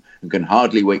time and can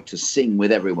hardly wait to sing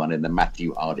with everyone in the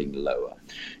Matthew Harding Lower.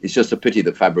 It's just a pity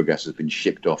that Fabregas has been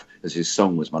shipped off, as his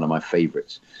song was one of my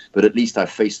favourites. But at least I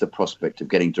face the prospect of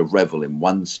getting to revel in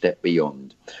one step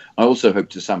beyond. I also hope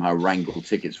to somehow wrangle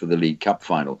tickets for the League Cup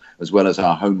final, as well as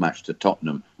our home match to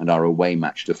Tottenham and our away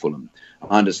match to Fulham.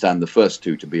 I understand the first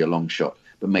two to be a long shot,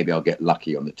 but maybe I'll get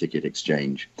lucky on the ticket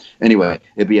exchange. Anyway,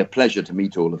 it'd be a pleasure to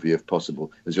meet all of you if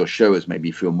possible, as your show has made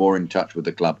me feel more in touch with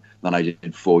the club than I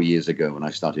did 4 years ago when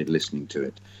I started listening to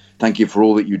it. Thank you for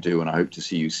all that you do, and I hope to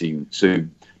see you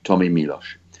soon. Tommy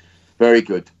Milos. Very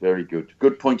good, very good.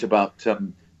 Good point about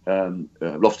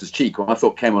Loftus-Cheek, who I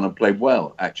thought came on and played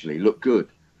well, actually. Looked good.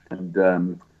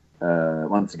 And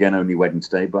once again, only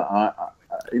Wednesday. But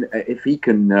if he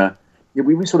can...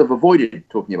 we sort of avoided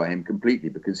talking about him completely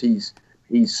because he's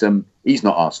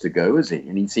not asked to go, is he?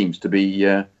 And he seems to be...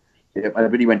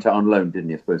 but he went out on loan, didn't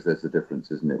he? I suppose there's the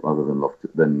difference, isn't it? Rather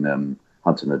than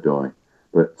Hudson-Odoi.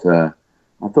 But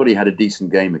I thought he had a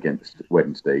decent game against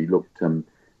Wednesday. He looked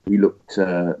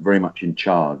very much in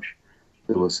charge.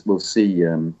 So we'll see.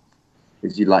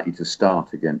 Is he likely to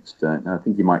start against... I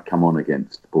think he might come on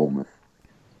against Bournemouth.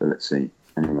 So let's see.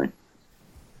 Anyway.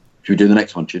 Should we do the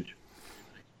next one, Chidge?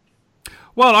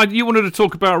 Well, you wanted to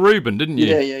talk about Ruben, didn't you?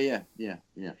 Yeah.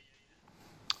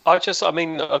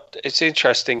 It's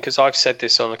interesting because I've said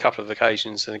this on a couple of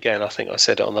occasions, and again, I think I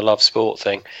said it on the Love Sport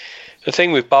thing. The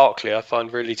thing with Barkley, I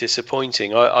find really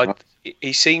disappointing.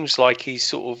 He seems like he's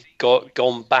sort of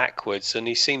gone backwards, and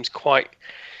he seems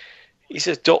he's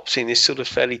adopting this sort of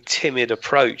fairly timid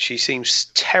approach. He seems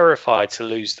terrified to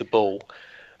lose the ball.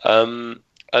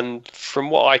 And from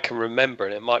what I can remember,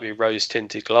 and it might be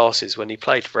rose-tinted glasses, when he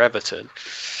played for Everton,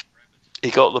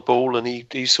 he got the ball and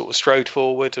he sort of strode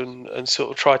forward and sort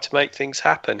of tried to make things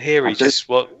happen. Here he just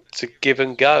wants to give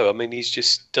and go. I mean, he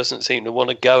just doesn't seem to want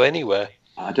to go anywhere.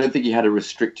 I don't think he had a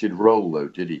restricted role, though,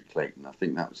 did he, Clayton? I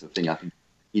think that was the thing. I think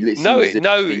he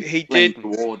didn't.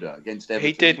 Order against Everton.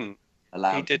 He didn't.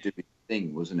 Allowed to do his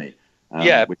thing, wasn't he? But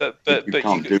you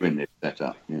can't do in this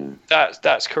setup. Yeah.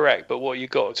 That's correct. But what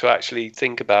you've got to actually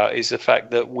think about is the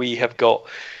fact that we have got,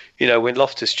 when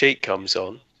Loftus-Cheek comes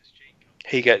on,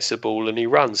 he gets the ball and he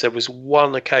runs. There was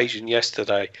one occasion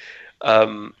yesterday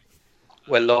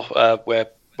where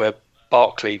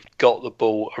Barkley got the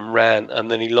ball and ran, and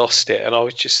then he lost it, and I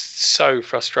was just so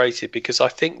frustrated because I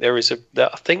think there's a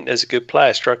good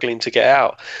player struggling to get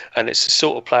out, and it's the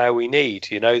sort of player we need.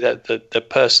 That the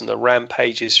person that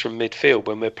rampages from midfield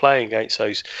when we're playing against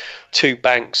those two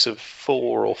banks of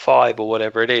 4 or 5 or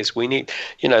whatever it is. We need,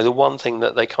 the one thing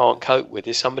that they can't cope with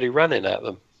is somebody running at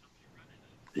them.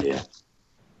 Yeah.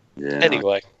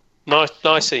 Anyway,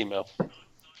 nice email.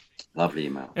 Lovely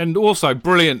email. And also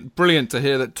brilliant to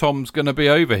hear that Tom's going to be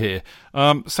over here.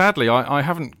 Sadly, I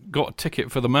haven't got a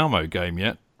ticket for the Malmo game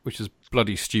yet, which is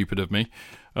bloody stupid of me.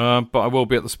 But I will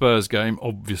be at the Spurs game,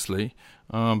 obviously.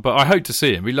 But I hope to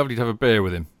see him. It'd be lovely to have a beer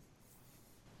with him.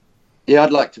 Yeah,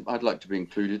 I'd like to be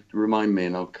included. Remind me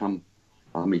and I'll come.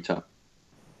 I'll meet up.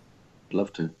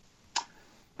 Love to.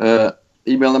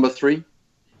 Email number 3.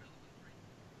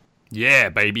 Yeah,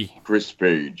 baby. Chris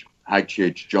Page. Hi,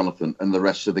 Chidge, Jonathan, and the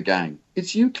rest of the gang.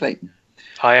 It's you, Clayton.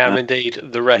 I am indeed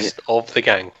the rest of the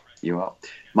gang. You are.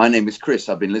 My name is Chris.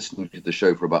 I've been listening to the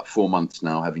show for about 4 months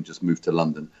now, having just moved to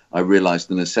London. I realised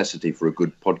the necessity for a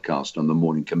good podcast on the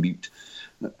morning commute.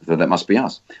 So that must be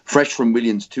us. Fresh from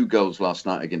Williams' 2 goals last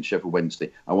night against Sheffield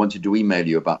Wednesday, I wanted to email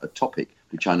you about a topic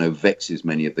which I know vexes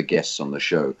many of the guests on the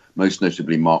show, most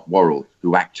notably Mark Worrell,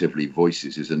 who actively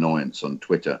voices his annoyance on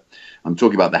Twitter. I'm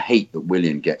talking about the hate that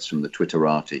William gets from the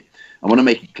Twitterati. I want to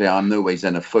make it clear I'm no way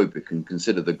xenophobic and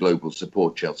consider the global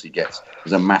support Chelsea gets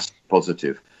as a massive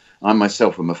positive. I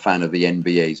myself am a fan of the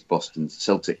NBA's Boston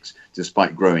Celtics,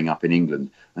 despite growing up in England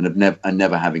and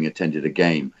never having attended a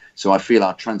game. So I feel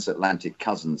our transatlantic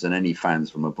cousins and any fans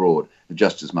from abroad are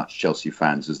just as much Chelsea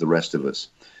fans as the rest of us.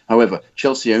 However,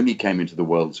 Chelsea only came onto the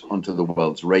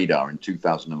world's radar in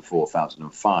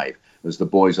 2004-2005 as the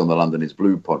boys on the London is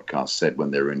Blue podcast said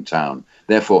when they were in town.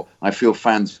 Therefore, I feel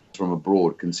fans from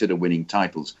abroad consider winning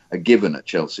titles a given at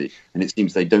Chelsea, and it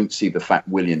seems they don't see the fact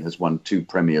Willian has won 2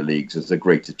 Premier Leagues as a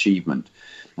great achievement.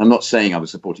 I'm not saying I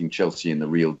was supporting Chelsea in the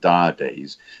real dire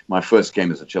days. My first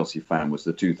game as a Chelsea fan was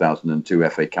the 2002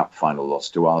 FA Cup final loss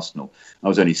to Arsenal. I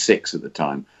was only 6 at the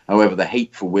time. However, the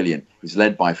hate for Willian is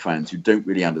led by fans who don't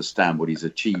really understand what he's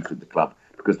achieved at the club,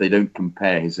 because they don't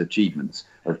compare his achievements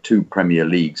of 2 Premier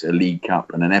Leagues, a League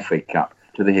Cup and an FA Cup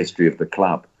to the history of the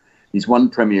club. He's 1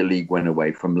 Premier League win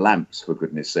away from Lamps, for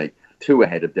goodness sake, 2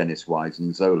 ahead of Dennis Wise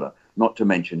and Zola, not to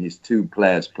mention his 2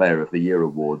 Players Player of the Year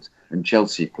awards and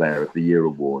Chelsea Player of the Year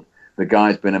award. The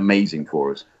guy's been amazing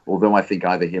for us, although I think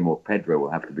either him or Pedro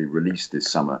will have to be released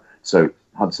this summer, so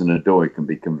Hudson-Odoi can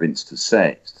be convinced to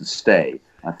stay.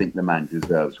 I think the man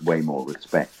deserves way more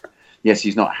respect. Yes,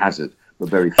 he's not Hazard, but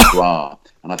very few are.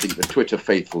 And I think the Twitter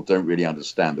faithful don't really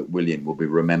understand that Willian will be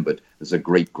remembered as a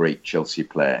great, great Chelsea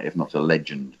player, if not a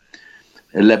legend.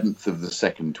 11th of the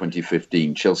 2nd,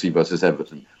 2015, Chelsea versus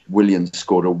Everton. Willian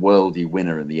scored a worldie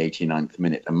winner in the 89th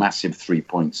minute, a massive 3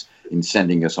 points in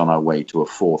sending us on our way to a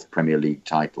 4th Premier League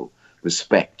title.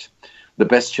 Respect. The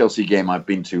best Chelsea game I've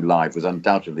been to live was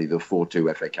undoubtedly the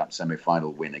 4-2 FA Cup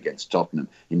semi-final win against Tottenham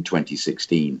in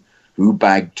 2016. Who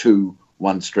bagged 2,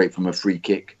 1 straight from a free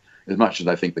kick? As much as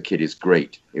I think the kid is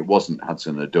great, it wasn't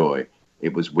Hudson-Odoi.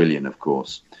 It was Willian, of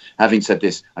course. Having said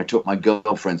this, I took my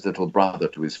girlfriend's little brother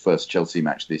to his first Chelsea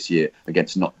match this year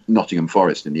against Nottingham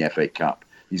Forest in the FA Cup.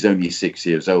 He's only 6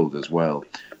 years old as well.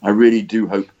 I really do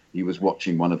hope he was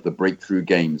watching one of the breakthrough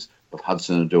games of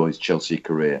Hudson-Odoi's Chelsea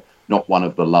career, not one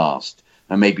of the last.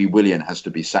 And maybe Willian has to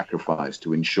be sacrificed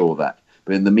to ensure that.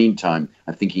 But in the meantime,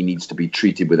 I think he needs to be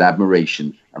treated with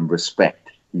admiration and respect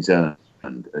he's earned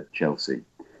at Chelsea.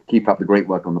 Keep up the great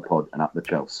work on the pod and up the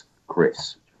Chelsea.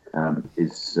 Chris.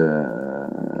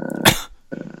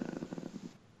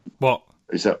 What?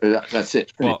 That's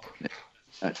it. Finished. What?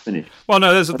 That's finished. Well,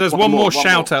 no, there's one more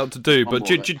shout out to do. But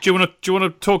do you want to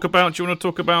talk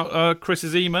about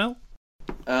Chris's email?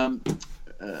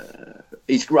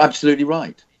 He's absolutely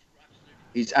right.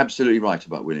 He's absolutely right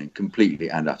about Willian, completely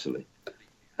and utterly.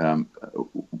 A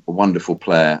wonderful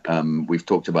player. We've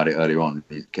talked about it earlier on.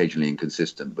 He's occasionally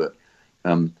inconsistent, but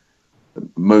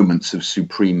moments of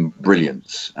supreme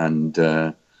brilliance. And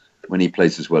when he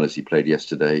plays as well as he played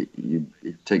yesterday,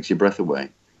 it takes your breath away.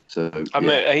 So I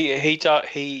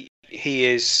mean, he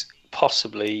is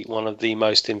possibly one of the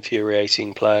most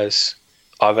infuriating players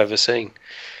I've ever seen,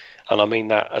 and I mean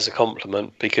that as a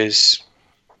compliment because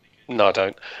no, I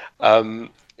don't.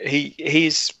 He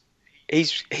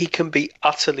can be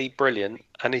utterly brilliant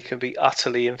and he can be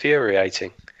utterly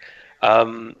infuriating,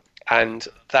 and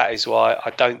that is why I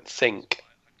don't think,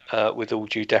 with all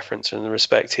due deference and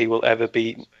respect, he will ever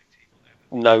be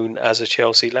known as a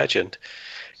Chelsea legend.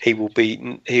 He will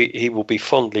be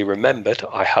fondly remembered,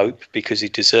 I hope, because he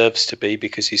deserves to be,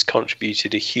 because he's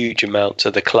contributed a huge amount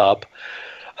to the club.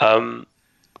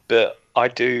 But I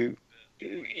do.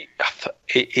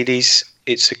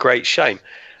 It's a great shame.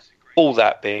 All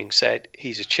that being said,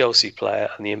 he's a Chelsea player,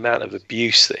 and the amount of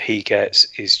abuse that he gets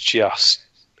is just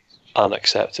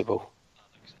unacceptable.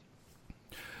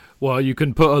 Well, you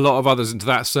can put a lot of others into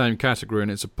that same category, and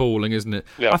it's appalling, isn't it?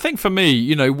 Yeah. I think for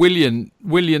me, Willian,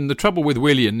 the trouble with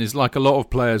Willian is like a lot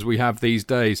of players we have these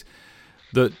days,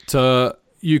 that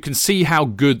you can see how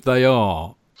good they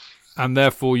are, and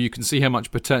therefore you can see how much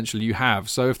potential you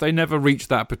have. So if they never reach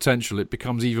that potential, it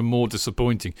becomes even more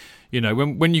disappointing.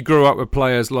 When you grow up with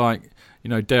players like,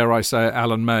 dare I say it,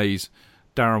 Alan Mays,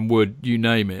 Darren Wood, you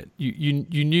name it,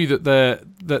 you knew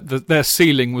that their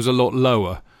ceiling was a lot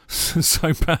lower.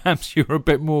 So perhaps you're a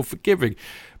bit more forgiving.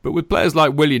 But with players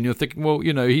like Willian, you're thinking, well,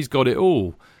 he's got it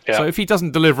all. Yeah. So if he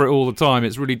doesn't deliver it all the time,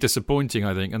 it's really disappointing,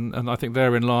 I think. And I think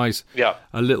therein lies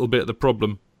a little bit of the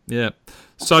problem. Yeah.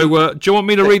 So do you want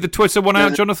me to read the Twitter one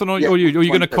out, Jonathan, or are you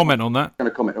going to comment on that? I'm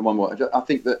going to comment on one more. I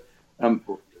think that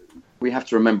we have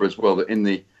to remember as well that in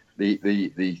the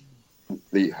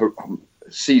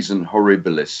season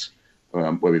horribilis,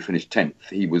 where we finished 10th,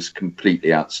 he was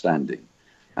completely outstanding.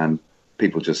 And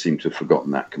people just seem to have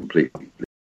forgotten that completely.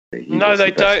 No,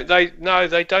 they don't.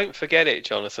 They don't forget it,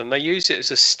 Jonathan. They use it as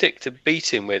a stick to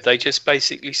beat him with. They just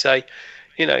basically say,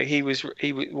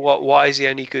 why is he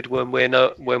only good when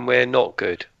we're not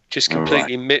good? Just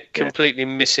completely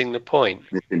missing the point.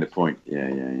 Missing the point.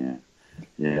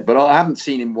 Yeah. But I haven't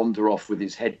seen him wander off with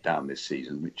his head down this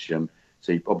season, which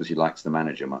so he obviously likes the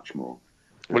manager much more.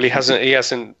 Well, he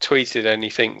hasn't tweeted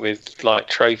anything with like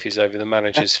trophies over the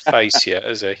manager's face yet,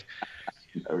 has he?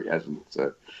 No, he hasn't.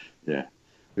 So, yeah.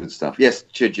 Good stuff. Yes,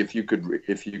 Chidge, if you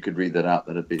could read that out,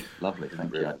 that'd be lovely.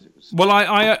 Thank you. Well,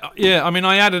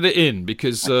 I added it in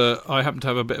because I happen to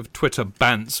have a bit of Twitter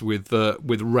bants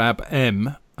with Rab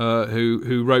M,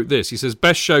 who wrote this. He says,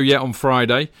 best show yet on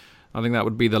Friday. I think that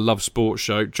would be the Love Sports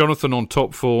show. Jonathan on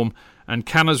top form, and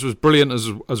Canners was brilliant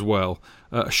as well.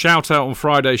 A shout out on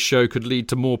Friday's show could lead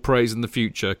to more praise in the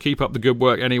future. Keep up the good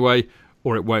work anyway,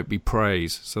 or it won't be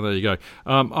praise. So there you go.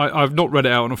 I've not read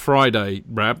it out on a Friday,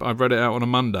 Rab. I've read it out on a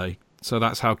Monday. So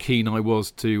that's how keen I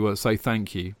was to say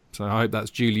thank you. So I hope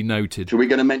that's duly noted. So we're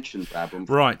going to mention Rab on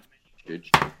Right. We're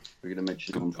going to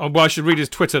mention him. Oh, well, I should read his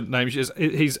Twitter name.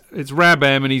 It's Rab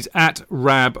M, and he's at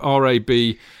Rab, RAB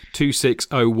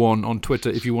 2601 on Twitter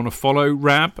if you want to follow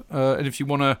Rab. And if you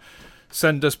want to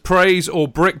send us praise or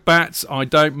brickbats, I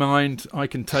don't mind. I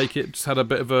can take it. Just had a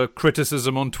bit of a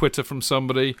criticism on Twitter from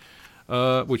somebody,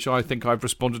 which I think I've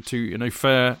responded to in a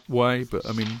fair way, but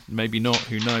I mean, maybe not,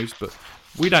 who knows, but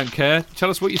we don't care. Tell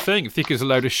us what you think. If you think it's a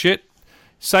load of shit,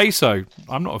 say so.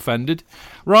 I'm not offended.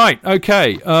 Right,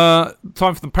 okay, time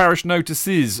for the parish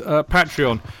notices.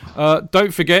 Patreon.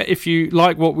 Don't forget, if you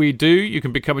like what we do, you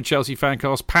can become a Chelsea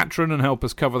Fancast patron and help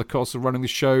us cover the costs of running the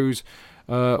shows,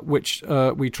 which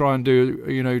we try and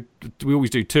do, we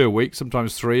always do 2 a week,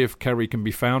 sometimes 3 if Kerry can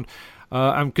be found.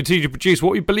 And continue to produce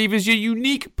what we believe is your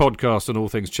unique podcast on all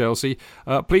things Chelsea.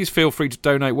 Please feel free to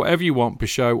donate whatever you want per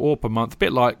show or per month. A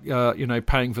bit like,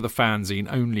 paying for the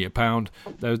fanzine, only £1.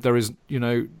 There is,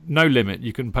 no limit.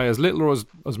 You can pay as little or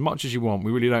as much as you want.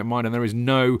 We really don't mind, and there is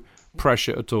no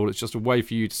pressure at all. It's just a way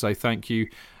for you to say thank you,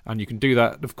 and you can do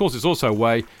that. Of course, it's also a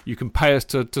way you can pay us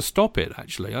to stop it,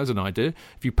 actually, as an idea.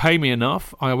 If you pay me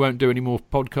enough, I won't do any more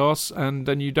podcasts, and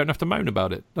then you don't have to moan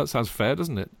about it. That sounds fair,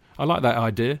 doesn't it? I like that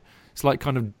idea. It's like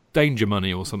kind of danger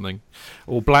money or something,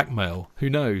 or blackmail. Who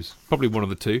knows? Probably one of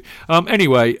the two.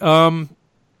 Anyway,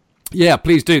 yeah,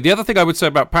 please do. The other thing I would say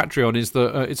about Patreon is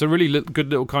that it's a really good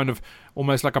little kind of,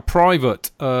 almost like a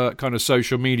private kind of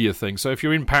social media thing. So if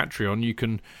you're in Patreon, you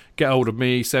can get hold of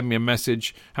me, send me a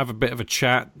message, have a bit of a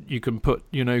chat. You can put,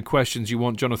 questions you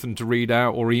want Jonathan to read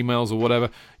out, or emails or whatever,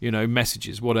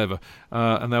 messages, whatever,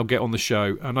 and they'll get on the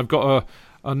show. And I've got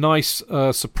a nice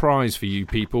surprise for you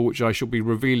people, which I shall be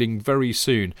revealing very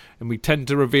soon. And we tend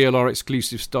to reveal our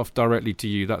exclusive stuff directly to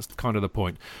you. That's kind of the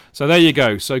point. So there you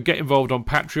go. So get involved on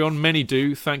Patreon. Many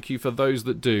do. Thank you for those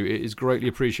that do. It is greatly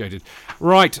appreciated.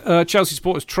 Right, Chelsea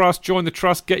Supporters Trust. Join the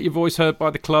trust. Get your voice heard by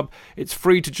the club. It's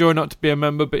free to join, not to be a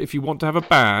member. But if you want to have a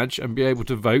badge and be able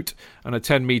to vote and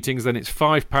attend meetings, then it's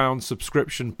 £5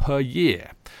 subscription per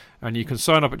year. And you can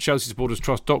sign up at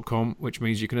chelseasupporterstrust.com, which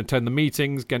means you can attend the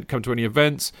meetings, come to any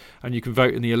events, and you can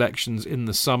vote in the elections in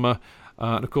the summer.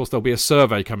 And of course, there'll be a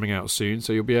survey coming out soon,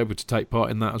 so you'll be able to take part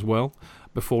in that as well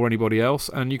before anybody else.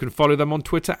 And you can follow them on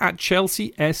Twitter at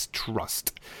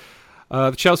ChelseaSTrust.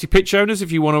 The Chelsea Pitch Owners,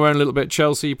 if you want to own a little bit of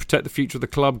Chelsea, protect the future of the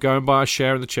club, go and buy a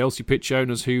share in the Chelsea Pitch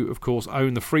Owners, who, of course,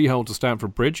 own the freehold to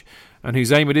Stamford Bridge, and whose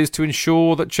aim it is to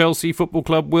ensure that Chelsea Football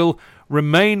Club will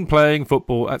remain playing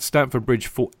football at Stamford Bridge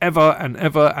forever and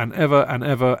ever and ever and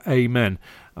ever. Amen.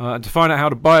 And to find out how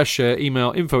to buy a share,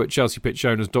 email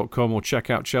info@chelseapitchowners.com or check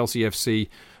out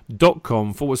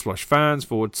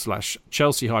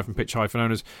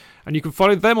chelseafc.com/fans/Chelsea-pitch-owners. And you can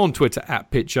follow them on Twitter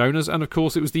at Pitch Owners. And of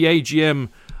course, it was the AGM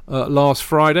last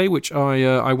Friday, which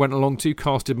I went along to,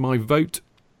 casted my vote.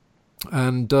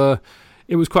 And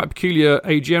it was quite a peculiar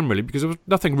AGM, really, because there was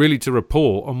nothing really to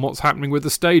report on what's happening with the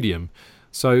stadium.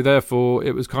 So therefore,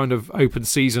 it was kind of open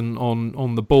season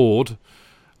on the board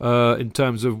in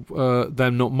terms of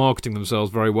them not marketing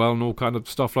themselves very well and all kind of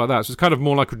stuff like that. So it's kind of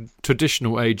more like a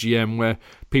traditional AGM where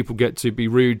people get to be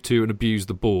rude to and abuse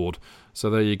the board. So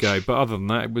there you go. But other than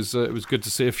that, it was good to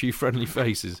see a few friendly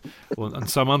faces, and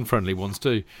some unfriendly ones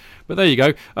too. But there you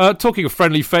go. Talking of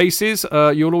friendly faces,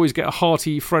 you'll always get a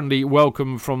hearty, friendly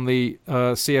welcome from the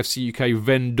CFC UK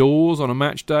vendors on a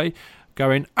match day,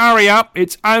 going, hurry up,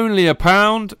 it's only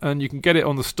 £1, and you can get it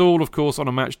on the stall, of course, on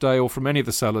a match day, or from any of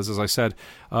the sellers, as I said,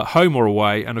 home or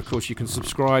away. And of course, you can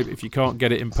subscribe if you can't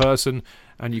get it in person,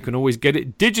 and you can always get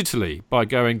it digitally by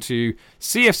going to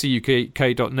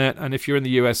cfcuk.net. And if you're in the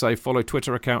USA, follow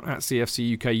Twitter account at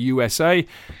CFCUKUSA.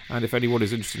 And if anyone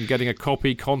is interested in getting a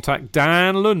copy, contact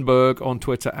Dan Lundberg on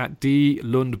Twitter at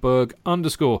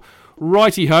 @DLundberg_.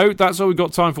 Righty-ho, that's all we've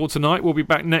got time for tonight. We'll be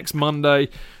back next Monday,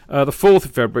 the 4th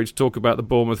of February, to talk about the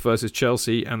Bournemouth versus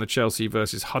Chelsea and the Chelsea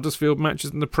versus Huddersfield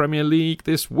matches in the Premier League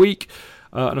this week.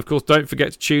 And of course, don't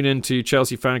forget to tune in to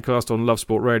Chelsea Fancast on Love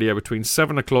Sport Radio between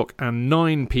 7 o'clock and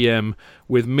 9 p.m.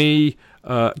 with me,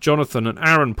 Jonathan and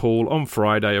Aaron Paul on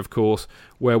Friday, of course,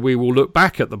 where we will look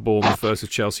back at the Bournemouth versus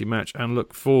Chelsea match and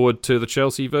look forward to the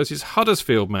Chelsea versus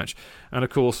Huddersfield match. And of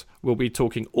course, we'll be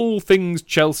talking all things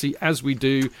Chelsea as we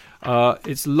do.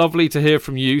 It's lovely to hear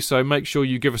from you, so make sure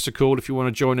you give us a call if you want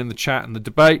to join in the chat and the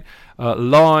debate.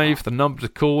 Live, the number to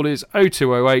call is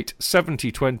 0208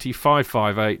 70 20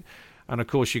 558. And of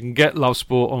course, you can get Love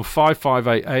Sport on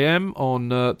 558 AM on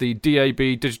the DAB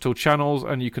digital channels,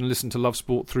 and you can listen to Love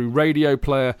Sport through Radio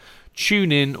Player,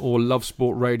 TuneIn, or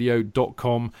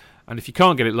lovesportradio.com. And if you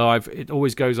can't get it live, it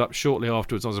always goes up shortly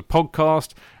afterwards as a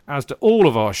podcast, as do all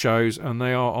of our shows, and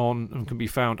they are on and can be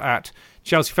found at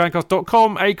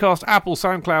chelseafancast.com, Acast, Apple,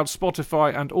 SoundCloud,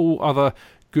 Spotify, and all other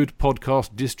good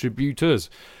podcast distributors.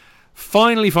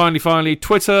 Finally,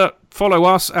 Twitter, follow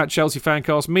us at Chelsea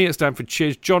Fancast, me at Stanford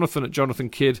Chidge, Jonathan at Jonathan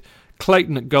Kidd,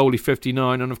 Clayton at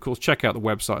Goldie59, and of course check out the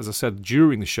website, as I said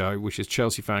during the show, which is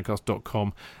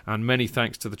chelseafancast.com, and many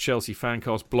thanks to the Chelsea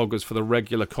Fancast bloggers for the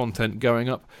regular content going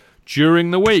up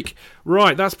during the week.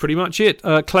 Right, that's pretty much it.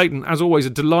 Clayton, as always, a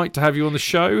delight to have you on the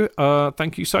show.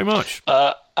 Thank you so much.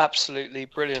 Absolutely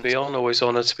brilliant to be on. Always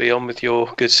honoured to be on with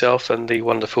your good self and the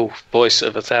wonderful voice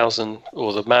of 1,000,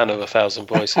 or the man of 1,000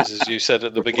 voices, as you said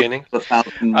at the beginning.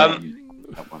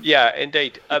 Yeah,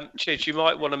 indeed. Chidge, you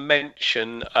might want to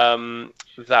mention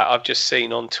that I've just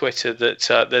seen on Twitter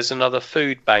that there's another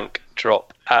food bank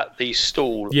drop at the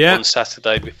stall on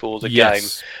Saturday before the game.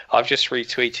 I've just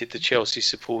retweeted the Chelsea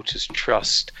Supporters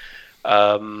Trust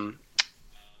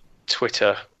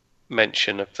Twitter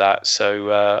mention of that.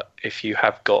 So if you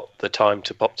have got the time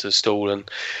to pop to the stall and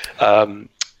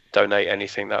donate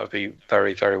anything, that would be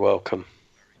very, very welcome.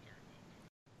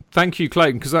 Thank you,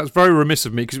 Clayton, because that's very remiss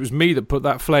of me, because it was me that put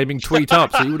that flaming tweet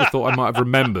up, so you would have thought I might have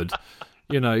remembered.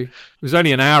 You know, it was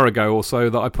only an hour ago or so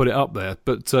that I put it up there.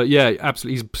 But yeah,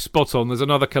 absolutely, he's spot on. There's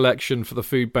another collection for the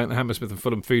food bank, the Hammersmith and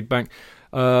Fulham Food Bank.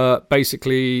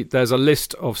 Basically, there's a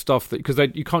list of stuff that, because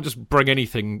you can't just bring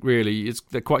anything, really.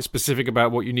 They're quite specific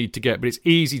about what you need to get, but it's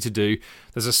easy to do.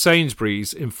 There's a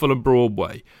Sainsbury's in Fulham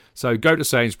Broadway. So go to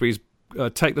Sainsbury's,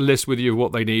 take the list with you of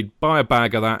what they need, buy a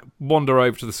bag of that, wander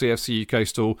over to the CFC UK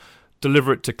stall,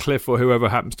 deliver it to Cliff or whoever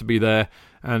happens to be there,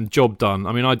 and job done.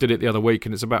 I mean, I did it the other week,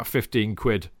 and it's about 15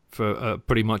 quid for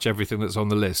pretty much everything that's on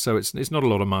the list. So it's not a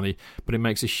lot of money, but it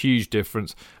makes a huge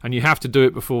difference. And you have to do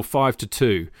it before 5 to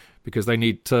 2, because they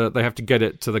have to get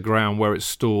it to the ground where it's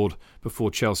stored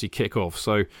before Chelsea kick off.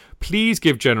 So please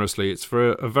give generously. It's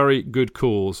for a very good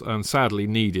cause and sadly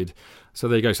needed. So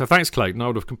there you go. So thanks, Clayton. I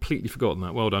would have completely forgotten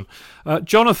that. Well done.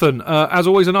 Jonathan, as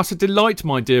always, an utter delight,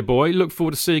 my dear boy. Look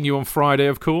forward to seeing you on Friday,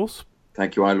 of course.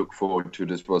 Thank you. I look forward to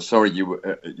it as well. Sorry, your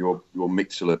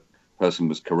Mixler person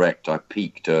was correct. I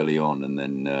peaked early on and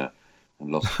then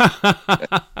lost.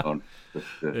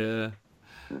 Yeah.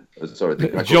 Sorry.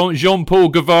 Jean-Paul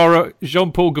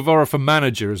Guevara for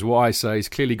manager is what I say. He's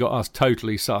clearly got us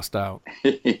totally sussed out.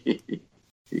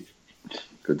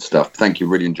 Good stuff. Thank you.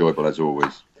 Really enjoyable as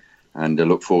always. And I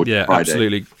look forward to Friday.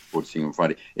 Absolutely. Look forward to seeing you on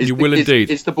Friday. You will indeed.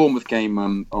 Is the Bournemouth game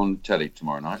on telly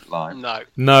tomorrow night live?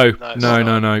 No.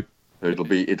 So it'll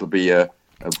be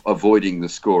avoiding the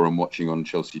score and watching on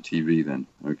Chelsea TV then.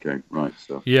 Okay, right.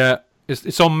 So yeah,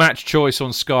 it's on Match Choice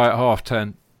on Sky at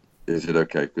 10:30. Is it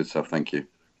okay? Good stuff. Thank you.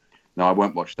 No, I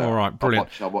won't watch that. All right, brilliant.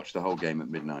 I'll watch the whole game at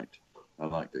midnight. I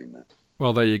like doing that.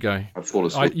 Well, there you go. I'd fall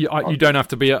asleep. You don't have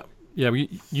to be up. Yeah,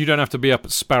 you don't have to be up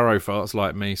at Sparrow farts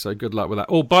like me, so good luck with that.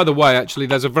 Oh, by the way, actually,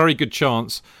 there's a very good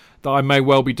chance that I may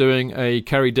well be doing a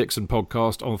Kerry Dixon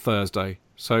podcast on Thursday.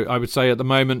 So I would say at the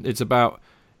moment it's about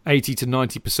 80 to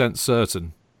 90%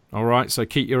 certain. All right, so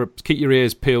keep your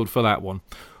ears peeled for that one.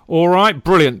 All right,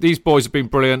 brilliant. These boys have been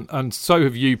brilliant, and so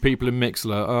have you people in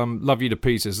Mixler. Love you to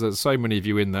pieces. There's so many of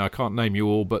you in there. I can't name you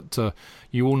all, but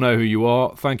you all know who you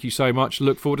are. Thank you so much.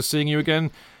 Look forward to seeing you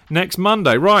again next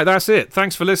Monday. Right, that's it.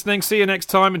 Thanks for listening. See you next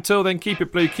time. Until then, keep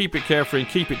it blue, keep it carefree, and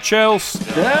keep it Chelsea.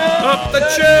 Up the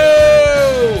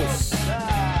Chelsea!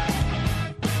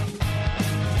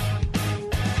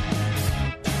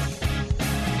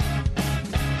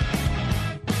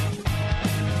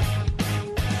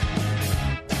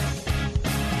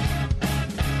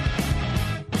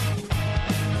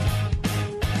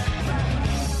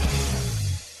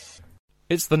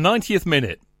 It's the 90th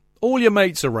minute. All your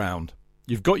mates around.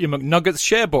 You've got your McNuggets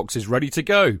share boxes ready to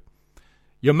go.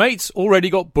 Your mates already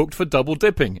got booked for double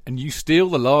dipping, and you steal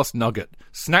the last nugget,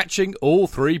 snatching all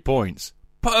 3 points.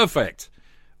 Perfect.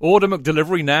 Order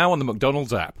McDelivery now on the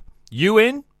McDonald's app. You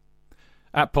in?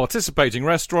 At participating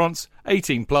restaurants,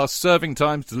 18 plus, serving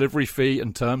times, delivery fee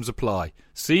and terms apply.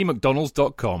 See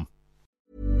mcdonalds.com.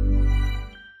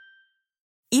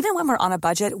 Even when we're on a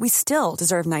budget, we still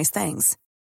deserve nice things.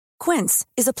 Quince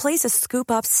is a place to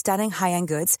scoop up stunning high-end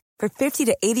goods for 50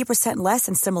 to 80% less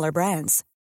than similar brands.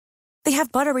 They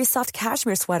have buttery soft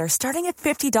cashmere sweaters starting at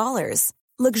 $50,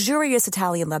 luxurious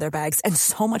Italian leather bags, and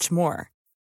so much more.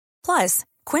 Plus,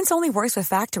 Quince only works with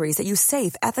factories that use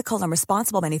safe, ethical, and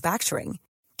responsible manufacturing.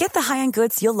 Get the high-end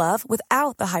goods you'll love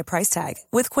without the high price tag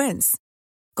with Quince.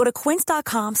 Go to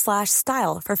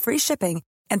quince.com/style for free shipping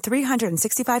and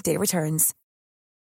 365-day returns.